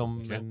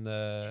som en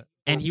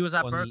and he was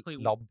at Berkeley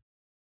lab.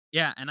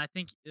 Yeah, and I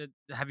think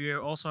have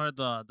you also heard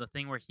the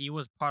thing where he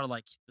was part of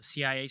like the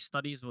CIA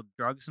studies with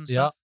drugs and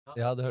stuff?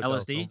 Ja, det hørte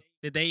LSD. Jeg også.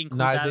 Did they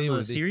include that in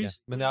the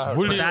series? Men jeg har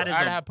hørt det. That is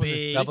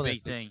a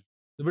big thing.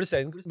 Du burde se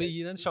den, men gi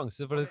den en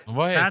sjanse, for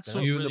Hva heter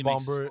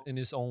Unabomber in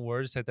his own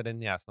words heter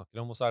den jeg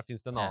snakker om, og så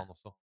finnes det en annen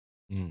også.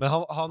 Men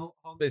han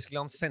basically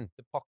han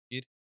sendte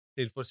pakker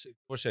til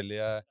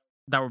forskjellige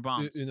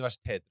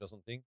universiteter og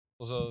sånne ting.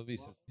 Og så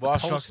viser Hva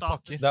slags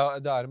pakker?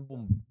 Det en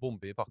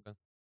bombe I pakken.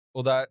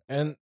 Og det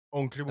en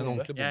ordentlig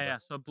bombe? Yeah.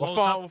 So Hva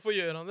faen, hvorfor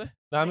gjør han det?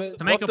 Nei, men,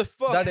 what the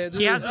fuck? Det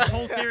He has this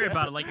whole theory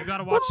about it, like you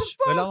gotta watch.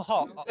 Vel,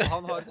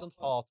 han har et sånt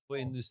hat på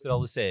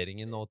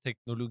industrialiseringen og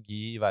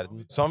teknologi I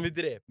verden. Så han vil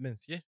drepe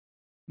mennesker?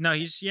 No,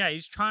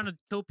 he's trying to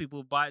kill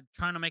people by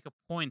trying to make a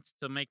point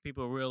to make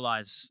people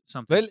realize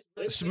something.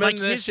 Vel,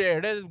 men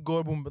skjer det?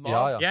 Går bomben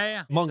av?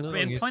 Ja. Mange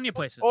In plenty of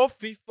places.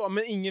 Fy faen,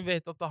 men ingen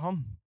vet at det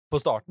han. På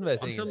starten vet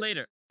ingen. Until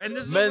later. And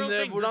this is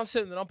men hvordan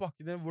sender han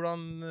pakkene?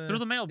 Through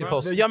the mail,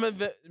 bro. Ja, men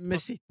med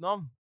sitt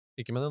navn.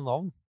 Ikke med det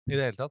navn I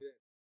det hele tatt.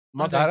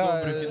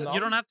 You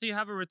don't have to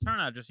have a return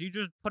address. You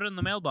just put it in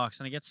the mailbox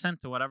and it gets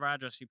sent to whatever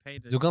address you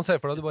paid. Du kan se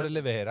for deg at du bare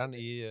leverer den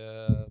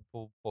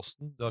på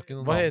posten. Du har ikke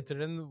noen Hva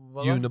heter den?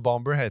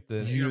 Unibomber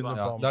heter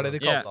Unibomber. Det det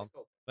de kalte han.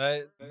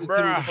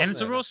 And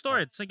it's a real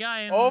story. It's a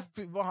guy in...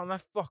 fy, han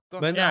fucka.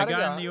 Men a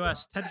guy in the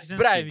US.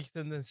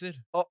 Breivik-tendenser.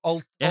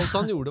 Alt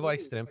han gjorde var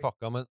ekstremt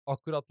fucka, men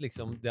akkurat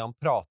liksom det han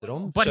prater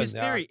om, But his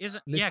theory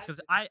isn't... Yeah, because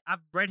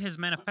I've read his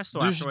manifesto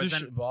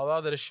afterwards. Hva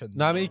da? Dere skjønner?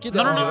 Nei, men ikke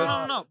det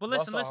No. But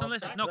listen.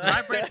 No, because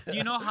I've read... Do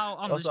you know how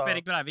Anders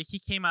Behring Breivik, he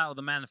came out with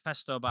a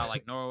manifesto about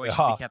like Norway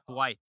should be kept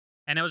white.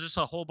 And it was just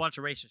a whole bunch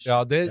of racist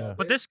shit.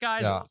 But this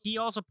guy, he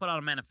also put out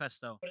a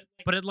manifesto.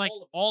 But it like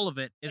all of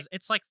it is,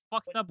 it's like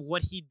fucked up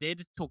what he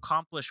did to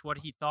accomplish what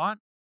he thought.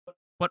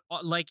 But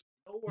like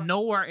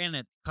nowhere in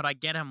it could I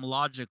get him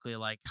logically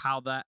like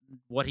how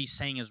what he's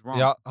saying is wrong.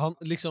 Ja, han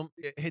liksom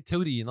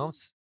teorien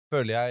hans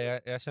føler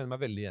jeg kjenner meg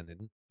veldig igjen I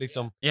den.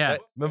 Liksom.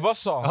 Men hva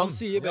sa han? Han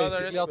sier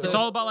basically at it's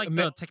all about like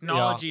the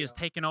technology is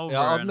taken over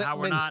and how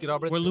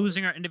we're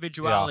losing our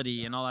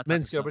individuality and all that.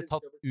 Mennesker har blitt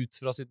tatt ut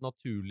fra sitt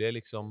naturlige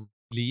liksom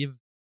liv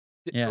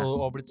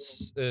og har blitt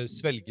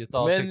svelget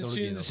av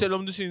teknologien. Men selv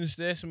om du synes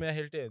det, som jeg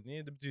helt enig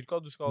I, det betyr ikke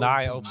at du skal...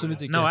 Nei,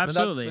 absolutt ikke. No,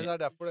 absolutely. Men det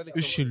derfor det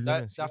liksom...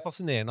 Det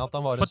fascinerende at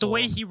han var en But the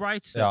way he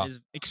writes it is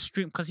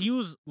extreme, because he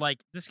was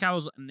like, this guy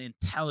was an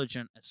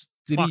intelligent as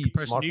fuck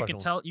person.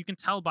 You can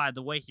tell by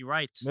the way he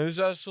writes. Men hvis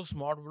du så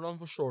smart, hvordan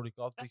forstår du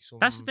ikke at liksom...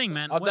 That's the thing,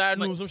 man. At det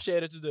noe som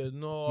skjer etter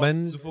døden, og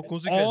du får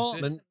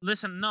konsekvenser.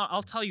 Listen, no,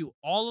 I'll tell you,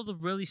 all of the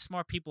really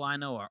smart people I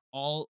know are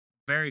all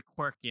very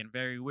quirky and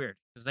very weird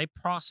because they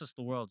process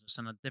the world just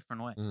in a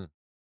different way.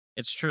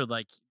 It's true.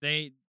 Like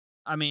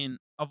I mean,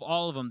 of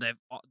all of them,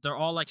 they're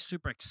all like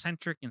super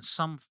eccentric in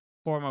some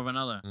form or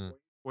another.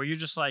 Where you're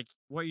just like,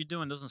 what you're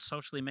doing doesn't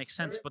socially make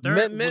sense, but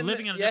we're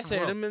living in a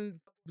different world. Men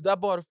det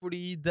bare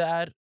fordi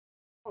det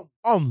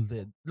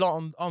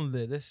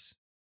annerledes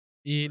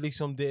I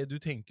liksom det du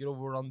tenker og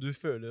hvordan du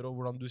føler og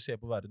hvordan du ser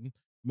på verden.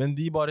 Men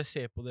de bare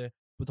ser på det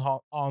på en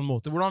annen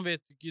måte. Hvordan vet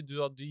ikke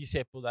du at de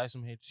ser på deg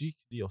som helt syk,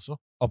 de også?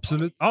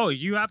 Absolutt. Oh,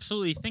 you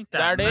absolutely think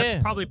that.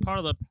 That's probably part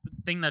of the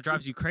thing that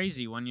drives you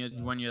crazy when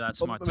you're that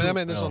smart too.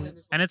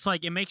 And it's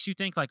like, it makes you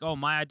think like, oh,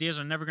 my ideas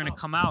are never going to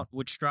come out,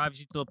 which drives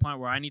you to the point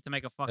where I need to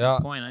make a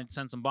fucking point. I need to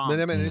send some bombs. Men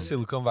jeg mener I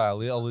Silicon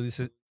Valley, alle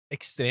disse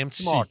ekstremt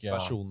smarte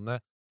personene,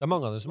 det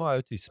mange av dem som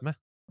har autisme,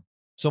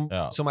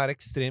 som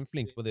ekstremt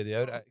flinke på det de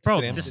gjør,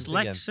 ekstremt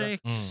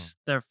dyslexics,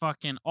 they're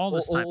fucking all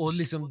this types. Og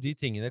liksom de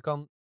tingene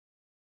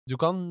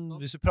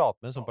hvis du prater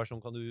med en sånn person,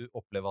 kan du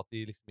oppleve at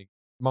de liksom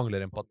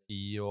mangler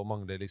empati og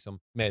mangler liksom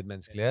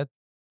medmenneskelighet.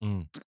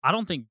 I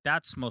don't think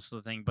that's most of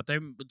the thing, but they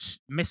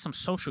miss some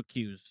social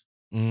cues.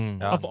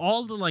 Of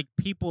all the like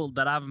people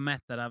that I've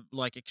met that have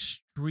like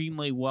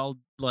extremely well,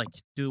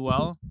 like do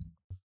well,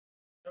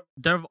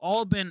 they've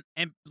all been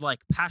like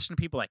passionate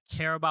people that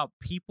care about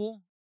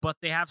people, but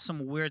they have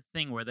some weird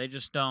thing where they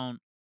just don't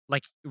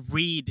like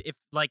read if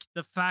like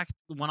the fact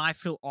when I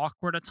feel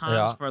awkward at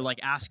times for like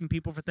asking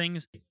people for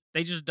things,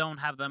 they just don't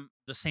have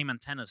the same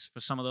antennas for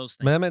some of those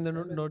things. Men jeg mener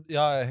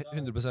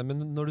 100%, men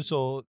når du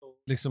så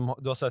liksom,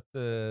 du har sett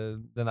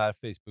den her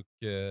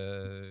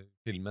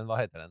Facebook-filmen, hva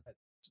heter den?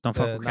 Don't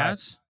Fuck With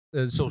Cats?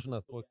 Social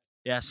Network.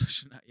 Yeah.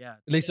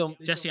 Liksom,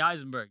 Jesse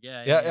Eisenberg,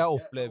 Jeg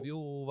opplever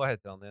jo, hva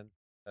heter han igjen?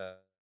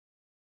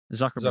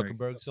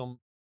 Zuckerberg. Som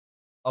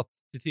at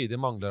til tider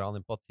mangler han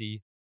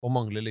empati, og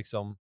mangler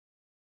liksom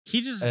he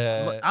just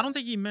I don't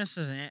think he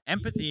misses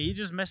empathy. He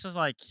just misses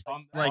like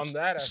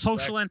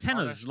social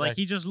antennas. Like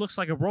he just looks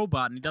like a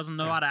robot and he doesn't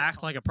know how to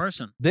act like a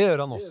person. Det gjør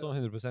han også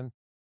 100%.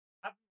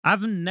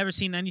 I've never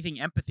seen anything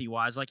empathy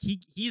wise. Like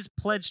he's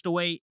pledged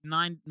away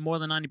more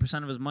than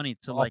 90% of his money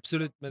to like.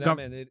 Absolutt, men jeg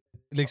mener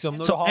liksom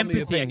når du har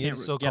mye penger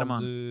så kan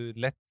du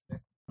lett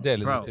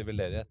dele det til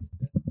veldedighet.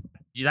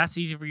 That's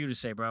easy for you to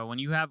say, bro.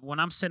 When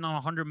I'm sitting on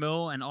 100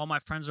 mil and all my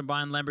friends are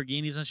buying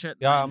Lamborghinis and shit,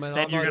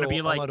 instead you're gonna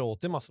be like, han har råd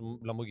til masse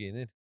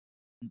Lamborghinier.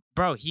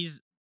 Bro,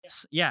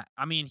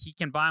 I mean, he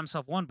can buy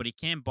himself one, but he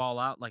can't ball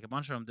out like a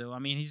bunch of them do. I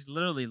mean, he's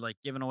literally like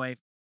giving away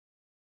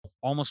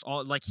almost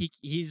all, like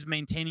he's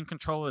maintaining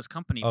control of his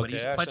company, but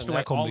he's pledged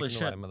away all his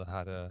shit. Med det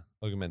her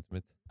argumentet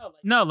mitt.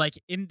 No, like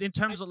in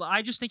terms of,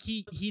 I just think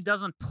he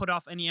doesn't put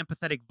off any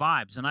empathetic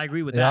vibes, and I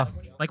agree with that.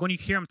 Like when you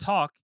hear him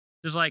talk,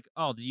 there's like,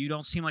 oh, you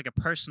don't seem like a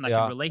person that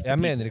can relate to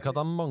people. Jeg mener ikke at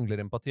han mangler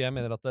empati, jeg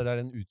mener at det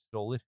en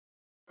utstråler.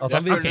 At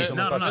han virker Okay, som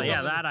no, en no, no, person.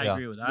 yeah, that I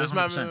agree with. Det som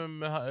er 100%.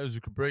 med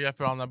Zuckerberg, jeg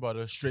føler han er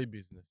bare straight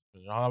business.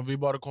 Han vil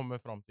bare komme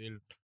fram til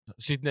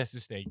sitt neste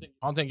steg.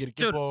 Han tenker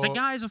ikke Dude, på... the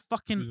guy's a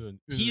fucking...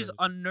 He's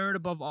a nerd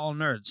above all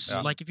nerds.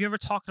 Yeah. Like, if you're ever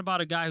talking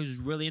about a guy who's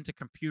really into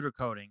computer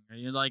coding, or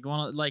you're like,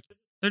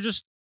 they're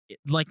just...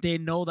 Like, they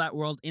know that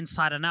world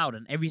inside and out,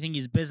 and everything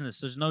is business.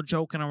 There's no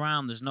joking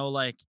around. There's no,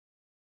 like...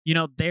 You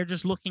know, they're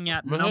just looking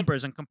at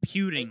numbers and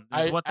computing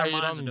is what their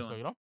minds are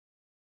doing.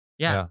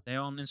 Yeah, they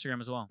own Instagram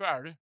as well.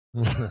 But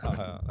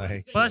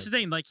that's the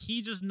thing, like,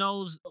 he just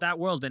knows that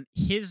world, and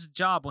his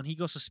job when he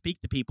goes to speak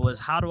to people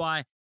is how do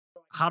I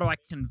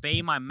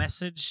convey my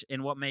message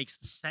in what makes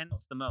sense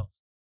the most?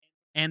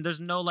 And there's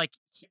no, like,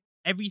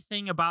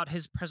 everything about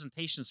his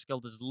presentation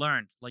skill is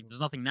learned. Like, there's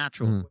nothing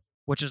natural,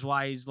 which is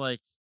why he's, like,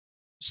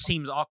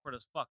 seems awkward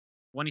as fuck.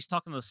 When he's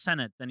talking to the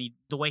Senate, then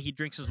the way he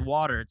drinks his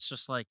water, it's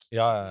just like,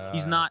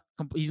 he's not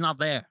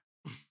there.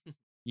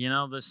 You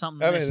know, there's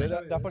something missing.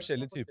 Det er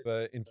forskjellig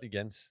type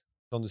intelligens,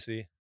 kan du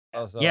si.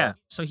 Altså, yeah,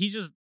 so he's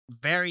just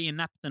very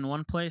inept in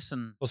one place.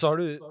 And og så har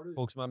du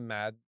folk som er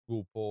mad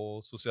gode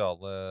på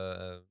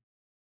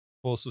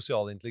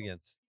sosial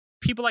intelligens.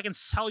 People that can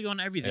sell you on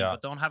everything,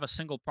 but don't have a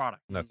single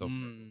product.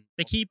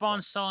 They keep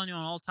on selling you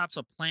on all types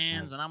of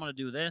plans, and I'm going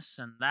to do this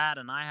and that,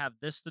 and I have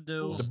this to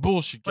do. The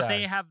bullshit guy. But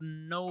they have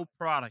no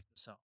product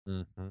to sell.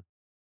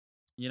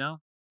 You know?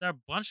 There are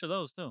a bunch of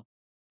those, too.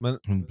 Men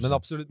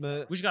absolutt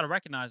we just got to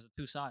recognize the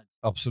two sides.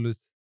 Absolutt.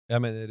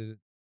 Jeg mener, det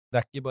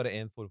er ikke bare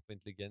én form for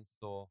intelligens.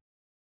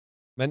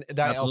 Men det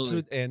er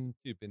absolutt en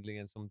type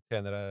intelligens som du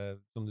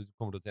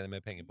kommer til å tjene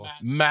mer penger på.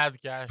 Mad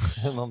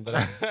cash.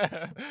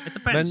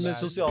 Men med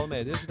sosiale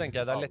medier så tenker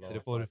jeg det er lettere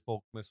for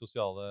folk med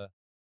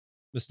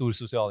stor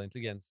sosial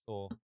intelligens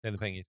å tjene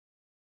penger.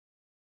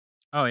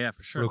 Oh yeah,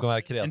 for sure. Du kan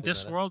være kreativ in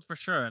this world, for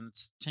sure, and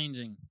it's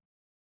changing.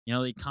 You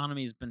know, the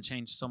economy has been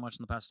changed so much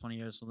in the past 20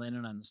 years with the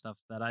internet and stuff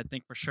that I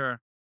think for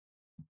sure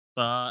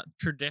the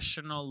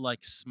traditional,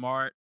 like,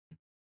 smart,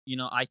 you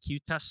know, IQ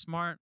test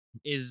smart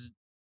is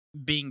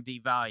being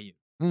devalued.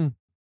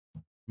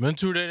 Men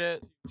tror dere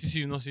til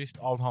syvende og sist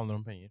alt handler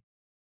om penger?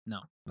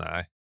 No.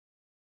 Nei.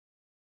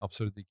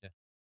 Absolutt ikke.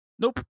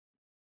 Nope.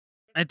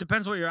 It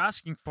depends what you're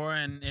asking for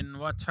and in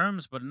what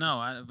terms, but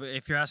no.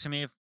 If you're asking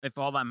me if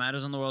all that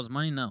matters in the world is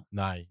money, no.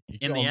 Nei.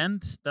 In the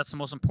end, that's the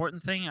most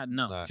important thing?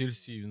 No. Nei. Til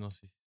syvende og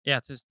sist.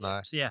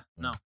 Yeah,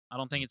 no. I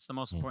don't think it's the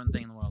most important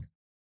thing in the world.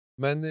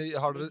 Men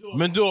har dere...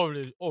 Men du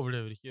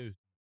overlever ikke ut.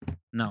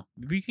 No.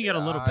 You can get a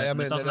little bit,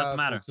 but it doesn't have to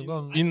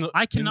matter.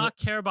 I cannot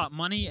care about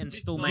money and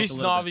still make a little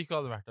bit. Hvis Nav ikke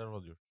hadde vært der, hva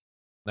hadde du gjort?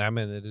 Nei, jeg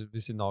mener,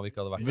 hvis Nav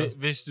ikke hadde vært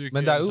der.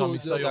 Men det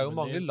er jo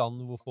mange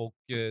land hvor folk...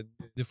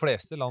 De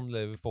fleste land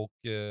lever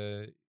folk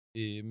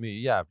i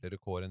mye jævligere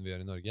kår enn vi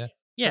gjør i Norge.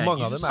 Og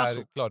mange av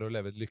dem klarer å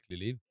leve et lykkelig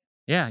liv.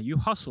 Yeah, you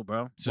hustle,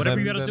 bro.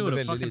 Whatever you gotta do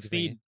to fucking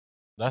feed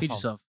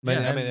yourself.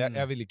 Men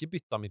jeg vil ikke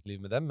bytte mitt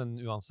liv med dem, men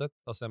uansett,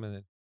 altså jeg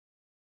mener...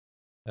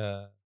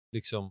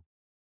 liksom...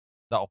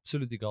 Det er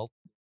absolutt ikke alt.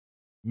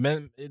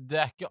 Men det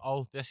er ikke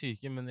alt, jeg sier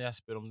ikke, men jeg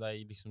spør om det er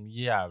liksom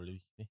jævlig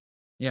viktig.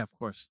 Yeah, of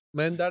course.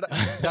 Men det er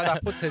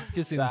derfor Ted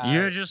Kaczynski...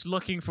 You're just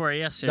looking for a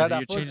yes here,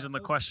 you're changing the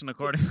question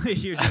accordingly.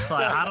 You're just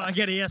like, how do I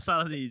get a yes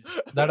out of these?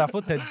 Det er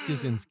derfor Ted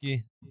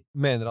Kaczynski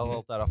mener at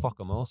alt er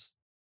fucka med oss.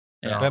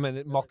 Jeg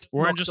mener, makt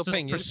og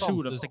penger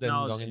fantes den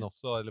gangen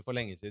også, eller for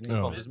lenge siden.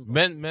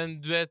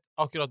 Men du vet,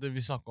 akkurat det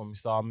vi snakket om i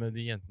sted, med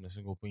de jentene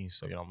som går på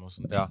Instagram og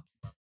sånt.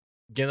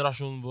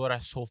 Generasjonen vår er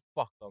så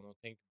fucka med å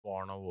tenke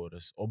barna våre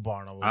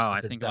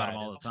etter der.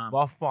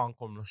 Hva faen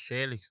kommer til å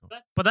skje, liksom?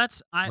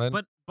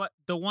 But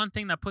the one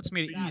thing that puts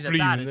me to ease at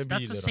that is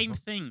that's the same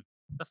thing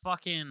the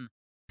fucking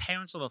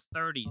parents of the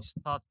 30s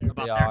thought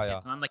about their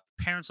kids, and I'm like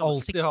parents of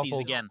the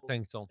 60s again.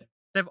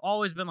 They've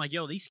always been like,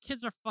 yo, these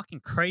kids are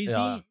fucking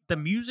crazy. The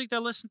music they're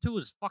listening to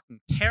is fucking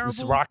terrible.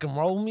 It's rock and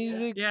roll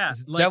music. Yeah,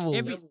 like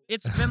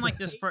it's been like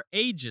this for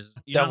ages.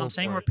 You know what I'm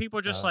saying? Where people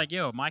are just like,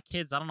 yo, my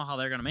kids, I don't know how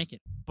they're gonna make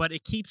it. But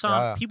it keeps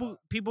on.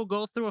 People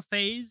go through a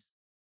phase,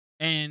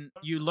 and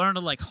you learn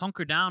to like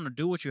hunker down or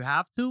do what you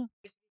have to.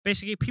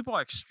 Basically, people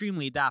are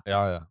extremely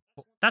adaptable.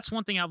 That's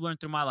one thing I've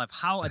learned through my life.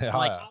 How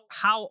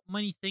how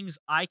many things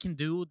I can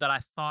do that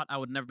I thought I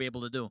would never be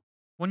able to do.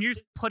 When you're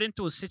put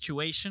into a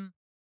situation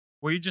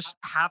where you just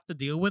have to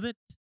deal with it,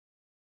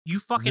 you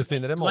fucking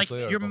like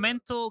your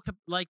mental,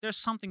 like there's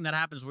something that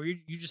happens where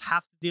you just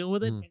have to deal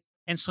with it,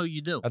 and so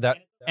you do,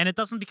 and it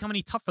doesn't become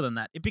any tougher than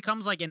that. It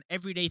becomes like an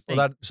everyday thing.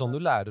 Og det sånn du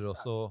lærer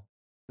også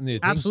nye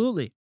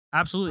ting.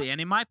 Absolutely, and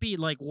it might be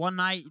like one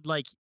night,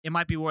 like it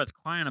might be worth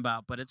crying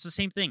about, but it's the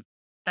same thing.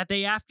 That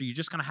day after, you're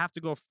just gonna have to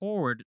go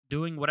forward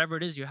doing whatever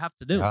it is you have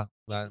to do.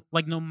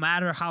 Like no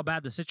matter how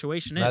bad the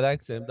situation is. Nei, det er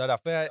ekstremt. Det er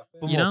derfor jeg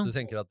på en måte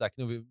tenker at det er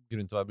ikke noe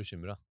grunn til å være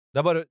bekymret. Det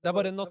er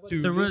bare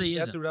naturlig.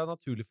 Jeg tror det er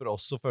naturlig for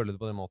oss å føle det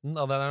på den måten.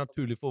 Det er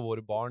naturlig for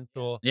våre barn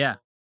til å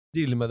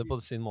deale med det på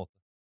sin måte.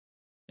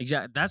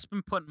 Exactly. That's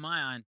been putting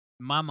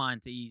my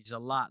mind to ease a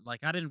lot.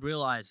 Like I didn't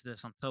realize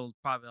this until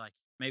probably like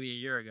maybe a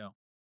year ago.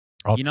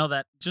 You know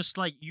that just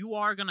like you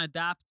are gonna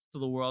adapt to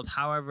the world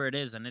however it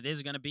is, and it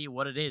is gonna be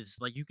what it is.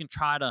 Like you can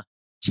try to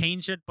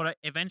change it, but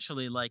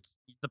eventually, like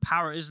the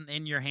power isn't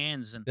in your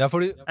hands, and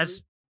fordi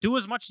do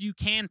as much as you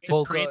can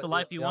to create the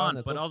life you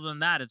want. But other than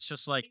that, it's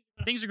just like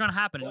things are gonna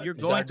happen, and you're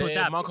going to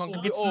adapt.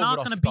 It's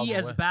not gonna be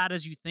as bad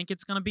as you think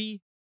it's gonna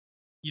be.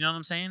 You know what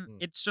I'm saying?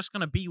 It's just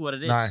gonna be what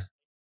it is,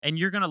 and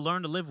you're gonna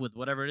learn to live with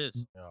whatever it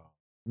is.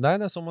 Nei,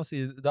 det som man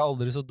sier, det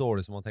aldri så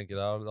dårlig som man tenker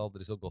det er,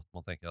 aldri så godt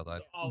man tenker at det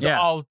er. Det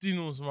alltid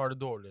noen som har det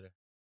dårligere.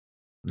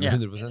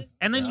 100%.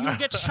 And then you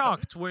get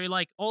shocked where you're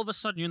like, all of a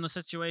sudden you're in the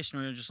situation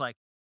where you're just like,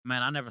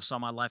 man, I never saw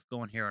my life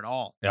going here at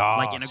all.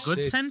 Like in a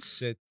good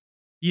sense,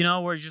 you know,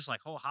 where you're just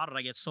like, oh, how did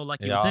I get so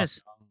lucky with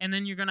this? And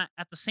then you're gonna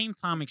at the same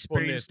time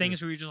experience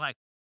things where you're just like,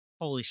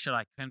 holy shit,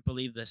 I can't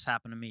believe this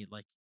happened to me.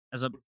 Like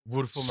as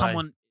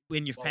someone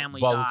in your family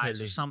dies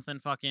or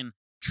something fucking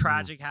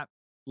tragic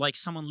like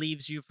someone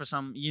leaves you for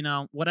some, you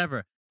know,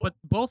 whatever. But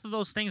both of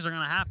those things are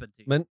going to happen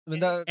to you.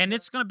 And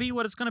it's going to be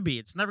what it's going to be.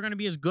 It's never going to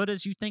be as good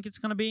as you think it's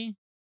going to be,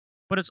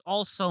 but it's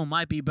also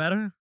might be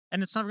better.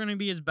 And it's never going to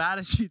be as bad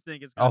as you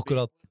think it's going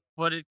to be.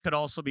 But it could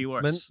also be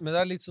worse. Men det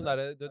er litt sånn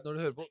der, når du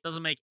hører på,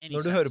 doesn't make any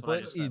når du sense, hører på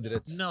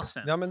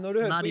ja, men når du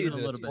hører på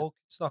idrettsfolk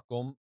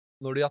snakke om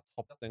når de har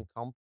tapt en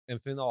kamp, en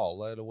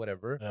finale eller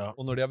whatever,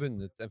 og når de har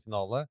vunnet en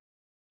finale,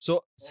 så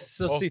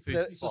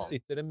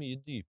sitter det mye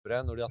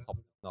dypere når de har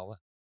tapt en finale.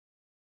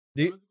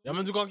 Ja,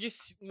 men du kan ikke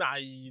si...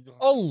 Nei...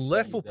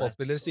 Alle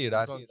fotballspillere sier det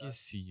her. Du kan ikke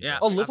si det.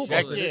 Alle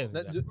fotballspillere...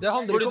 Det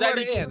handler ikke om å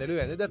være enig eller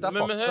uenig. Dette er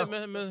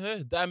fakta. Men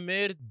hør, det er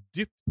mer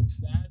dypt.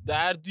 Det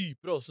er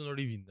dypere også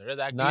når de vinner det.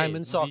 Det er gleden. Nei,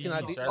 men saken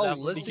er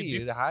alle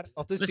sier det her.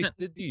 At det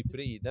sitter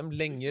dypere i dem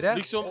lengre.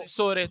 Liksom,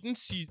 sårheten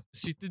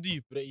sitter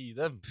dypere i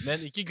dem.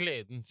 Men ikke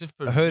gleden,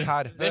 selvfølgelig. Hør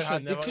her.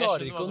 De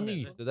klarer ikke å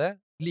nyte det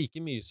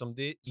like mye som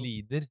de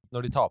lider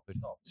når de taper.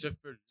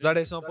 Selvfølgelig. Så det er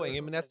det som er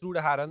poenget. Men jeg tror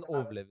det her er en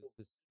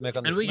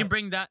overlevelsesmekanisme. And we can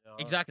bring that,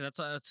 exactly, that's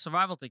a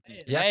survival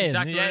technique. That's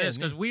exactly what it is.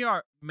 Because we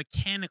are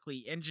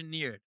mechanically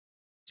engineered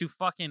to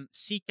fucking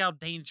seek out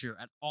danger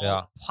at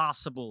all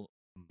possible,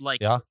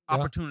 like,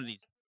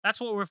 opportunities. That's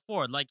what we're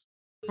for. Like,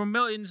 for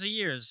millions of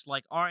years,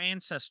 like, our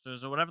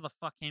ancestors or whatever the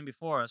fuck came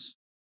before us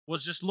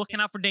was just looking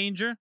out for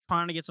danger,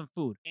 trying to get some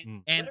food.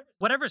 And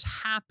whatever's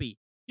happy,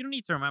 you don't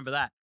need to remember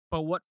that.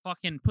 But what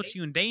fucking puts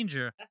you in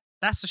danger,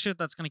 that's the shit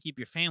that's going to keep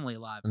your family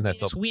alive.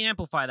 So we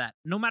amplify that.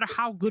 No matter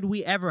how good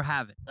we ever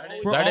have it,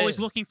 we're always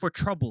looking for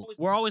trouble.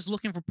 We're always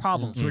looking for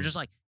problems. We're just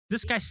like,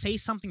 this guy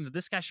says something that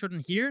this guy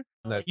shouldn't hear.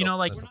 You know,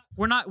 like,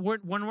 when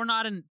we're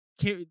not in...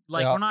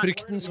 Like, we're not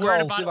frykten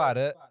skal alltid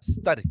være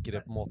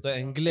sterkere på en måte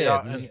enn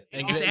gleden.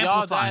 It's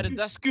amplified.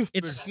 Det er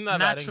skuffelsen av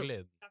hver en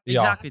glede.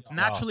 Exactly, it's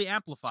naturally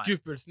amplified.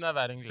 Skuffelsen av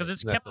hver en glede. Because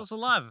it's kept us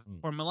alive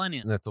for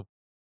millennia. Nettopp.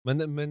 Men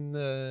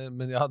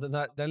ja,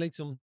 det er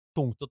liksom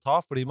tungt å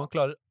ta, fordi man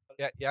klarer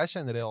jeg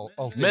kjenner det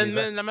alltid i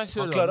livet.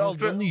 Man klarer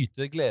aldri å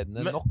nyte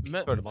gledene nok,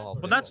 føler man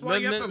alltid. But that's why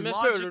you have to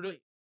logically...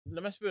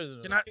 Let me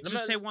spørre Can I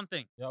just say one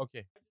thing? Yeah,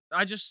 okay.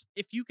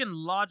 If you can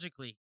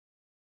logically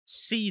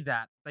see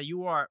that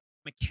you are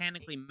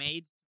mechanically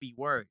made to be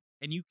worried,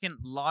 and you can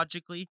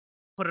logically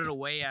put it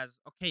away as,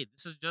 okay,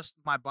 this is just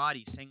my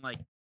body saying, like,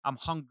 I'm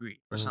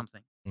hungry or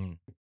something.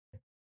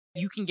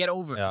 You can get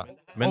over it.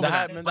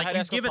 Like,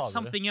 you give it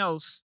something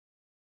else,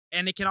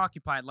 and it can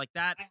occupy it like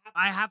that.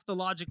 I have to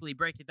logically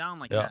break it down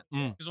like that.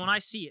 Because when I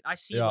see it,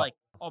 like,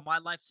 oh, my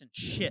life's in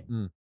shit.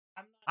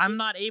 I'm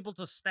not able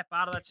to step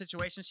out of that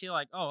situation. See,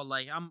 like, oh,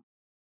 like, I'm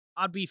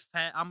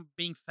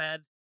being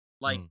fed.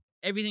 Like,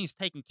 everything's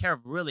taken care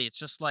of, really. It's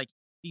just, like,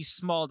 these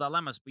small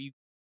dilemmas. But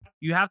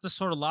you have to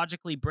sort of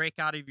logically break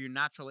out of your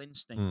natural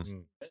instincts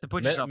to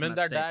put yourself in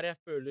that state. Men det der jeg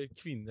føler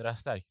kvinner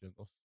sterkere enn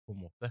oss, på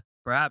en måte.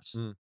 Perhaps.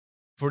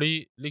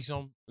 Fordi,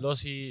 liksom, la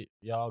oss si,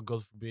 ja,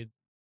 God forbid,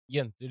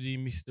 jenter, de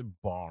mister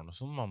barn og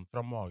sånn, mann, fra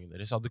magen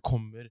deres. Ja, det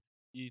kommer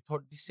de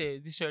ser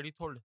de i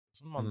toaletten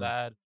og sånn, mann.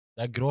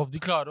 Det er grov.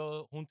 De klarer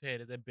å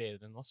håndtere det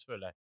bedre enn oss,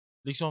 føler jeg.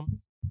 Liksom,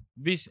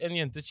 hvis en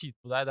jente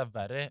cheater på deg, det er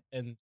verre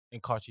enn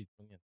en kar cheater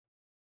på en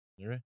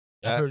jente.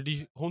 Jeg føler de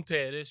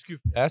håndterer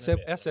skuffelse.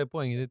 Jeg ser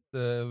poenget ditt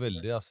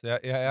veldig, altså.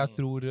 Jeg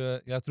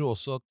tror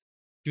også at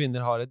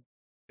kvinner har et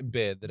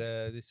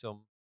bedre, liksom,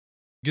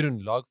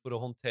 grunnlag for å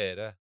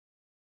håndtere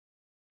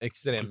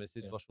ekstreme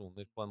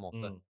situasjoner på en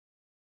måte.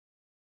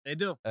 They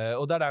do.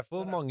 Og det er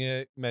derfor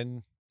mange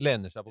menn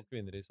lener seg på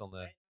kvinner i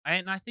sånne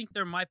And I think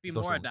there might be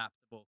more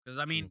adaptable. Because,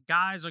 I mean,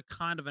 guys are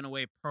kind of, in a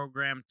way,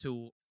 programmed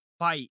to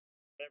fight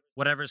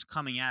whatever's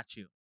coming at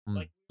you.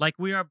 Like,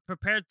 we are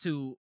prepared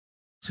to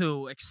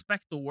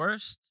expect the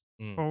worst,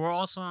 but we're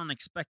also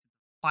unexpected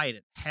to fight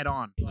it head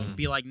on.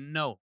 Be like,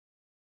 no,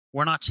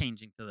 we're not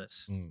changing to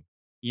this.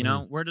 You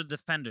know, we're the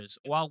defenders.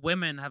 While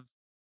women have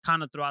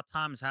kind of throughout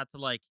times had to,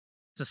 like,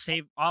 to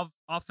save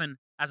often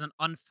as an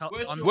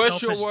unselfish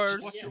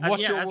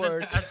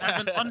as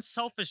an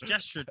unselfish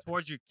gesture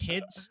towards your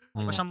kids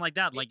or something like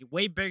that, like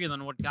way bigger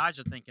than what guys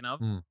are thinking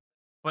of.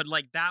 But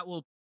like that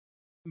will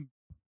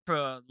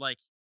like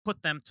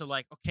put them to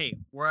like, okay,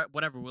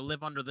 we'll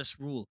live under this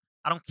rule.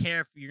 I don't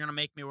care if you're gonna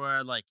make me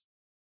wear like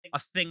a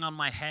thing on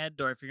my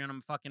head or if you're gonna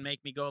fucking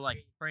make me go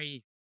like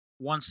pray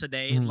once a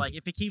day. Like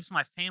if it keeps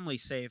my family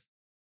safe,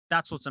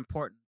 that's what's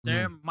important.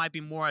 They might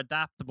be more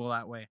adaptable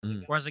that way.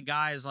 Whereas a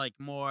guy is like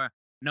more,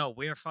 no,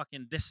 we're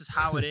fucking, this is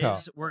how it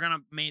is. We're gonna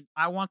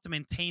I want to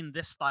maintain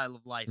this style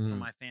of life for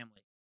my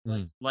family.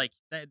 Like,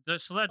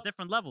 so there are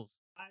different levels.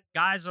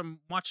 Guys are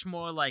much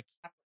more like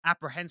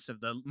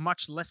apprehensive. They're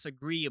much less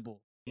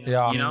agreeable.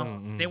 Yeah. You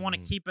know, they want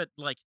to keep it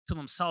like to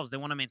themselves. They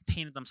want to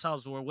maintain it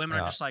themselves. Where women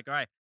are just like, all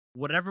right,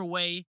 whatever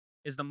way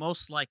is the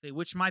most likely,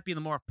 which might be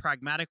the more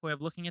pragmatic way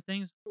of looking at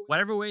things.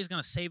 Whatever way is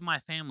gonna save my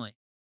family,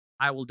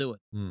 I will do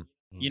it.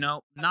 You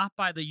know, not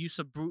by the use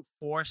of brute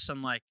force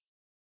and like,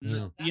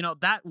 you know,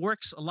 that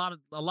works a lot of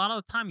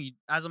the time. You,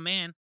 as a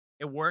man,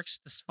 it works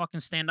to fucking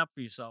stand up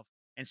for yourself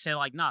and say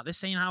like, nah,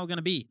 this ain't how we're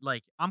gonna be.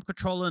 Like, I'm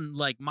controlling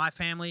like my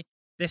family.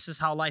 This is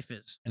how life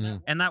is,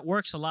 and that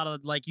works a lot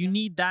of like. You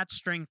need that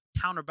strength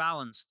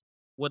counterbalanced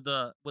with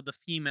the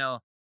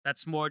female.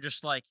 That's more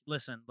just like,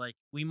 listen, like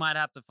we might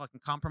have to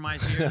fucking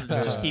compromise here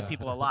to just keep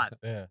people alive.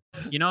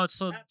 You know,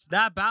 it's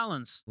that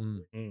balance,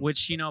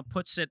 which, you know,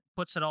 puts it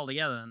all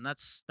together, and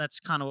that's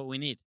kind of what we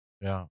need.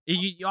 Yeah,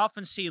 you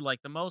often see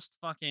like the most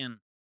fucking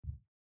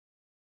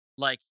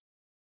like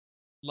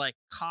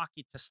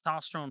cocky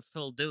testosterone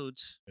filled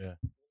dudes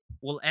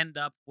will end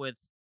up with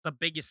the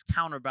biggest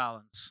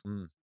counterbalance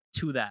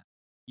to that.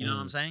 You know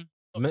what I'm saying?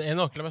 Men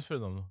la meg spørre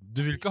deg om noe.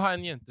 Du vil ikke ha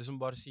en jente som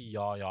bare sier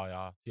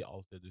ja til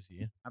alt det du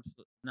sier?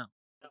 Absolutely. No.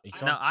 Ikke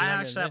sant? No, I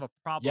actually have a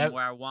problem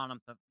where I want them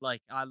to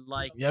like. I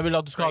like. Jeg vil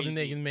at du skal ha din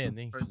egen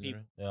mening.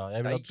 Ja,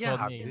 jeg vil at du skal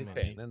ha Det din er egen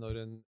mening.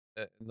 irriterende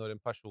når en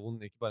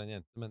person, ikke bare en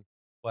jente, men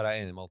bare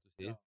er enig med alt du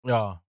sier.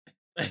 Ja.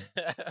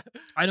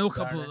 I know a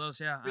couple of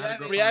those, yeah.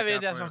 For jeg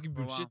vet jeg snakker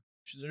bullshit,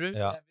 skjønner du?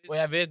 Ja. Og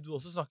jeg vet du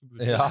også snakker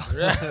bullshit. Ja.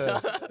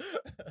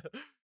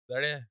 Det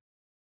er det.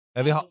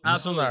 Man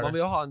Absolutely. vil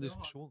jo ha en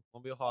diskusjon.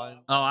 Man vil jo ha en...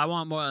 Oh, I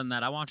want more than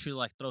that. I want you to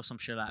like throw some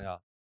shit at. Ja.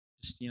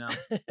 Just, you know,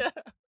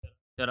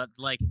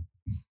 like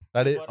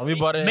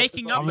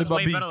making up is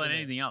way better than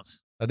anything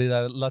else. Det er de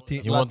der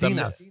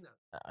latinas.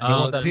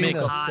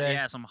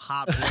 Yeah, some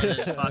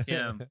hot-blooded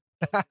fucking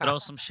throw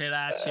some shit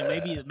at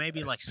you.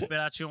 Maybe like spit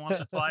at you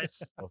once or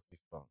twice.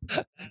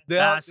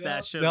 That's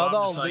that shit.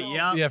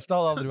 Jefta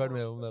hadde aldri vært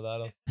med om det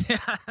der, altså.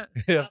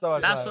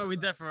 That's where we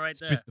differ right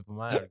there. Spytte på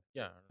meg.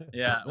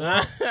 Yeah.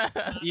 Well,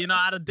 you know,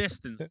 at a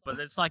distance, but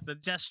it's like the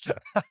gesture.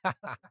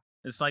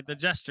 It's like the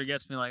gesture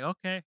gets me like,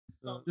 okay,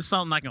 this is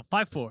something I can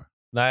fight for.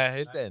 Nei, jeg er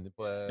helt enig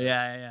på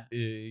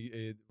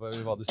I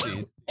hva du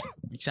sier.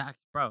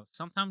 Exactly, bro.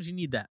 Sometimes you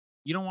need that.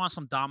 You don't want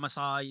some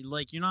domicile.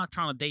 Like, you're not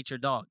trying to date your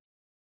dog.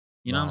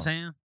 You know what I'm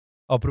saying?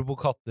 Apropos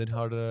katter,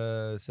 har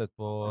dere sett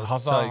på... Han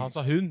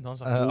sa hund.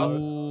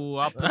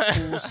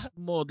 Apropos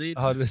smådyr.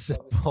 Har dere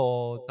sett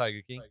på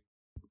Tiger King?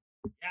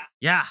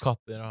 Yeah.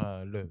 Katter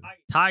og løver.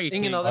 Tiger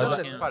King. Ingen av dere har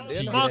sett den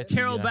ferdig? Fuck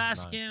Carol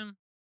Baskin.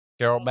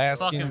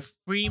 Fucking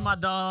free my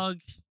dog.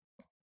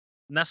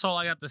 And that's all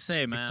I got to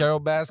say, man. Carol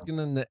Baskin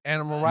and the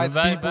animal rights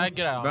people.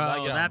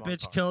 Bro, that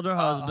bitch killed her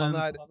husband.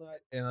 Han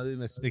en av de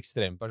mest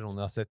ekstreme personene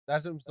jeg har sett. Det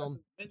er sånn...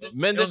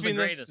 Men det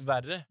finnes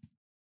verre.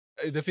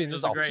 Det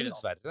finnes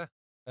absolutt verre.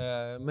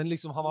 Men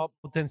liksom, han har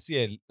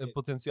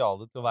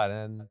potensialet til å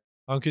være en...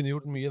 Han kunne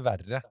gjort mye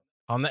verre.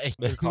 Han er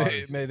ekkel kar.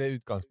 Med det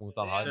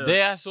utgangspunktet han har. Det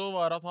jeg så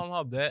var at han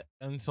hadde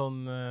en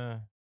sånn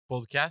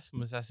podcast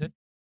med seg selv.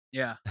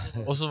 Yeah.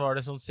 Og så var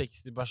det sånn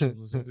 60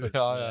 personer som følte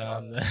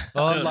Han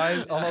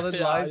hadde et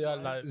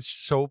live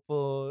show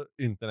på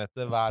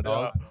internettet hver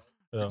dag.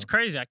 It's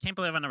crazy. I can't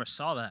believe I never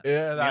saw that.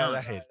 Yeah, det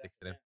er helt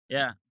ekstremt.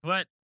 Yeah,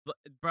 but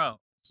bro,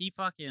 he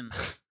fucking...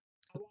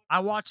 I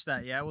watched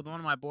that, with one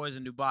of my boys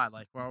in Dubai,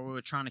 like, while we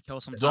were trying to kill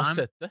some time. Du har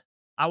sett det?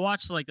 I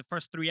watched, like, the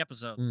first 3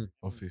 episodes.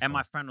 And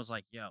my friend was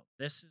like, yo,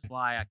 this is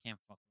why I can't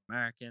fuck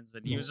Americans.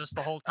 And he was just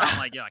the whole time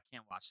like, yo, I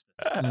can't watch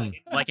this.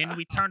 Like, and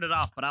we turned it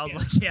off, but I was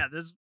like, yeah,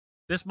 this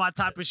is my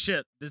type of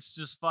shit. This is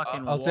just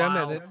fucking wild. Jeg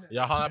mener,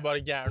 ja, han er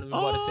bare gæren. Det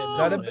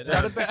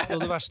er det beste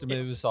og det verste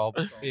med USA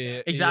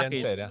i en serie.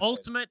 It's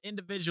ultimate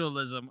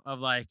individualism of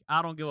like,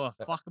 I don't give a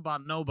fuck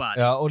about nobody.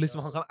 Ja, og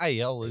liksom han kan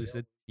eie alle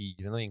disse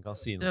tigrene og ingen kan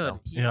si noe.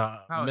 Ja,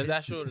 men det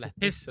er så lett.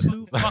 His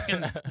 2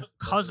 fucking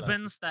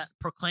husbands that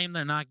proclaim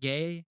they're not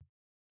gay,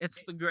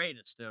 it's the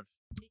greatest, dude.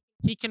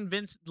 He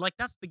convinced, like,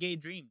 that's the gay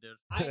dream, dude.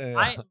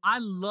 I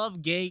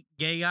love gay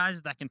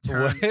guys that can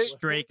turn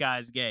straight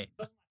guys gay.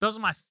 Those are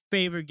my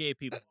favorite gay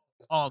people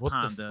all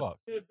time, dude. Fuck?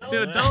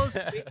 Dude,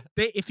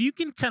 if you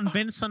can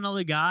convince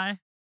another guy,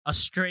 a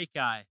straight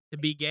guy, to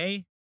be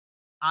gay,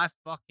 I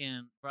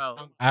fucking,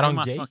 bro. I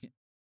don't gay?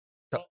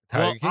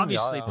 Well,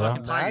 obviously,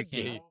 fucking Tiger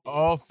King.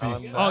 Oh,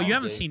 oh, you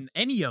haven't seen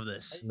any of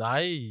this?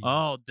 Nei.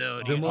 Oh,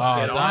 dude. Du må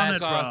se on it,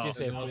 bro.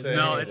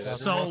 No, it's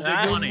so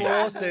funny.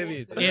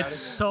 It's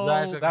so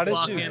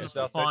fucking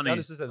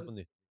funny.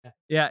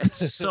 Yeah,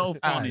 it's so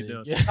funny,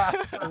 dude.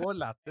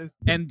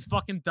 And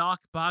fucking Doc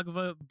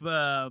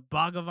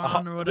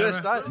Bhagavan or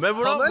whatever. Men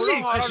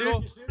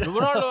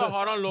hvordan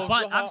har han lov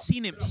But I've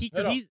seen him. He's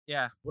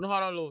Hvordan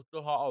har han lov til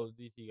å ha alle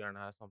de tigrene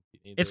her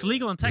samtidig? It's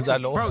legal in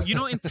Texas. Bro, you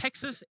know, in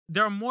Texas,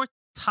 there are more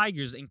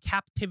tigers in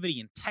captivity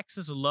in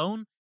Texas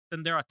alone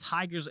than there are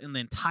tigers in the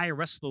entire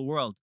rest of the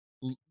world,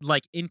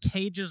 like in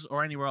cages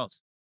or anywhere else.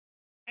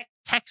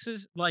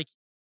 Texas, like,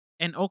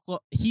 and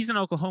Oklahoma, he's in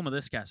Oklahoma,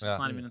 this guy, so it's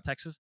not even in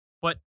Texas.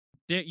 But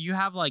you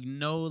have like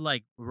no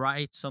like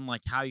rights on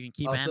like how you can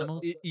keep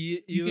animals. I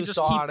You can just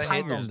USA keep det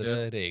helt tigers,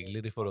 andre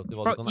regler I forhold til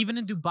hva Bro, du kan... even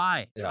in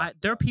Dubai, Yeah.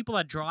 there are people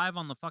that drive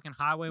on the fucking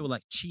highway with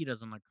like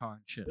cheetahs in their car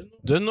and shit.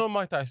 Du når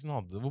Mike Tyson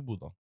hadde det, hvor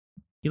bodde han?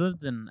 He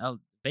lived in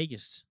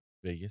Vegas.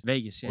 Vegas.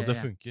 Vegas, yeah. Og det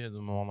yeah. funker?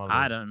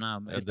 I don't know.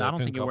 I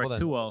don't think it worked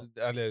too well.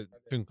 Eller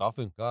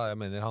funka. Jeg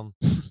mener han...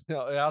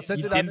 Ja, jeg har sett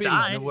He de der didn't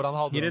bildene die. hvor han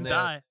hadde He didn't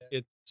die.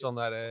 et sånn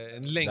der,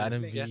 en lenge. Det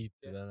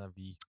en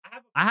hvit.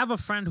 I have a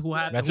friend who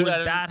had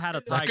whose dad had a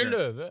Det ikke tiger.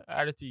 løve,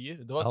 det tiger?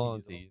 Det var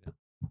tiger.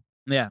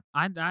 Yeah,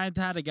 I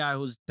had a guy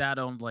whose dad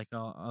owned like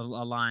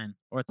a lion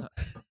or a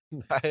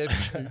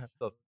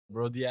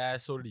Bro, de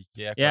så like.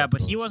 Yeah,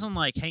 but he wasn't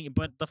like hanging.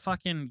 But the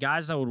fucking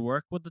guys that would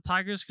work with the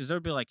tigers, because there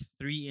would be like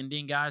 3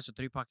 Indian guys or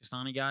 3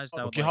 Pakistani guys.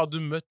 That would, Har du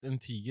møtt en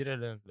tiger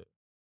eller?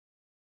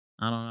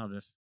 I don't know,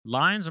 dude.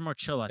 Lions are more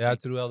chill, I think. Jeg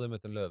tror jeg hadde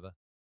møtt en løve.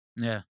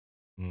 Yeah.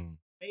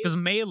 Because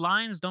male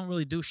lions don't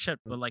really do shit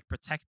but like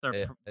protect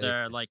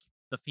their like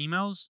the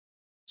females.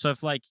 So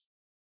if like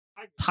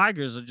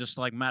tigers are just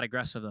like mad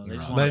aggressive though. They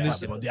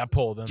just want de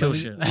på den. Chill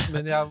shit.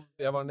 Men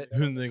jeg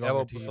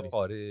var på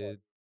safari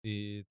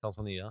I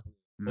Tanzania.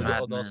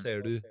 Og da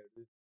ser du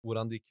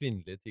hvordan de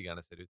kvinnelige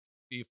tigerne ser ut.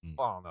 Fy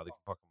faen, jeg hadde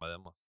ikke pakket med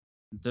dem, altså.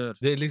 Dude.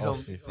 Det liksom,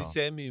 de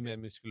ser mye mer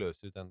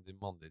muskuløse ut enn de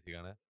mannlige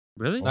tigerne.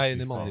 Really? Nei,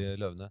 de mannlige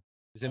løvene.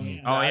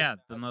 Oh yeah,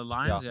 the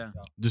lions, yeah.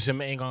 Du ser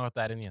med en gang at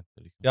det en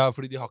jente, liksom. Ja,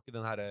 fordi de har ikke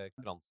den her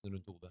kransen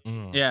rundt hodet.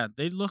 Yeah,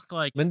 they look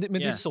like... Men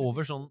de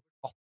sover sånn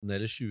 18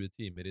 eller 20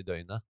 timer I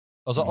døgnet.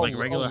 Altså like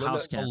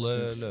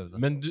alle løvene.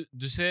 Men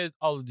du ser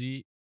alle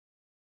de...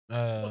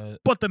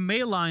 But the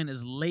male lion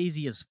is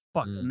lazy as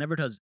fuck. It never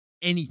does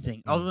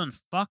anything other than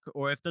fuck,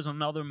 or if there's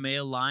another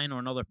male lion or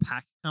another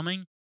pack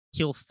coming,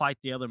 he'll fight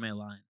the other male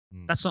lion.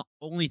 That's the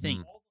only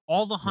thing.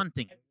 All the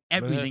hunting,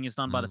 everything is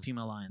done by the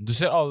female lion. Du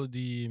ser alle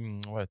de,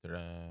 hva heter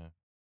det?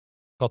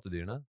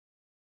 Kattedyrene?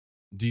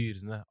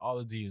 Dyrene,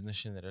 alle dyrene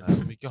generelt,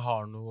 som ikke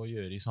har noe å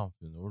gjøre I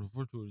samfunnet.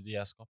 Hvorfor tror du de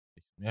skapt?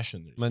 Jeg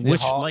skjønner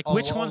ikke.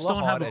 Which ones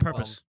don't have a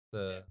purpose?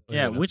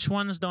 Yeah, which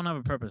ones don't have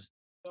a purpose?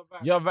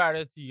 Ja, hva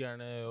det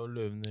tigerne og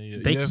løvene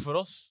gjør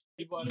for oss?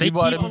 Vi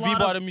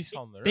bare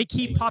mishandler. They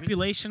keep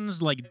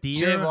populations like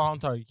deer.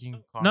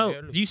 No,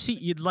 you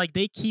see, like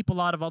they keep a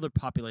lot of other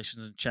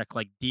populations in check,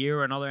 like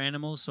deer and other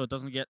animals, so it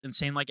doesn't get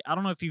insane. Like I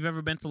don't know if you've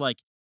ever been to like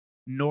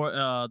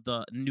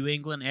the New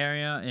England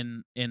area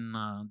in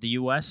the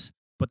U.S.,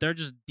 but they're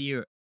just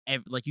deer.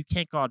 Like you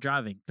can't go out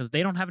driving because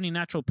they don't have any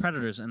natural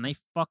predators and they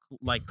fuck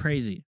like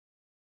crazy.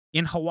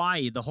 In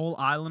Hawaii, the whole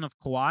island of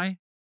Kauai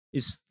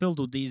is filled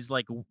with these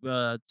like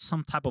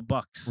some type of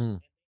bucks.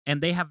 And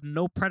they have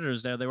no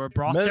predators there. They were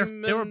brought there.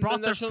 They were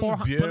brought there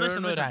 400.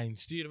 Bjørn og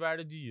reinsdyr, hva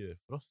det de gjør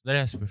for oss?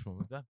 Det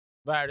spørsmålet der.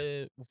 Hva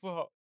det? Hvorfor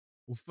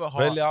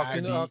har Vel, jeg har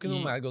ikke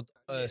noe mer godt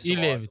I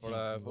levetiden?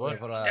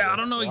 Yeah, I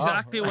don't know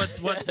exactly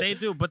what they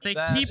do, but they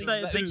keep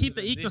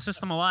the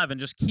ecosystem alive, and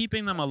just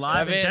keeping them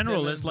alive in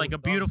general is like a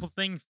beautiful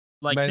thing.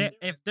 Like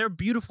if they're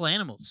beautiful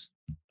animals,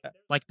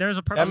 like there's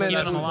a purpose to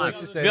keep them alive.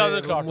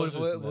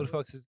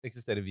 Hvorfor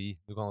eksisterer vi?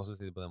 Du kan også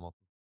si det på den måten.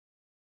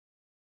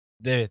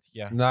 Det vet ikke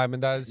jeg. Nei,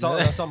 men det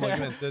samme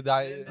argumentet.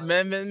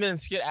 Men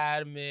mennesker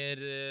mer...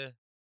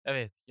 jeg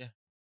vet ikke.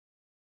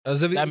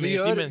 Altså, vi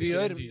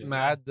gjør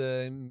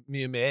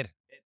mye mer.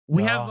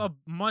 We have a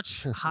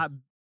much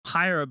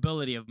higher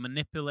ability of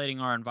manipulating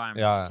our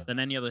environment than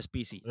any other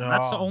species. And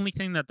that's the only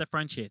thing that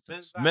differentiates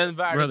us. Men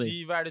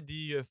hva det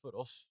de gjør for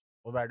oss?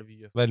 Og hva det vi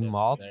gjør for dem? Vel,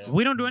 mat.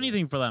 We don't do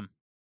anything for them.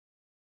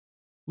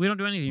 We don't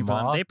do anything for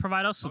them. They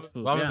provide us with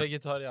food. Hva med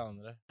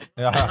vegetarianere?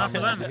 Not for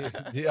them.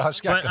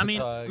 But I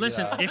mean,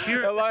 listen, if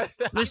you're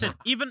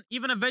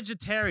even a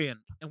vegetarian,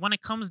 when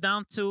it comes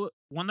down to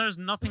when there's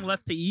nothing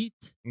left to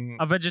eat,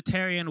 a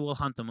vegetarian will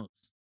hunt a moose.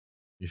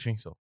 You think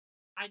so?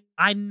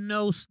 I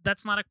know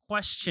that's not a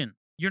question.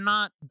 You're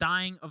not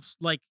dying of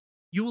like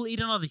you will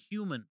eat another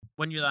human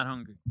when you're that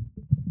hungry.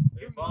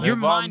 Your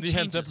mind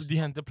changes. De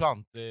henter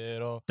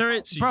planter og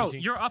bro,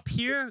 you're up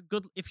here.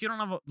 Good if you don't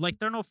have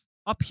they're no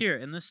up here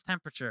in this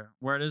temperature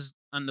where it is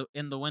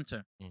in the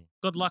winter.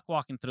 Good luck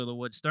walking through the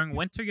woods. During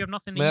winter, you have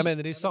nothing to eat. Men jeg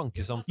mener I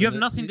sankesamfunnet. You have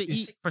nothing to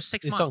eat for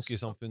 6 months. I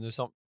sankesamfunnet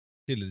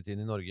tidligere tiden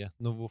I Norge,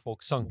 hvor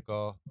folk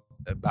sanka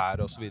bær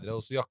og så videre,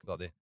 og så jakta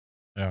de.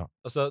 Ja.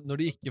 Altså, når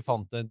de ikke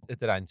fant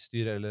et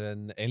reinsdyr eller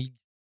en elg,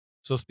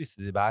 så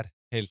spiste de bær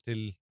helt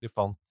til de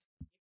fant.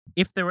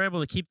 If they were able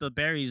to keep the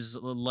berries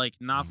like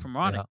not from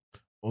rotting.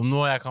 Og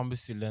nå jeg kan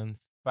bestille en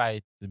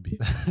feit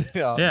biff.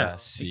 Yeah,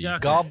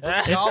 exactly. God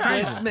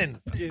bless men.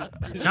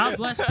 God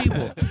bless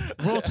people.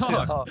 Real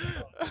talk.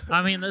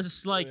 I mean, this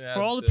is like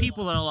for all the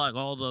people that are like,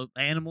 oh, the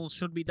animals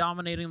should be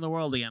dominating the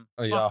world again.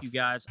 Fuck you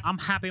guys. I'm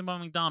happy about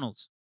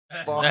McDonald's.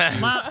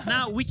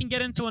 Now we can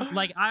get into it.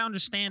 Like, I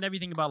understand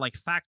everything about like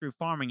factory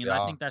farming, and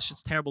I think that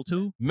shit's terrible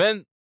too.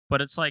 But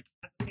it's like,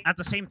 at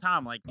the same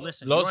time, like,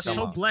 listen, you're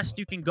so blessed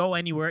you can go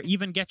anywhere,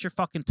 even get your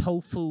fucking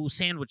tofu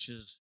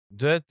sandwiches.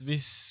 Du vet,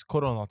 hvis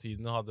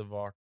koronatiden hadde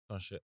vart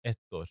kanskje 1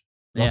 år,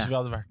 kanskje vi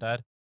hadde vært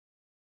der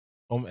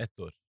om 1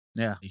 år,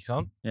 ikke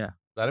sant? Yeah.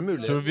 Det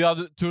mulig. Tror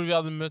vi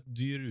hadde møtt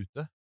dyr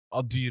ute?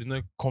 at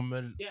dyrene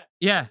kommer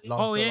Yeah.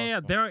 langt Oh, og yeah, langt yeah.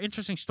 nå. There are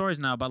interesting stories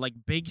now about like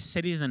big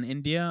cities in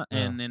India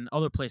and in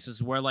other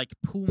places where like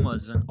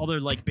pumas and other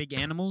like big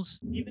animals,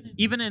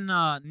 even in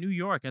New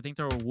York, I think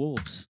there were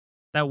wolves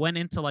that went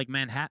into like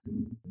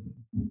Manhattan.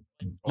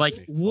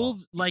 Like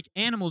wolves, like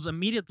animals,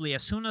 immediately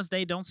as soon as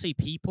they don't see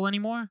people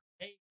anymore,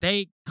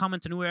 they come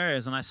into new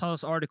areas. And I saw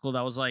this article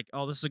that was like,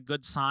 "Oh, this is a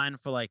good sign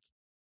for like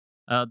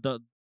the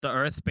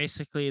Earth,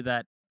 basically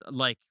that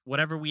like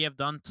whatever we have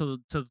done to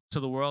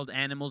the world,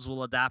 animals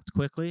will adapt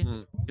quickly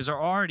because there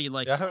are already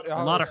like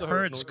a lot of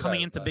herds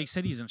coming into big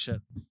cities and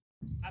shit.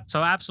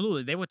 So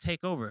absolutely, they would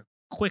take over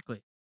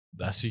quickly."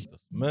 Det sykt,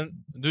 altså.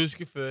 Men du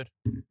husker før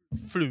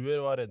fluer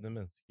var redde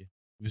mennesker,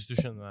 hvis du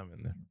skjønner hva jeg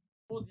mener.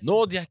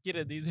 Nå, de er ikke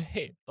redde i det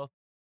hele tatt.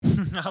 I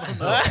don't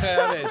know.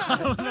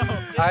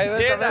 Nei,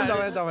 vent.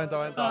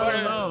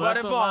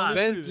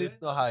 Vent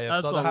litt nå her,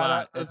 That's det her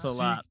er a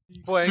lot.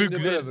 poeng du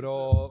prøver å...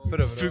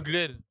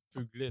 Fugler.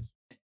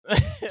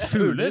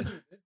 Fugler?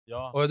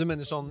 Ja. Og du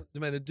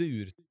mener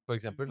duer, for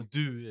eksempel?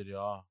 Duer,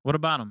 ja. What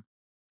about them?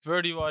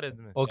 Før de var redde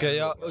mennesker. Ok,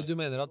 ja, og du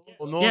mener at...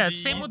 Og nå Yeah, de,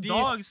 same with de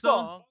dogs, though.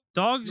 faen.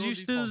 Dogs No,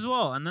 used they to as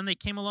well, and then they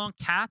came along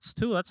cats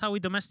too. That's how we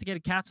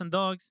domesticated cats and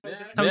dogs. That's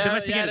how we Jeg er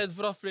domesticated. redd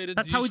for at flere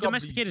That's dyr how we skal bli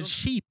domesticated sånn.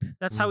 sheep.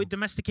 That's how we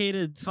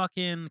domesticated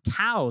fucking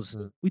cows.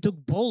 We took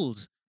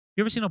bulls.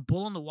 You ever seen a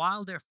bull in the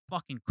wild? They're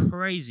fucking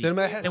crazy. Til og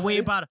med They weigh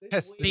about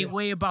hester. they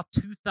weigh about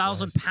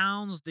 2,000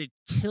 pounds. They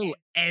kill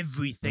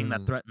everything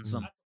that threatens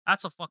them.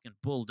 That's a fucking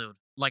bull, dude.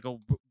 Like a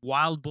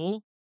wild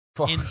bull.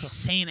 Fuck.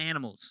 Insane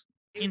animals.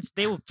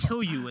 They will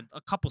kill you in a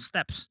couple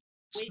steps.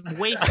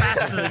 Way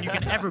faster than you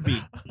can ever be.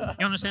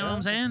 You understand what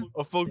I'm saying?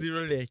 Og folk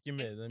driver og leker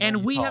med dem.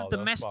 And we Italia have og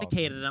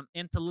domesticated them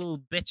into little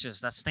bitches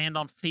that stand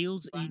on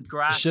fields, eat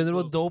grass. Skjønner du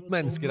hvor dope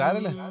mennesker er,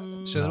 eller?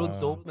 Skjønner du hvor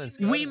dope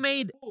mennesker er? We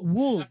made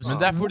wolves. Men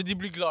det er fordi de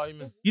blir glad i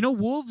mennesker. You know,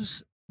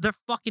 wolves,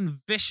 they're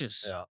fucking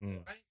vicious. Ja.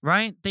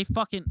 Right? They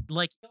fucking,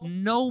 like,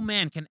 no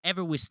man can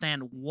ever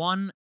withstand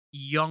one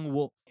young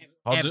wolf.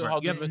 Hadde Ever. du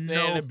You have møtt det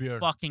no eller bjørn?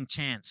 fucking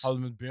chance. Hadde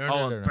du møtt bjørn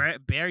Oh, eller?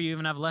 bear, you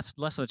even have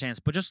less of a chance.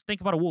 But just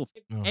think about a wolf.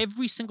 Yeah.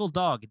 Every single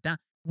dog.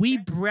 We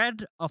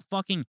bred a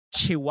fucking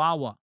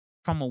chihuahua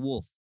from a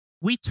wolf.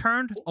 We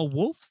turned a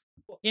wolf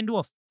into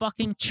a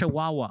fucking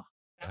chihuahua.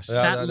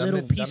 That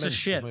little piece of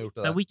shit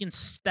that we can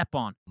step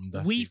on.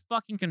 We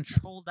fucking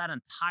controlled that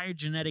entire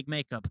genetic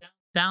makeup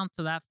down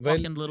to that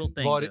fucking little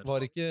thing.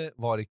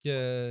 Var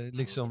ikke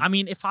liksom... I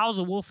mean, if I was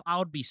a wolf, I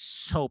would be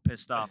so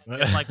pissed off.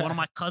 If like one of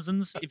my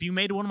cousins, if you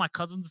made one of my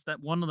cousins that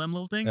one of them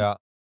little things, Ja.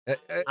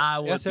 I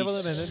would ser hva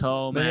du be mener,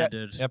 so men mad,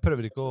 dude. Jeg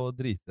prøver ikke å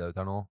drite deg ut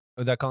her nå.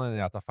 Det kan hende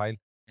jeg tar feil.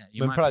 Yeah,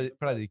 Men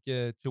pleier ikke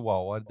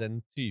chihuahuaer,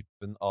 den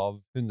typen av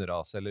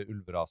hunderase eller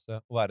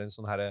ulverase, å være en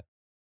sånn her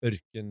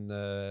ørken...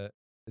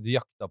 De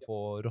jakta på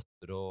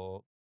rotter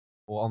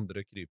og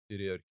andre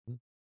krypdyr i ørkenen?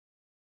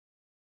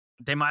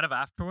 They might have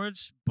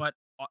afterwards, but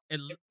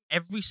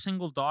every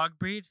single dog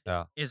breed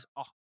is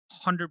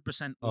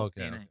 100% wolf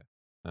DNA.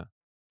 Okay.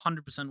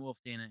 100% wolf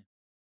DNA.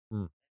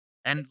 Mm.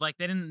 And like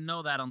they didn't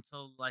know that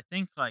until I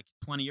think like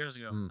 20 years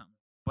ago or something.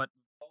 But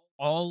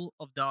all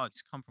of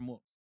dogs come from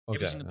wolves.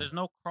 There's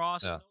no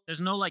cross. Yeah.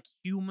 There's no like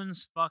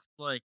humans fucked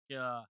like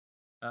the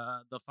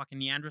fucking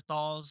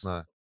Neanderthals.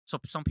 No. So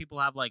some people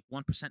have like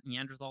 1%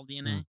 Neanderthal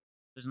DNA.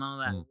 There's none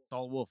of that. It's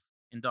all wolf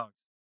in dogs.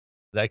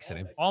 Det er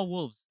ekstremt. All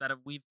wolves that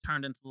we've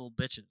turned into little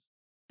bitches.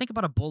 Think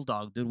about a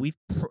bulldog, dude.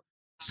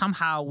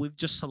 Somehow we've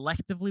just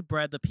selectively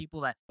bred the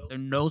people that their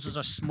noses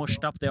are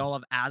smushed up. They all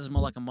have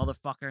asthma like a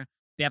motherfucker.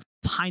 They have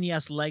tiny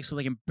ass legs so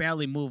they can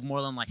barely move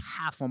more than like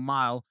half a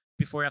mile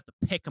before you have to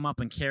pick them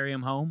up and carry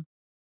them home.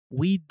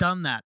 We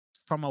done that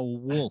from a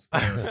wolf.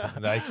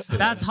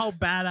 That's how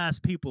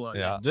badass people are.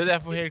 Yeah. Det er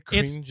derfor helt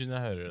cringe når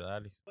jeg hører det her.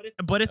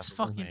 Liksom. But it's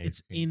fucking,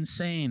 it's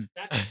insane.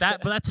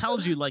 But that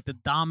tells you like the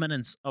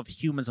dominance of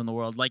humans in the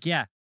world. Like,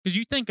 yeah, because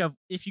you think of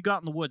if you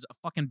got in the woods, a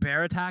fucking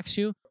bear attacks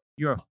you,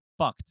 you're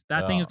fucked.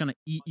 That thing is gonna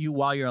eat you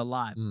while you're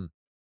alive.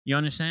 You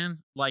understand?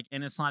 Like,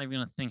 and it's not even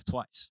gonna think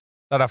twice.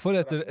 Det er derfor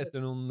etter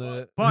noen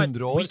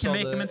 100 år,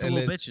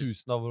 eller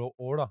 1000 av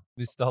år da,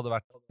 hvis det hadde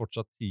vært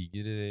fortsatt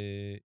tiger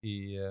i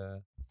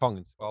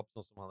fangenskap,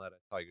 sånn som han der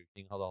Tiger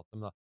King hadde hatt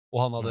dem da,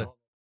 og han hadde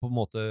på en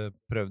måte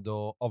prøvd å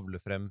avle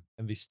frem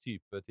en viss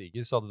type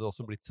tiger, så hadde det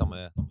også blitt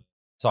samme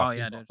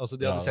saken. Altså,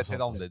 de hadde sett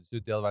helt annerledes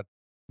ut, de hadde vært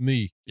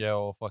myke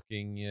og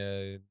fucking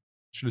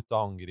sluttet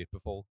å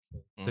angripe folk.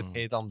 Sett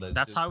helt annerledes ut.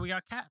 That's how we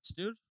got cats,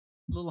 dude.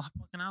 Little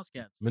fucking house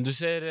cats. Men du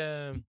ser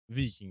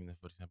vikingene,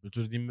 for eksempel.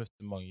 Tror du de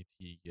møtte mange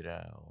tigre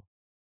og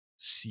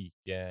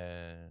syke...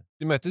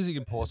 De møtte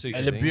sikkert på syke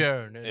eller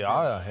bjørner.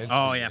 Ja, helt syke.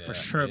 Oh, yeah, for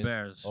sure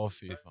bears.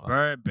 Fy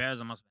faen.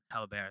 Bears, I must have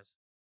hella bears.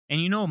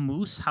 And you know a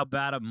moose, how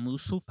bad a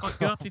moose will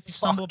fuck you up if you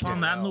stumble upon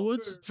that in the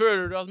woods?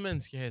 Føler du at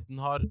menneskeheten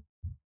har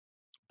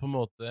på en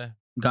måte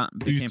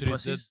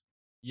utryddet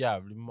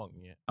jævlig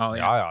mange? Oh,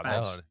 ja, det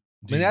har det.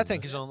 Men jeg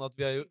tenker sånn at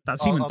vi har jo...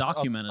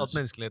 At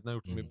menneskeligheten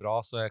har gjort så mye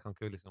bra, så jeg kan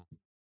ikke liksom...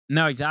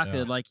 No, exactly.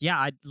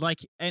 Yeah. Like,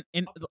 yeah,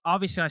 and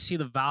obviously I see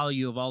the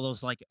value of all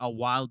those, like, a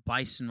wild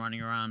bison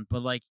running around,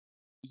 but, like,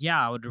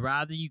 yeah, I would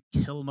rather you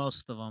kill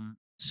most of them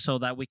so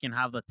that we can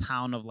have the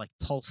town of like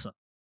Tulsa,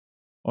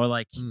 or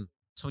like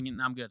so we can.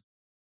 I'm good.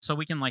 So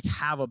we can like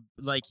have a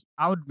like.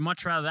 I would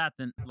much rather that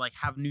than like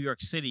have New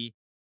York City,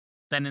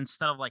 than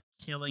instead of like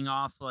killing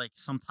off like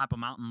some type of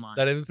mountain lion.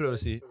 Det vi prøver å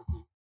si.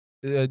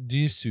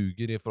 Dyr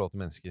suger I forhold til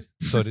mennesker.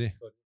 Sorry.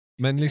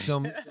 Men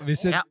liksom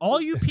yeah,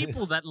 all you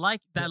people that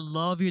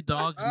love your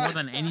dogs more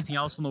than anything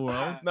else in the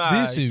world.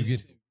 De suger.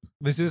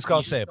 Hvis du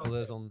skal se på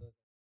det sånn.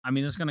 I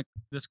mean,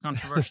 this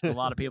controversial to a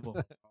lot of people.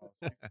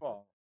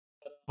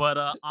 But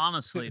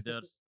honestly,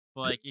 dude,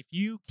 like if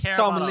you care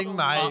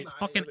about a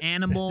fucking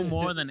animal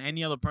more than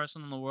any other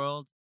person in the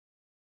world,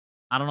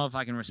 I don't know if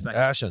I can respect it.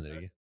 Jeg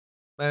skjønner ikke.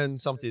 Men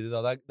samtidig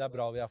da, det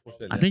bra vi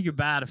forskjellige. I think you're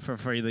bad for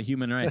the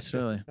human race,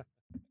 really.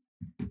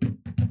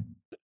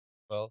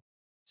 Well,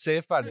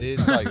 se ferdig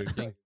Tiger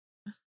King.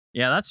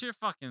 Yeah, that's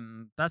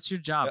your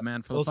job,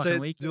 man, for the fucking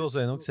week. Du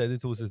også nok se de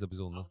 2 siste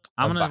episodene.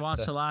 I'm gonna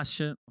watch the last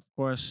shit, of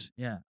course.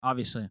 Yeah,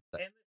 obviously.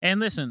 And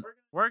listen,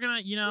 we're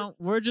gonna,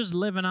 we're just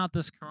living out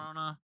this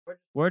corona.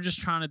 We're just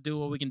trying to do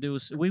what we can do.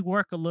 We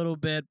work a little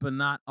bit, but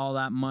not all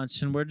that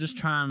much, and we're just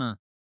trying to,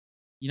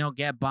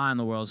 get by in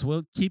the world. So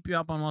we'll keep you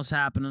up on what's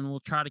happening. We'll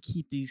try to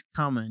keep these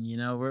coming.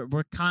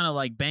 We're kind of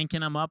like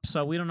banking them up,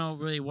 so we don't know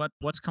really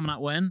what's coming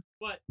out when.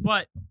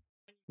 But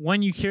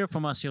when you hear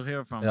from us, you'll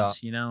hear from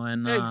us,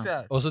 and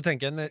Og så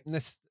tenker jeg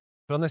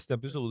fra neste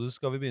episode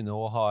skal vi begynne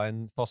å ha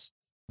en fast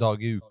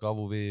dag I uka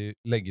hvor vi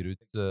legger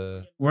ut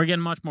we're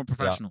getting much more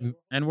professional.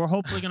 And we're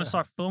hopefully going to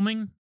start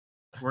filming.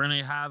 We're going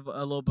to have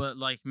a little bit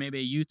like maybe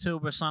a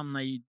YouTube or something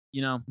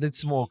that litt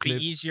småklipp.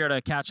 Be easier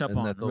to catch up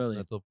on, nettopp, really.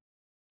 Nettopp.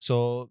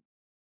 Så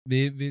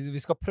vi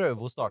skal prøve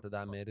å starte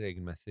det mer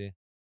regelmessig.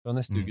 Fra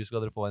neste uke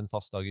skal dere få en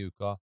fast dag I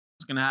uka.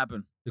 It's going to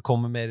happen. Det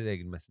kommer mer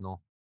regelmessig nå.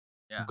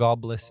 Yeah.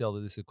 God bless I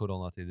alle disse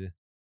koronatider.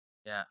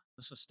 Yeah,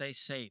 just stay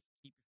safe.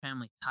 Keep your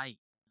family tight.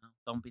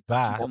 Don't be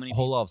touching too many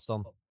people. Hold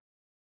avstand.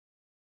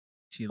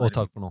 Og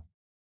takk for nå.